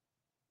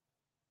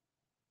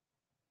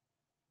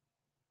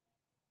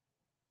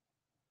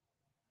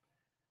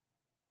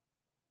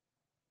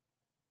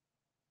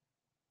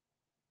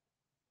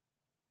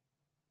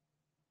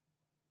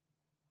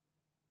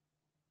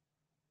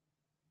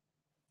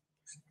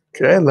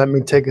 Okay, let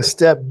me take a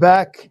step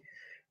back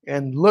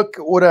and look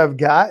at what I've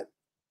got.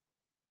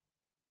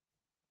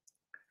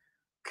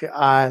 Okay,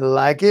 I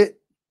like it.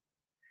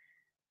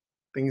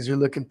 Things are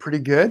looking pretty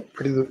good,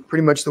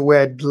 pretty much the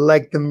way I'd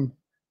like them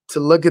to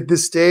look at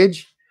this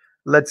stage.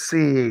 Let's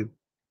see.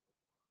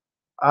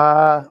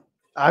 Uh,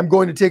 I'm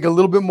going to take a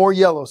little bit more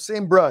yellow,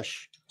 same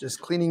brush,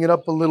 just cleaning it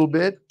up a little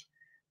bit.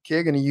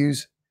 Okay, going to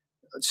use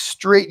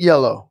straight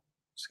yellow.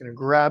 Just going to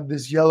grab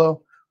this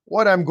yellow.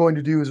 What I'm going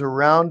to do is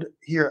around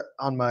here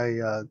on my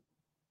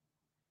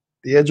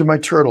the edge of my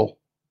turtle,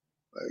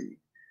 a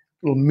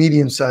little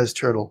medium-sized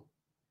turtle.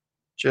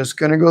 Just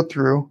going to go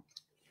through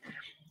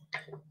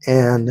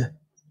and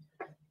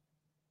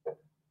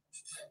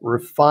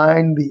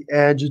refine the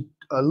edge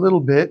a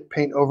little bit,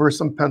 paint over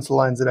some pencil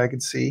lines that I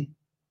could see.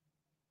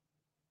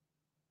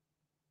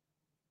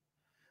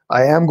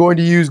 I am going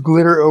to use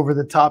glitter over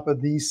the top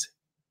of these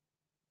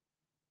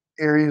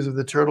areas of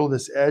the turtle,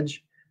 this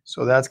edge.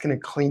 So that's going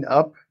to clean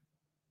up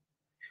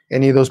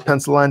any of those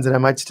pencil lines that I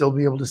might still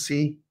be able to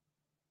see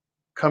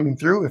coming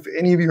through. If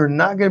any of you are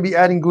not going to be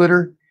adding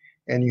glitter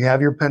and you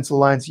have your pencil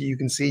lines that you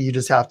can see, you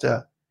just have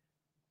to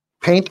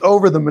paint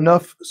over them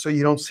enough so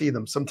you don't see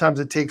them. Sometimes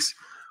it takes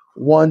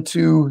 1,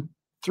 2,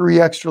 3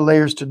 extra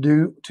layers to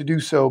do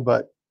so,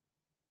 but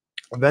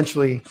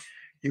eventually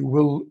you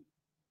will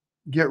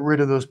get rid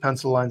of those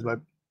pencil lines by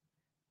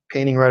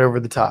painting right over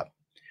the top.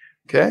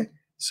 Okay,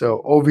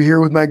 so over here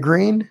with my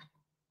green,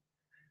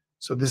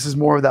 so this is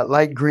more of that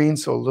light green,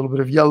 so a little bit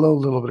of yellow, a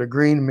little bit of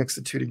green, mix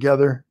the two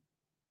together.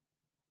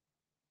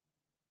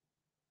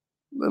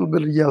 A little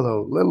bit of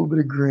yellow, a little bit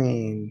of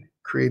green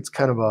creates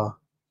kind of a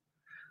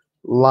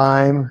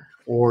lime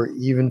or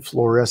even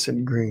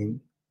fluorescent green.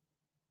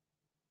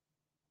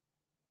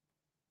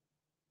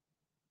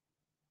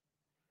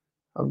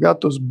 I've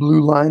got those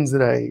blue lines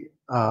that I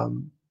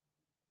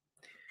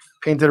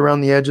painted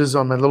around the edges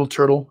on my little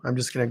turtle. I'm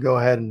just going to go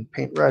ahead and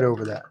paint right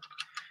over that.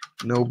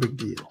 No big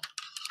deal.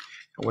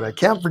 And what I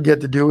can't forget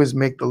to do is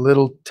make the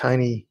little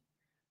tiny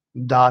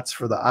dots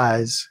for the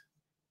eyes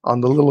on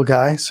the little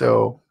guy.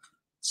 So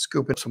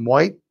scoop in some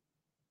white.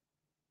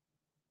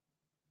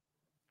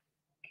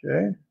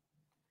 Okay.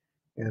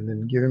 And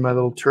then giving my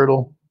little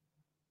turtle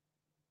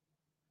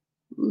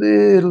a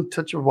little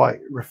touch of white,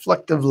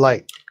 reflective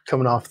light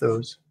coming off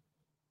those.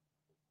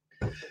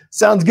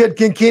 Sounds good,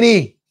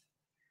 Kinkini.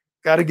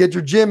 Got to get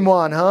your gym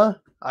on, huh?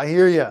 I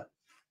hear you.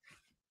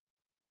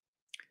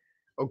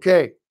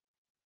 Okay.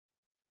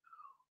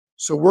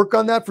 So work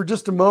on that for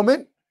just a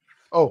moment.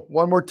 Oh,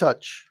 one more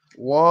touch.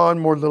 One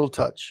more little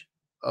touch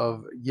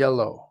of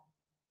yellow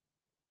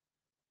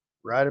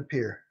right up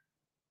here.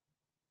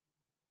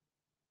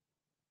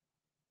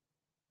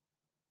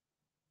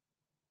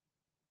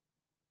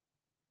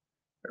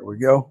 There we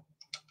go.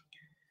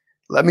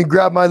 Let me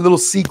grab my little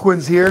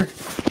sequins here.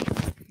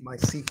 My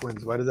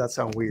sequins. Why does that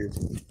sound weird?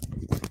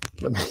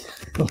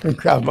 Let me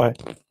grab my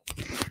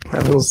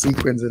little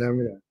sequins and I'm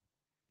going to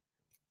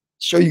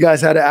show you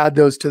guys how to add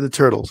those to the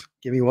turtles.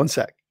 Give me one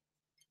sec.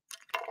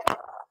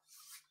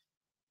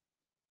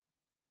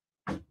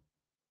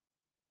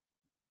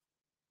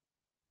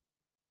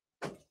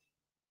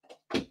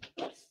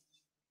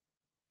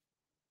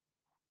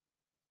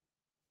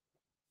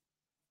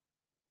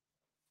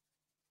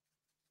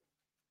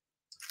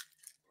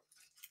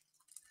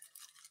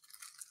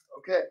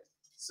 Okay,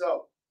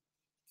 so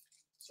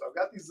I've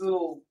got these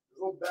little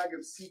bag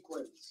of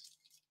sequins.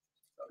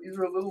 Now, these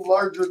are a little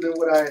larger than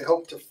what I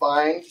hoped to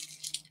find.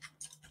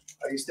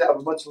 I used to have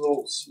a bunch of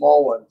little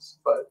small ones,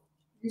 but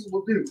these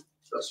will do,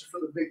 especially for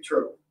the big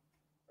turtle.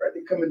 Right?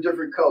 They come in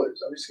different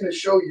colors. I'm just going to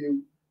show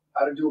you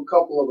how to do a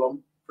couple of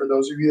them for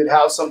those of you that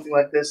have something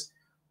like this,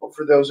 or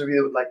for those of you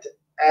that would like to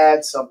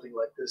add something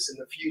like this in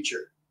the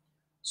future.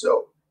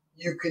 So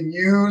you can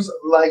use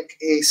like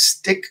a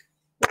stick.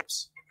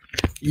 Oops.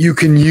 You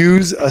can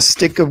use a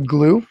stick of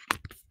glue,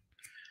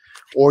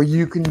 or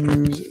you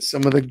can use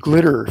some of the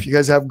glitter. If you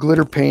guys have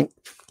glitter paint,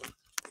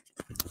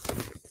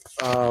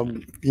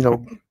 you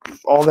know,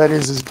 all that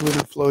is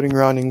glitter floating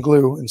around in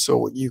glue. And so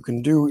what you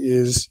can do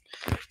is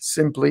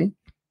simply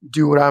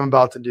do what I'm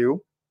about to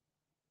do.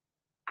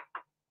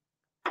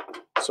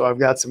 So I've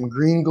got some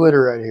green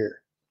glitter right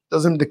here.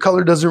 The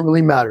color doesn't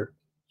really matter.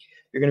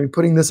 You're going to be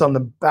putting this on the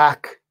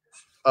back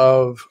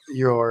of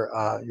your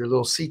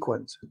little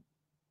sequins.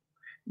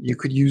 You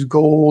could use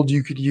gold.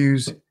 You could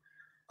use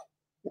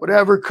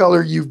whatever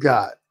color you've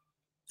got.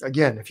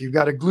 Again, if you've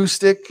got a glue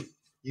stick,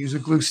 use a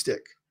glue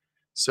stick.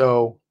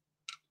 So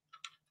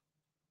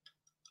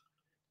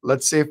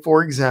let's say,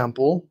 for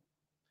example,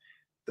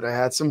 that I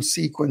had some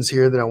sequins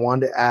here that I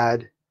wanted to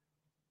add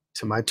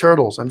to my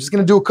turtles. I'm just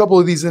going to do a couple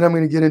of these, and I'm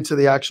going to get into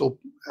the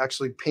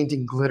actually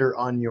painting glitter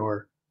on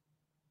your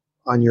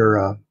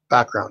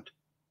background.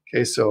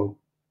 Okay, so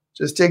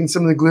just taking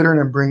some of the glitter and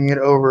I'm bringing it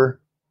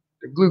over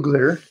the glue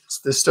glitter. It's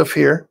this stuff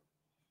here.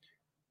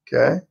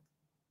 Okay.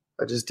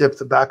 I just dip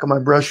the back of my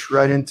brush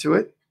right into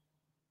it,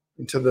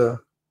 into the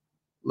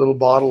little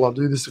bottle. I'll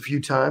do this a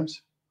few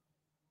times.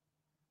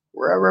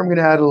 Wherever I'm going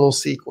to add a little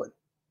sequin.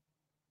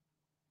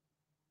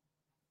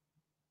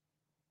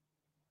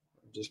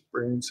 Just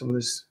bring some of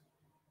this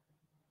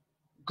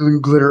glue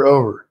glitter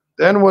over.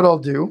 Then what I'll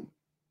do,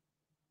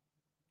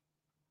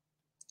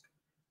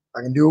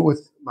 I can do it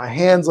with my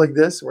hands like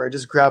this, where I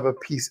just grab a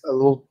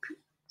little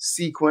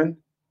sequin,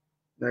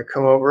 and I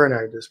come over and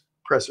I just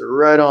press it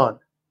right on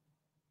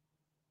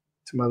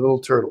to my little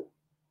turtle.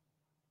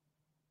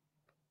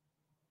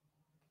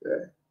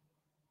 Okay.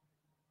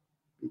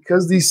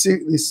 Because these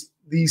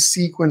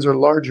sequins are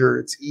larger,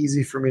 it's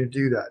easy for me to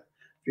do that.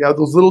 If you have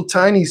those little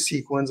tiny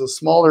sequins, those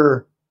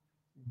smaller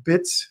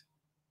bits,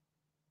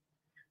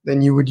 then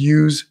you would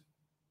use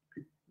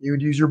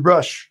your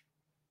brush,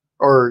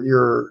 or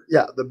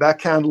the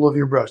back handle of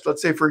your brush.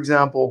 Let's say, for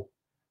example,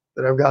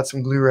 that I've got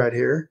some glue right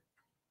here.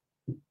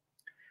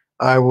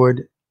 I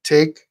would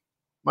take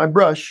my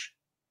brush,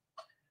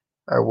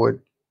 I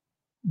would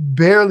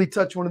barely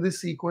touch one of the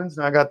sequins.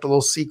 Now I got the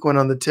little sequin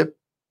on the tip,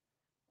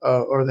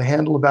 or the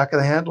handle, the back of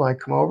the handle. I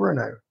come over and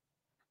I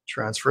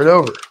transfer it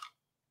over.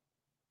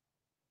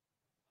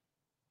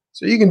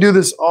 So you can do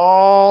this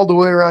all the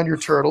way around your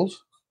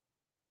turtles,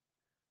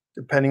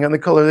 depending on the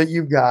color that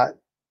you've got,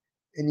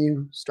 and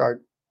you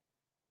start,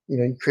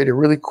 you create a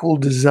really cool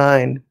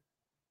design.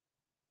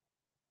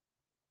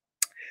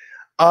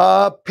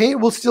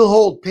 Paint will still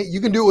hold. Paint, you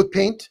can do it with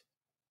paint.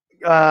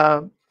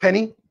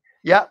 Penny,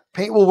 yeah,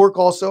 paint will work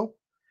also.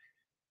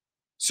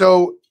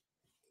 So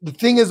the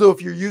thing is, though,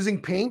 if you're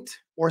using paint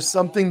or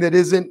something that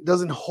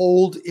doesn't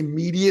hold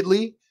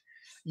immediately,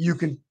 you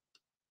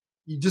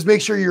just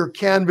make sure your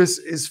canvas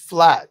is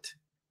flat,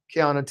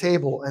 okay, on a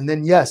table, and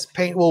then yes,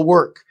 paint will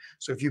work.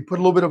 So if you put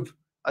a little bit of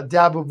a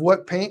dab of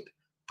wet paint,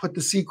 put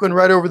the sequin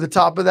right over the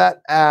top of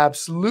that,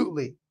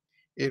 absolutely,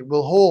 it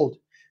will hold.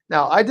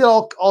 Now I did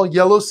all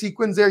yellow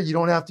sequins there. You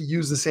don't have to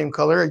use the same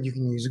color. You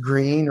can use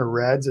green or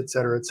reds,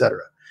 etc., etc.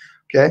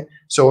 Okay,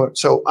 so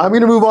I'm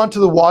going to move on to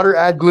the water.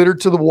 Add glitter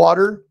to the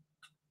water,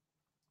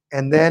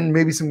 and then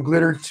maybe some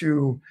glitter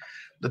to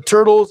the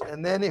turtles.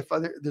 And then if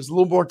there's a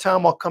little more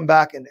time, I'll come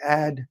back and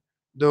add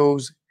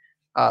those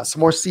some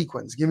more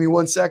sequins. Give me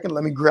 1 second.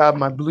 Let me grab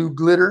my blue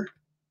glitter.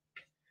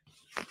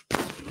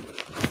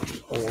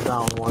 Hold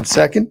on 1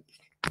 second.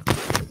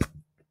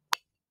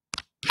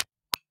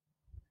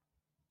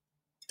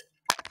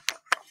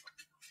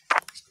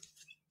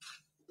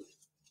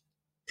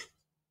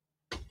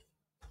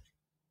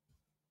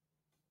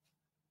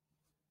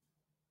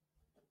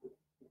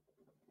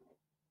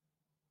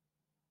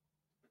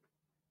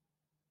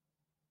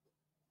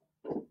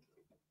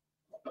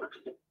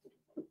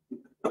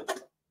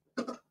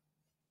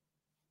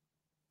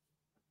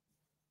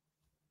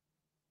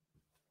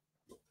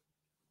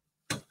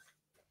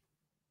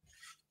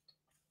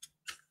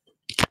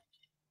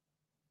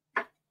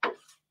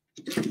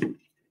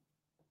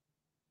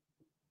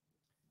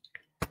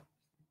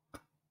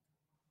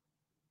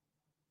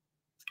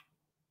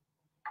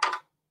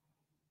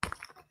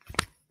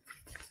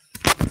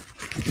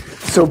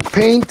 So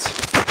paint,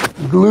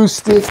 glue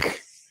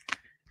stick,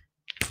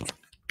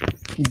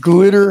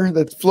 glitter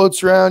that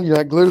floats around,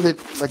 glitter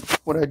that, like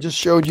what I just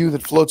showed you,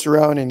 that floats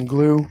around in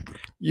glue,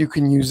 you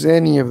can use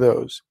any of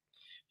those.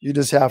 You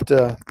just have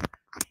to,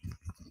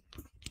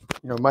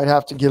 might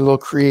have to get a little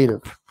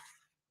creative.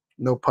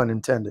 No pun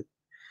intended.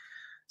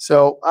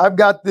 So I've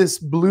got this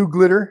blue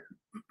glitter.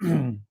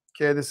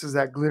 Okay, this is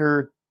that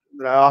glitter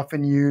that I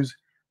often use.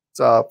 It's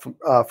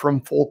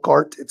from Folk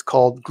Art. It's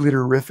called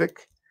Glitterific.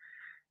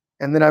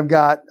 And then I've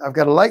got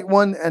a light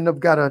one and I've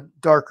got a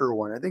darker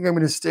one. I think I'm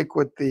going to stick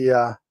with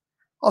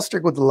I'll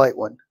stick with the light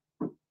one.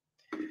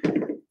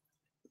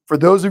 For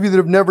those of you that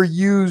have never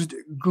used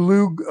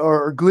glue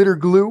or glitter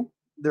glue,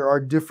 there are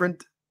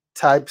different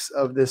types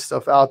of this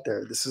stuff out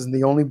there. This isn't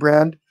the only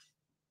brand.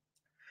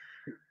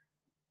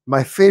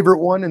 My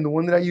favorite one, and the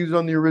one that I use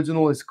on the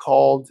original, is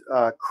called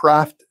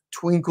Craft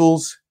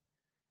Twinkles.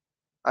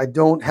 I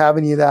don't have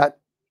any of that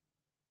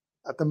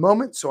at the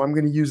moment, so I'm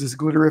going to use this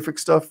Glitterific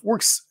stuff.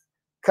 Works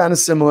kind of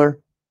similar.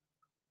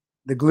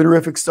 The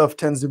Glitterific stuff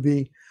tends to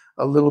be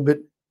a little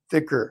bit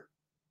thicker.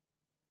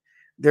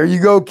 There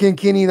you go,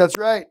 Kinkini. That's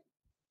right.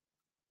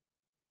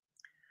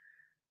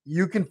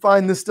 You can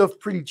find this stuff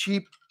pretty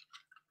cheap,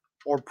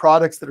 or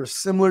products that are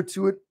similar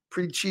to it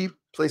pretty cheap.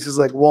 Places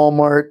like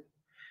Walmart.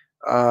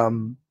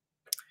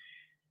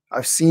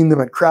 I've seen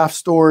them at craft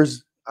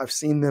stores. I've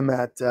seen them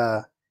at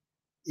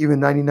even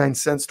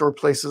 99-cent store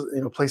places,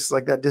 places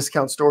like that,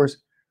 discount stores.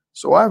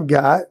 So I've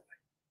got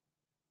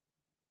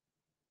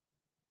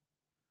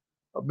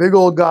a big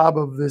old gob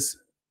of this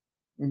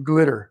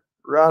glitter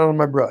right on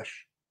my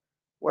brush.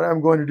 What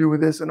I'm going to do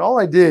with this, and all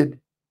I did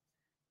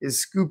is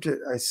scooped it.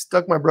 I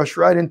stuck my brush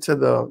right into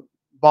the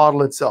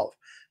bottle itself.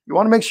 You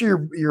want to make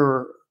sure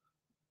your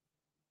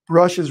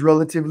brush is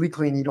relatively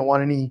clean. You don't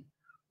want any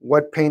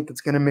wet paint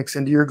that's going to mix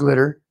into your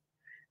glitter.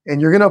 And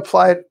you're going to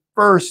apply it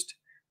first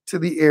to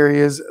the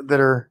areas that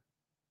are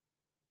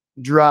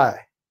dry.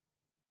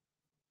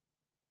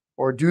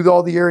 Or do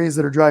all the areas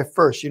that are dry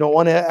first. You don't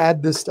want to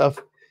add this stuff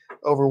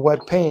over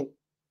wet paint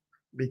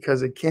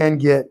because it can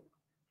get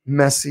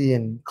messy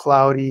and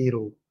cloudy.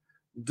 It'll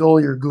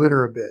dull your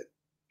glitter a bit.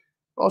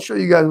 I'll show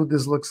you guys what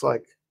this looks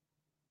like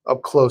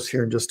up close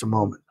here in just a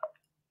moment.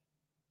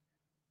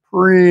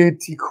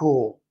 Pretty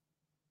cool.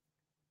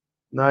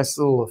 Nice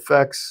little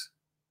effects.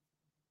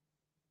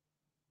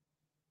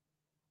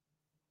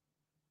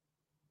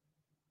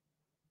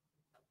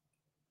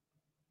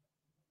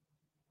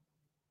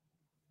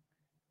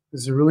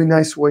 This is a really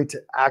nice way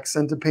to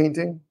accent a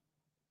painting.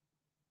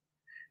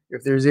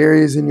 If there's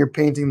areas in your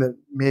painting that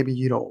maybe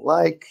you don't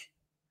like,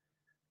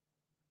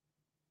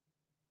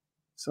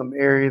 some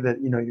area that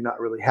you're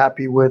not really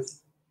happy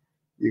with,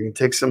 you can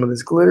take some of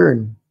this glitter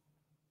and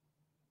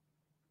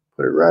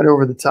put it right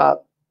over the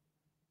top,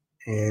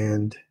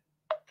 and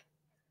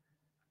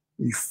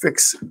you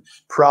fix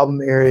problem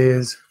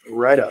areas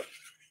right up.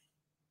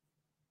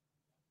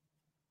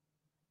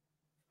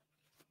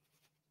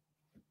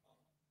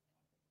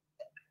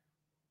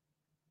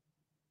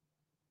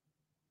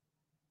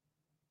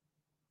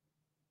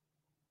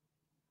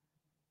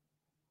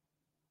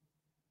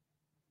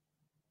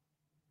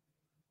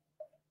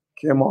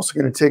 Okay, I'm also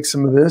going to take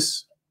some of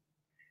this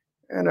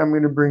and I'm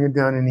going to bring it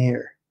down in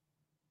here.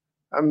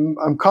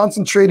 I'm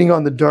concentrating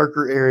on the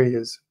darker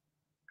areas.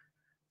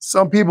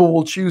 Some people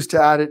will choose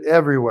to add it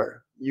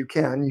everywhere. You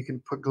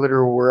can put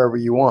glitter wherever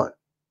you want.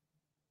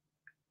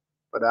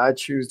 But I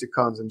choose to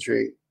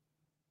concentrate.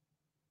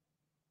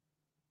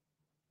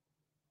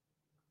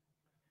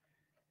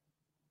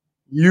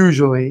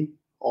 Usually,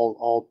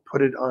 I'll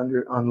put it on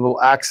a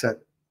little accent,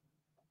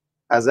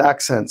 as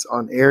accents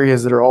on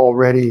areas that are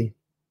already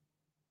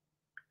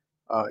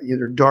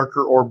either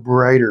darker or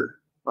brighter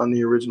on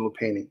the original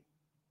painting.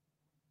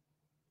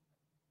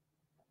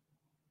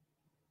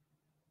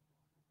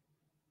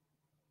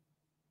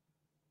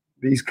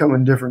 These come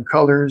in different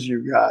colors.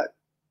 You've got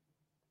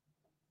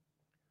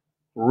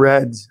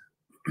reds,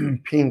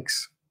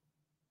 pinks,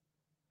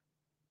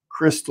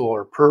 crystal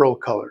or pearl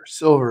color,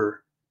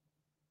 silver,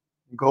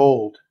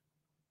 gold.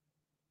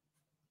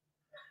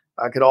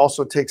 I could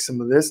also take some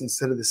of this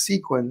instead of the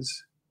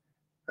sequins.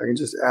 I can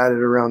just add it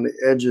around the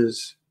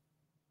edges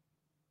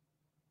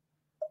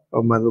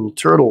of my little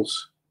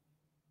turtles.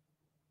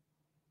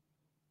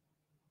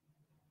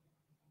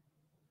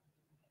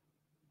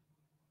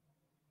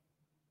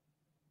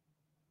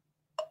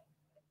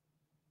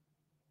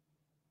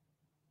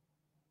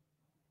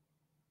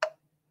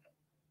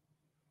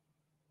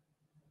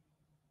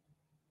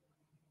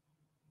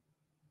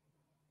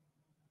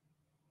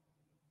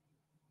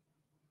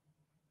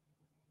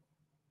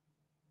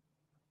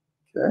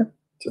 Okay,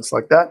 just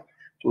like that.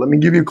 Let me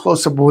give you a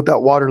close-up of what that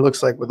water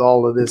looks like with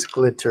all of this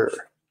glitter.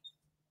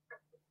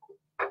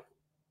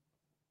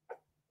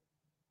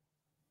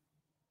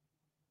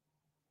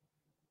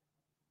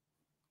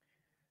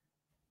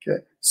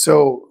 Okay,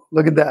 so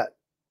look at that.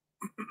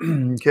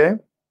 Okay.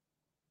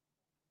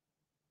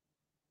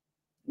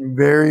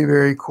 Very,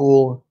 very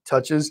cool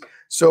touches.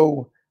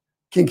 So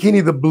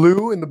Kinkini, the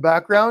blue in the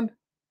background,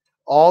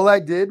 all I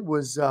did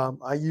was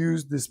I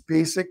used this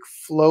basic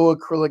flow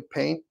acrylic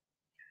paint,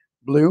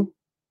 blue,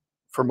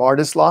 from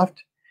Artist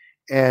Loft.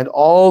 And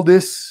all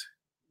this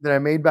that I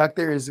made back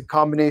there is a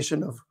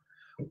combination of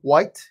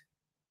white.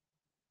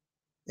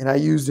 And I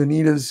used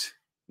Anita's,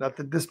 not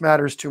that this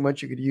matters too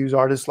much, you could use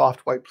Artist Loft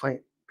white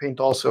paint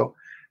also.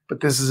 But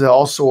this is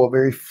also a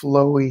very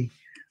flowy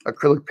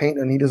acrylic paint,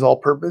 Anita's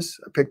all-purpose.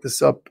 I picked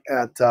this up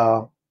at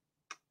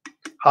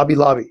Hobby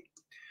Lobby.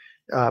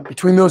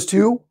 Between those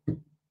two,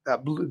 the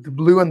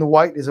blue and the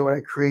white is what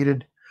I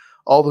created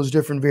all those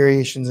different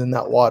variations in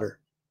that water.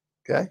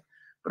 Okay,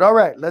 but all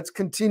right, let's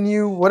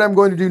continue. What I'm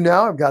going to do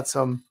now, I've got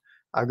some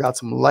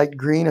light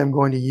green I'm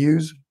going to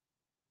use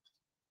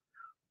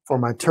for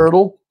my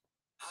turtle.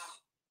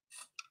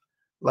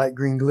 Light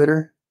green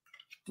glitter.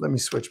 Let me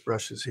switch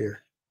brushes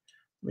here.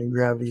 Let me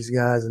grab these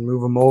guys and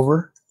move them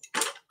over.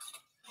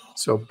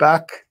 So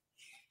back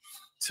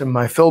to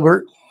my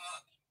filbert.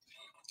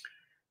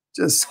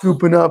 Just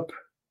scooping up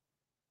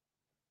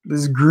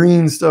this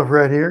green stuff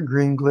right here,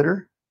 green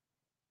glitter.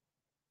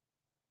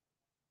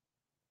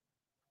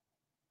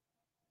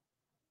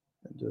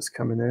 And just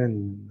coming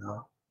in.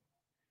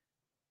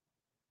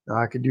 Now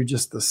I could do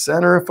just the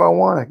center if I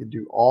want. I could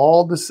do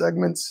all the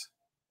segments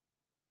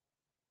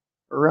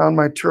around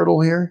my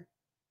turtle here.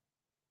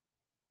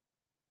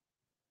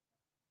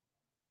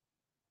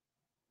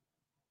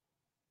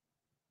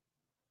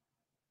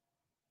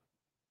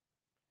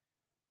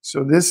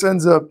 So this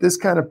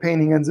kind of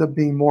painting ends up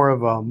being more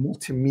of a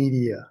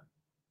multimedia,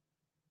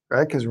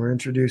 right? Because we're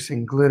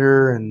introducing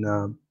glitter and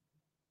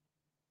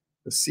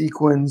the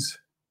sequins.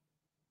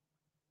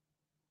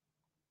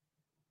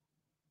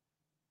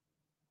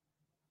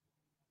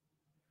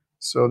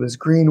 So this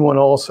green one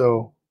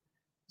also,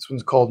 this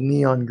one's called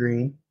Neon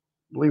Green.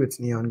 I believe it's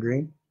Neon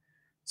Green.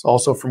 It's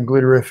also from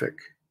Glitterific.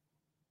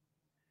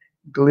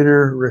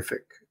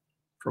 Glitterific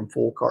from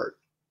Full Cart.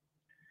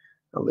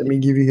 Now let me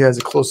give you guys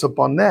a close-up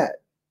on that.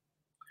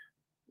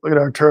 Look at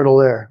our turtle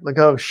there. Look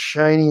how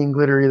shiny and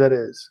glittery that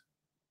is.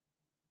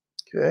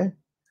 Okay.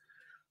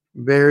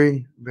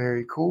 Very,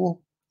 very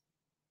cool.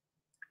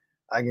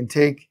 I can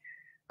take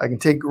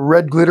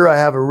red glitter. I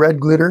have a red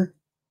glitter.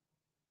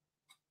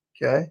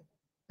 Okay.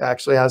 It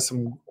actually has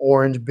some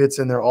orange bits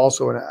in there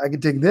also. And I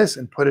can take this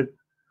and put it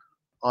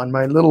on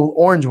my little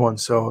orange one.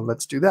 So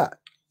let's do that.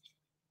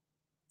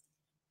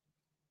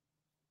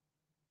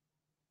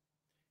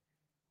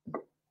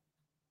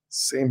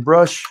 Same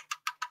brush,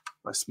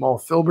 my small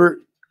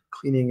filbert,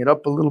 cleaning it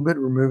up a little bit,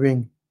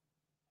 removing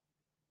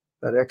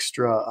that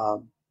extra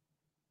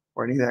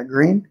or any of that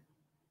green.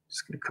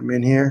 Just going to come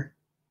in here.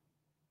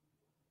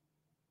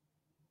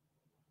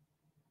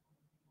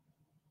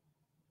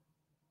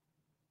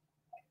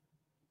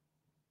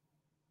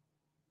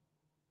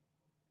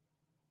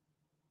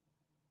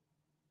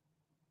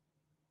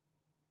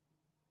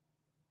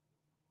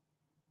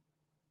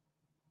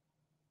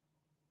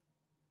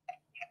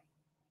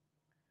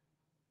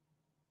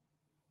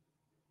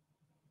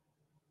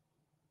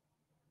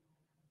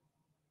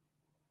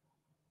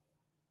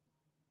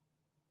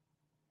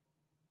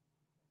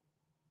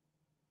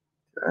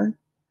 Okay.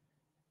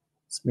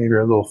 Let's maybe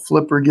our little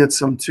flipper get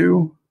some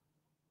too.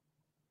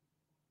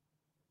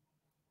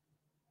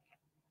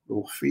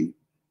 Little feet.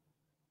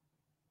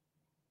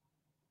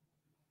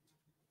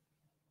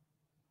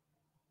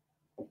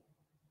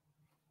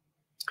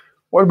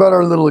 What about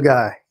our little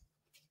guy?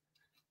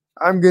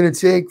 I'm going to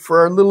take,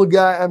 for our little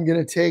guy, I'm going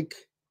to take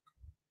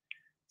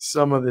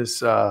some of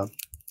this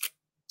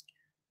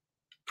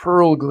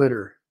pearl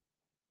glitter.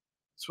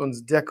 This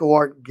one's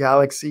DecoArt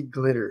Galaxy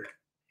Glitter.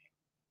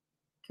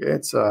 Okay,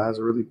 it has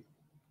a really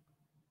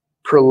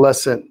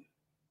pearlescent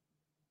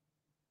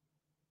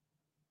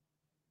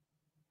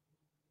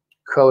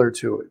color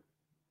to it.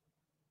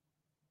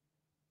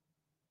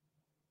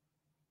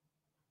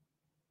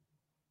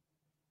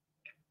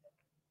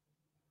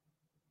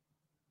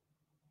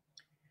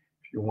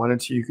 If you wanted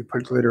to, you could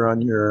put glitter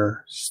on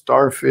your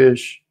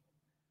starfish,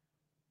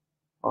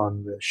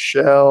 on the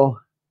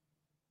shell,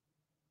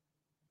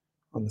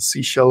 on the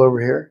seashell over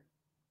here,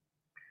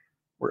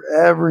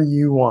 wherever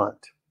you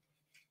want.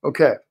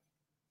 Okay.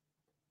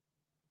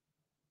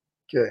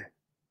 Okay.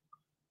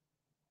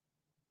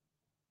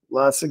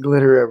 Lots of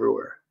glitter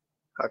everywhere.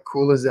 How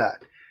cool is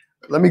that?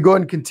 Let me go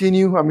ahead and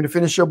continue. I'm going to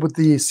finish up with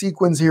the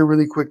sequins here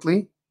really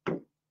quickly.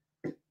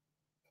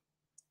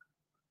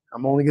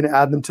 I'm only going to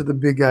add them to the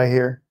big guy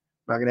here.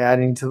 I'm not going to add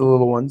any to the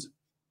little ones.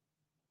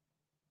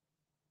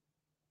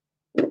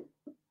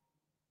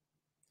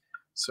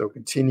 So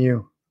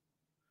continue.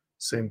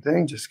 Same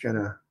thing, just going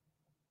to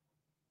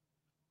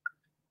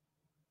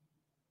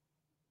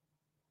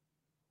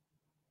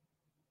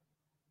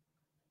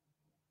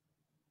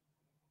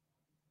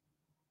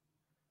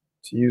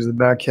use the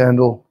back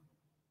handle.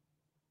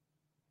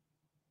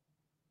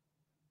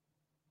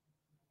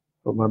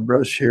 Put my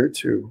brush here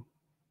too.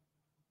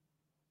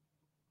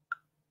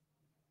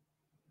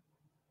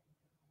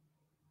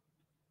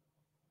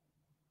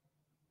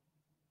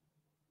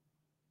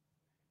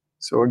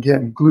 So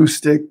again, glue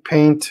stick,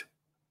 paint,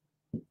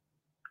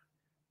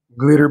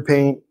 glitter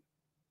paint,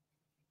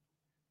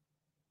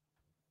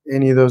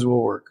 any of those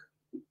will work.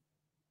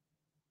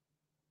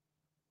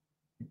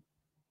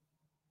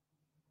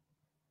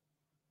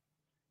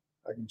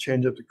 I can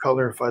change up the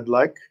color if I'd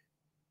like.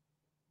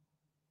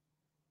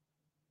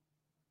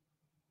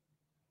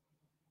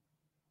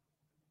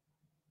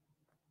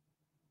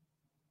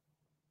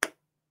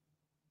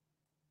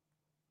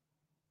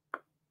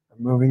 I'm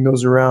moving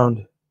those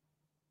around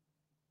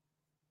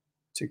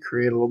to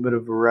create a little bit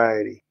of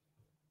variety.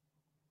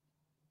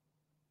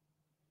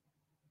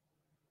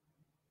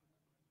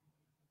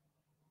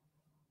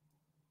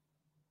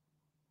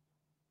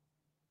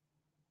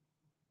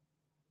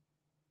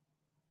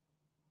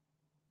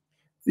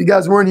 If you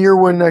guys weren't here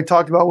when I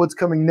talked about what's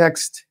coming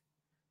next,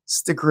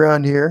 stick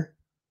around here.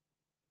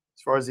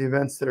 As far as the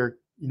events that are,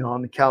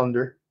 on the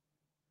calendar.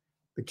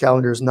 The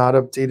calendar is not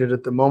updated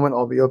at the moment.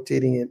 I'll be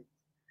updating it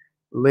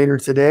later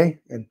today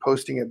and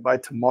posting it by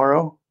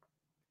tomorrow.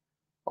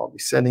 I'll be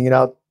sending it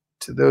out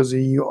to those of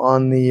you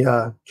on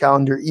the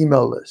calendar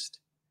email list.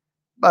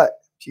 But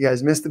if you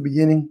guys missed the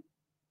beginning,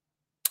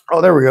 oh,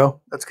 there we go.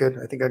 That's good.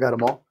 I think I got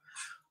them all.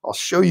 I'll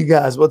show you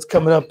guys what's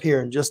coming up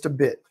here in just a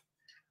bit.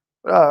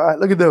 All right,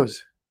 look at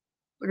those.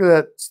 Look at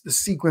that, the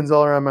sequins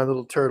all around my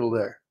little turtle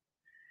there.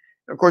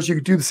 And of course, you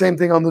could do the same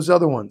thing on those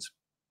other ones.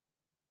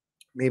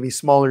 Maybe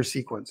smaller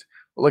sequins.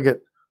 But look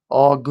at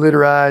all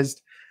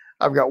glitterized.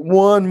 I've got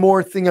one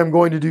more thing I'm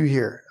going to do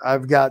here.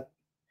 I've got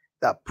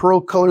that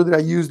pearl color that I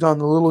used on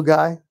the little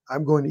guy.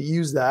 I'm going to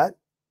use that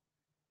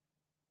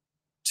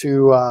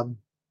to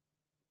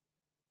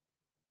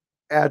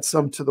add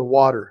some to the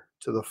water,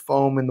 to the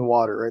foam in the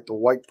water, right? The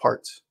white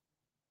parts.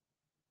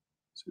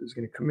 So it's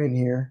going to come in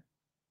here.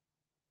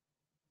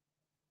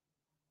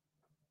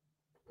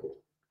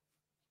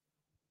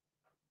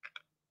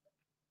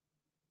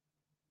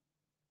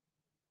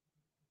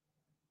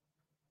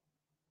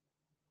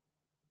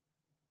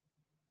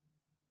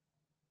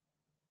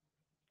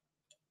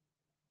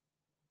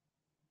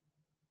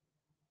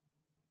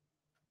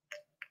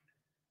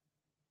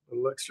 A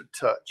little extra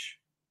touch.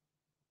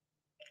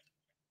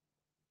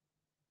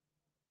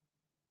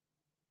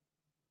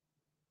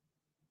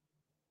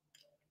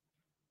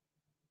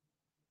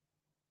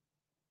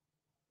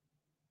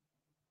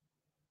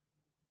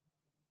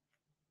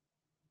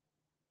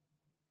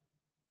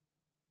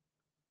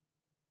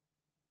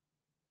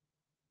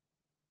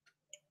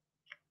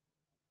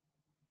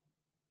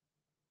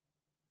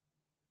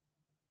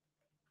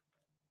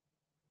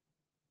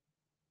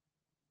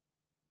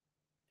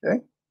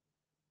 Okay.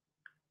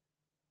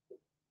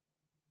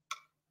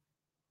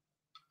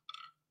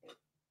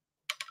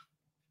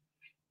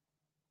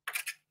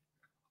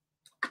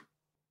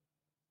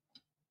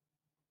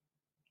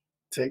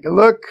 Take a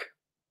look.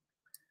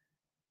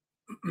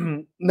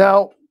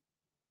 Now,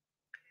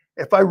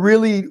 if I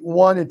really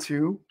wanted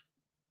to,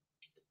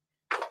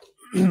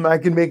 I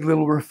can make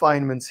little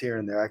refinements here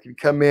and there. I can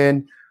come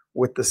in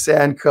with the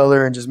sand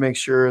color and just make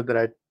sure that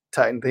I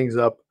tighten things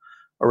up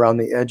around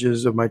the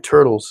edges of my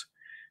turtles,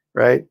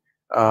 right?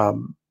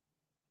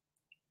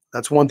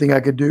 That's one thing I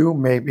could do.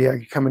 Maybe I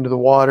could come into the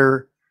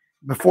water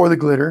before the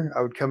glitter.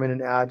 I would come in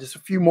and add just a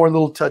few more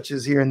little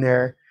touches here and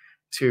there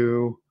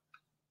to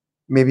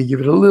maybe give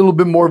it a little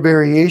bit more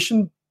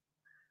variation.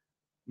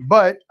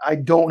 But I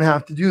don't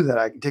have to do that.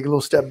 I can take a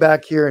little step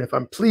back here, and if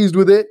I'm pleased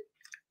with it,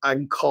 I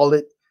can call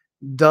it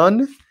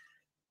done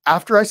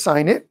after I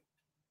sign it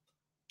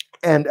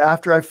and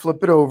after I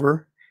flip it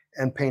over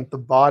and paint the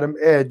bottom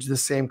edge the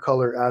same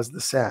color as the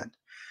sand.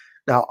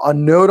 Now, a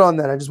note on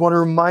that, I just want to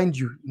remind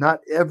you, not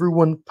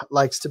everyone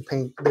likes to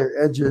paint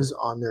their edges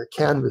on their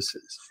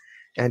canvases,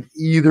 and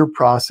either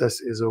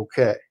process is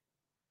okay.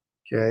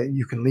 Okay,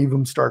 you can leave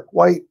them stark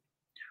white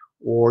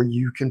or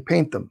you can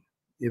paint them.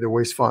 Either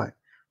way is fine.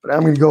 But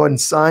I'm going to go ahead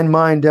and sign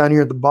mine down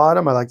here at the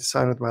bottom. I like to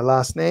sign with my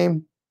last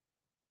name.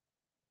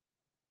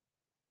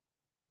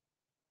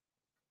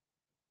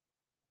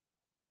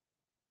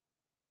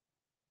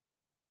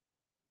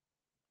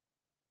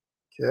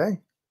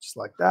 Okay, just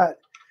like that.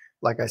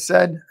 Like I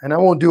said, and I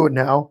won't do it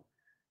now,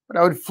 but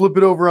I would flip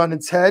it over on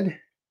its head,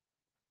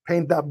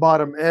 paint that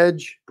bottom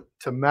edge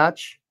to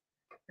match,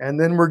 and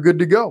then we're good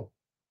to go.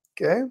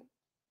 Okay,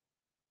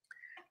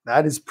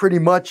 that is pretty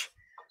much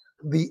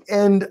the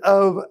end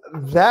of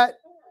that.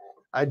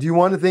 I do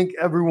want to thank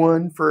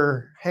everyone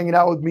for hanging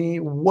out with me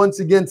once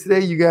again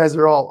today. You guys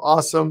are all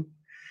awesome.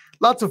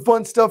 Lots of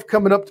fun stuff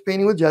coming up to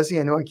Painting with Jesse.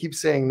 I know I keep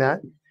saying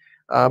that,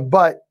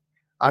 but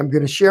I'm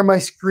going to share my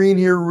screen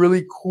here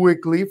really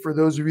quickly for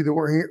those of you that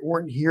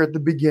weren't here at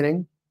the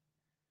beginning.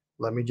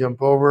 Let me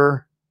jump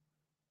over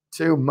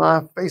to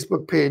my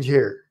Facebook page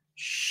here.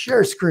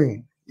 Share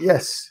screen.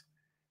 Yes.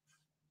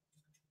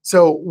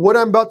 So what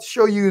I'm about to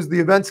show you is the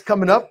events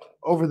coming up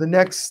over the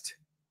next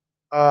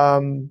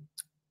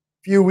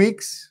few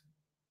weeks.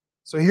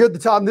 So here at the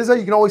top, this is how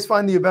you can always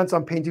find the events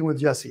on Painting with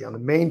Jesse. On the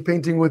main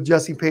Painting with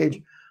Jesse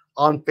page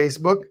on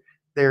Facebook,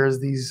 there's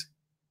these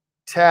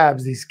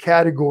tabs, these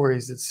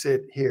categories that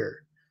sit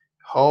here: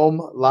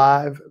 home,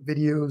 live,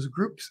 videos,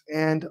 groups,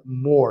 and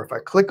more. If I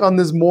click on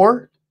this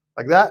more,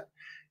 like that,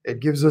 it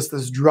gives us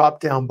this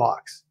drop-down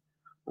box.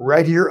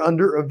 Right here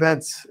under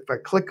events, if I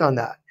click on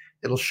that,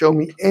 it'll show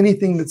me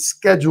anything that's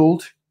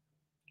scheduled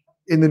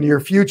in the near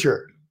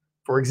future.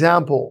 For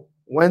example,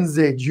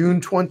 Wednesday, June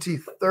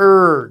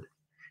 23rd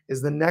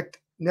is the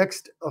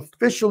next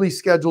officially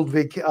scheduled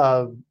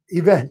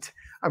event.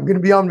 I'm going to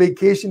be on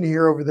vacation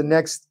here over the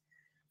next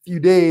few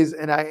days,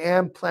 and I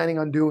am planning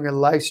on doing a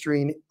live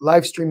stream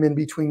in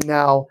between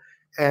now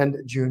and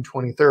June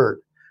 23rd.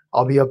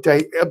 I'll be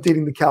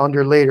updating the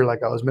calendar later,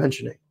 like I was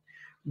mentioning.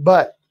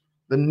 But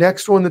the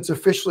next one that's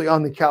officially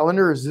on the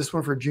calendar is this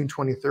one for June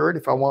 23rd.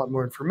 If I want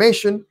more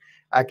information,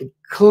 I can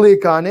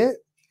click on it.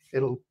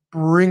 It'll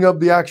bring up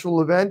the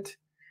actual event.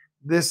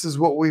 This is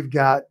what we've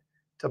got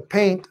to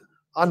paint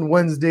on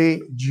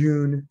Wednesday,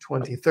 June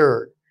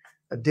 23rd,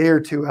 a day or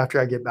two after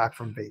I get back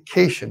from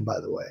vacation, by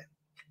the way.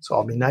 So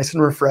I'll be nice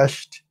and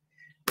refreshed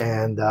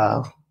and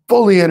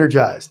fully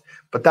energized.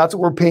 But that's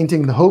what we're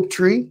painting, the Hope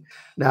Tree.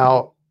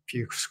 Now, if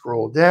you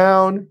scroll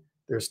down,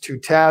 there's two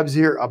tabs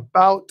here,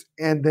 About,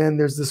 and then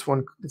there's this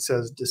one that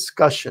says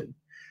Discussion.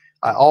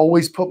 I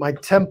always put my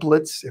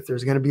templates, if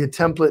there's going to be a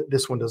template,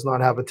 this one does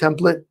not have a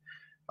template,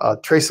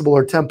 traceable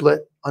or template,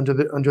 under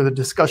the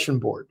discussion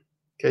board.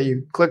 Okay,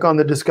 you click on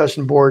the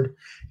discussion board.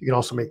 You can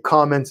also make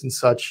comments and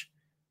such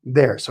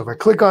there. So if I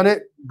click on it,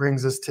 it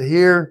brings us to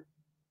here.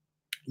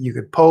 You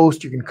could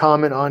post, you can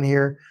comment on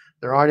here.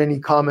 There aren't any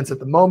comments at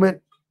the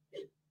moment,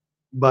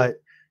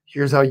 but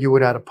here's how you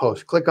would add a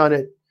post. Click on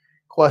it,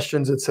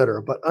 questions,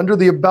 etc. But under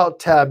the About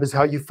tab is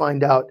how you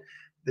find out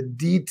the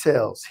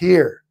details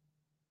here.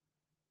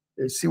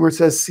 You see where it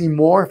says see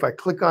more? If I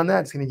click on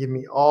that, it's going to give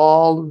me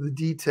all of the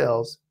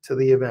details to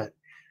the event.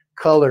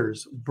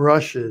 Colors,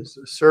 brushes,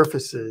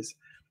 surfaces,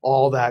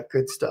 all that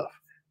good stuff.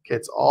 Okay,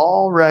 it's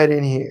all right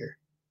in here.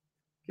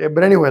 Okay,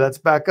 but anyway, let's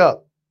back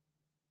up.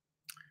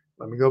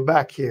 Let me go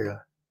back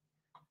here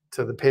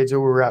to the page that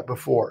we were at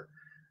before.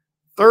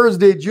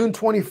 Thursday, June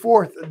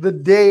 24th, the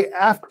day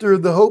after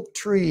the Hope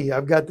Tree,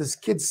 I've got this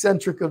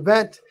kid-centric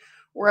event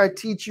where I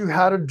teach you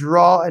how to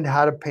draw and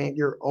how to paint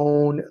your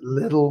own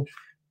little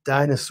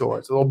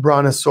dinosaurs, a little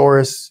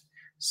brontosaurus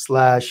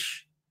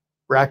slash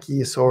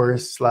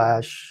brachiosaurus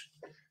slash,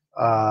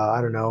 I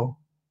don't know,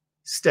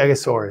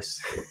 stegosaurus.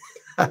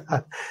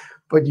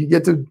 But you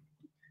get to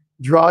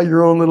draw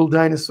your own little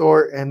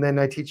dinosaur, and then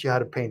I teach you how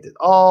to paint it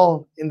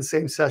all in the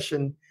same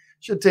session.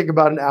 Should take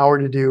about an hour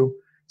to do.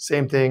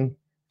 Same thing.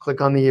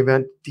 Click on the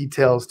event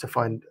details to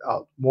find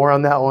out more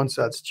on that one.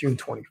 So that's June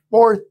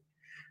 24th.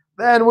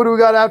 Then what do we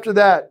got after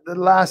that? The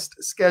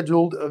last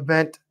scheduled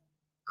event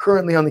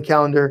currently on the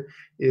calendar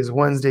is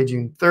Wednesday,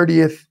 June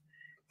 30th.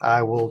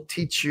 I will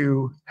teach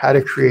you how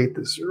to create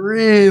this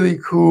really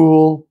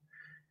cool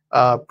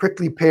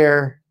prickly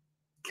pear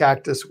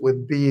cactus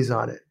with bees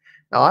on it.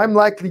 Now, I'm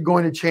likely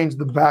going to change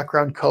the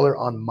background color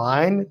on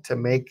mine to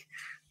make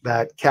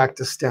that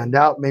cactus stand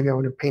out. Maybe I'm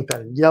going to paint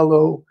that in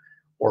yellow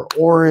or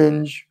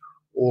orange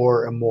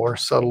or a more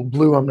subtle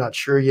blue. I'm not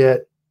sure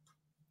yet,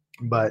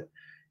 but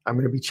I'm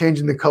going to be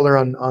changing the color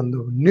on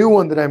the new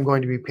one that I'm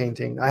going to be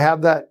painting. I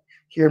have that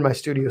here in my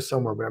studio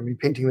somewhere, but I'm going to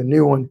be painting the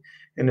new one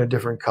in a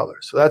different color.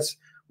 So that's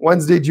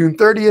Wednesday, June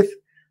 30th.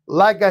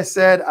 Like I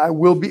said, I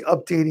will be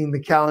updating the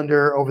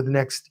calendar over the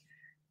next,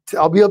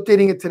 I'll be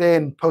updating it today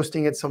and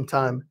posting it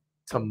sometime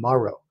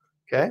tomorrow.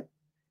 Okay.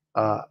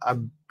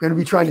 I'm going to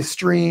be trying to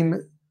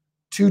stream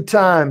 2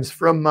 times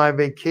from my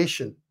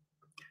vacation.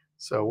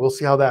 So we'll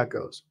see how that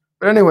goes.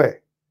 But anyway,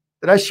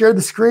 did I share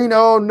the screen?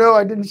 Oh no,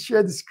 I didn't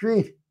share the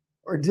screen.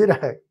 Or did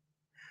I?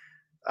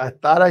 I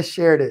thought I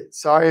shared it.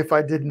 Sorry if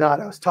I did not.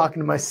 I was talking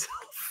to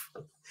myself.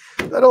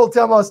 That whole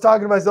time I was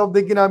talking to myself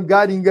thinking I'm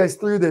guiding you guys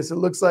through this. It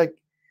looks like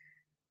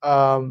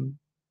StreamYard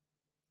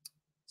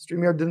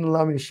didn't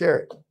allow me to share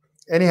it.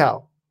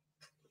 Anyhow,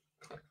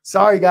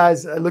 sorry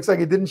guys. It looks like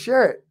it didn't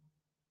share it.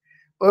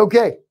 But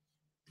okay.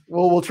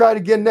 Well, we'll try it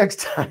again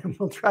next time.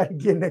 We'll try it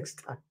again next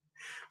time.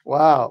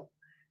 Wow.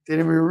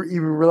 Didn't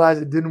even realize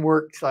it didn't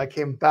work till I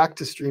came back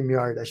to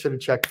StreamYard. I should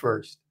have checked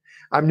first.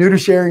 I'm new to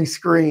sharing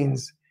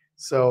screens,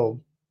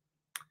 so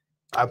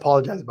I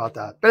apologize about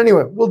that. But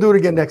anyway, we'll do it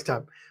again next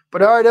time.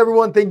 But all right,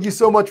 everyone, thank you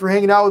so much for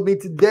hanging out with me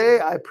today.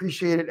 I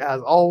appreciate it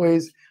as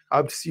always. I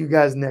hope to see you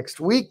guys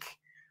next week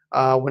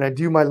when I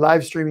do my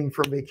live streaming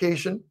from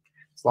vacation.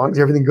 As long as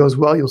everything goes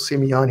well, you'll see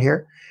me on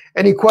here.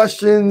 Any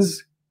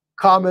questions,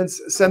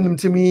 comments, send them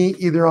to me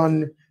either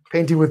on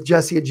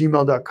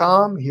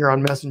paintingwithjesse@gmail.com, here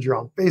on Messenger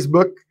on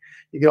Facebook.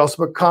 You can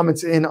also put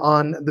comments in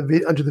on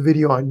under the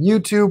video on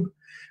YouTube.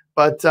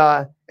 But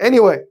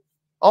anyway,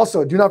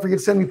 also do not forget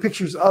to send me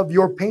pictures of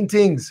your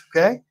paintings,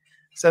 okay?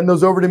 Send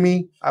those over to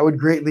me. I would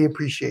greatly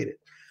appreciate it.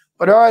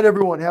 But all right,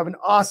 everyone, have an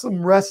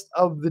awesome rest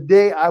of the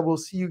day. I will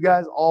see you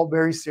guys all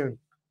very soon.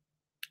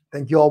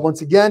 Thank you all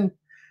once again.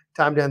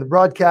 Time to end the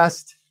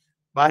broadcast.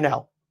 Bye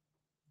now.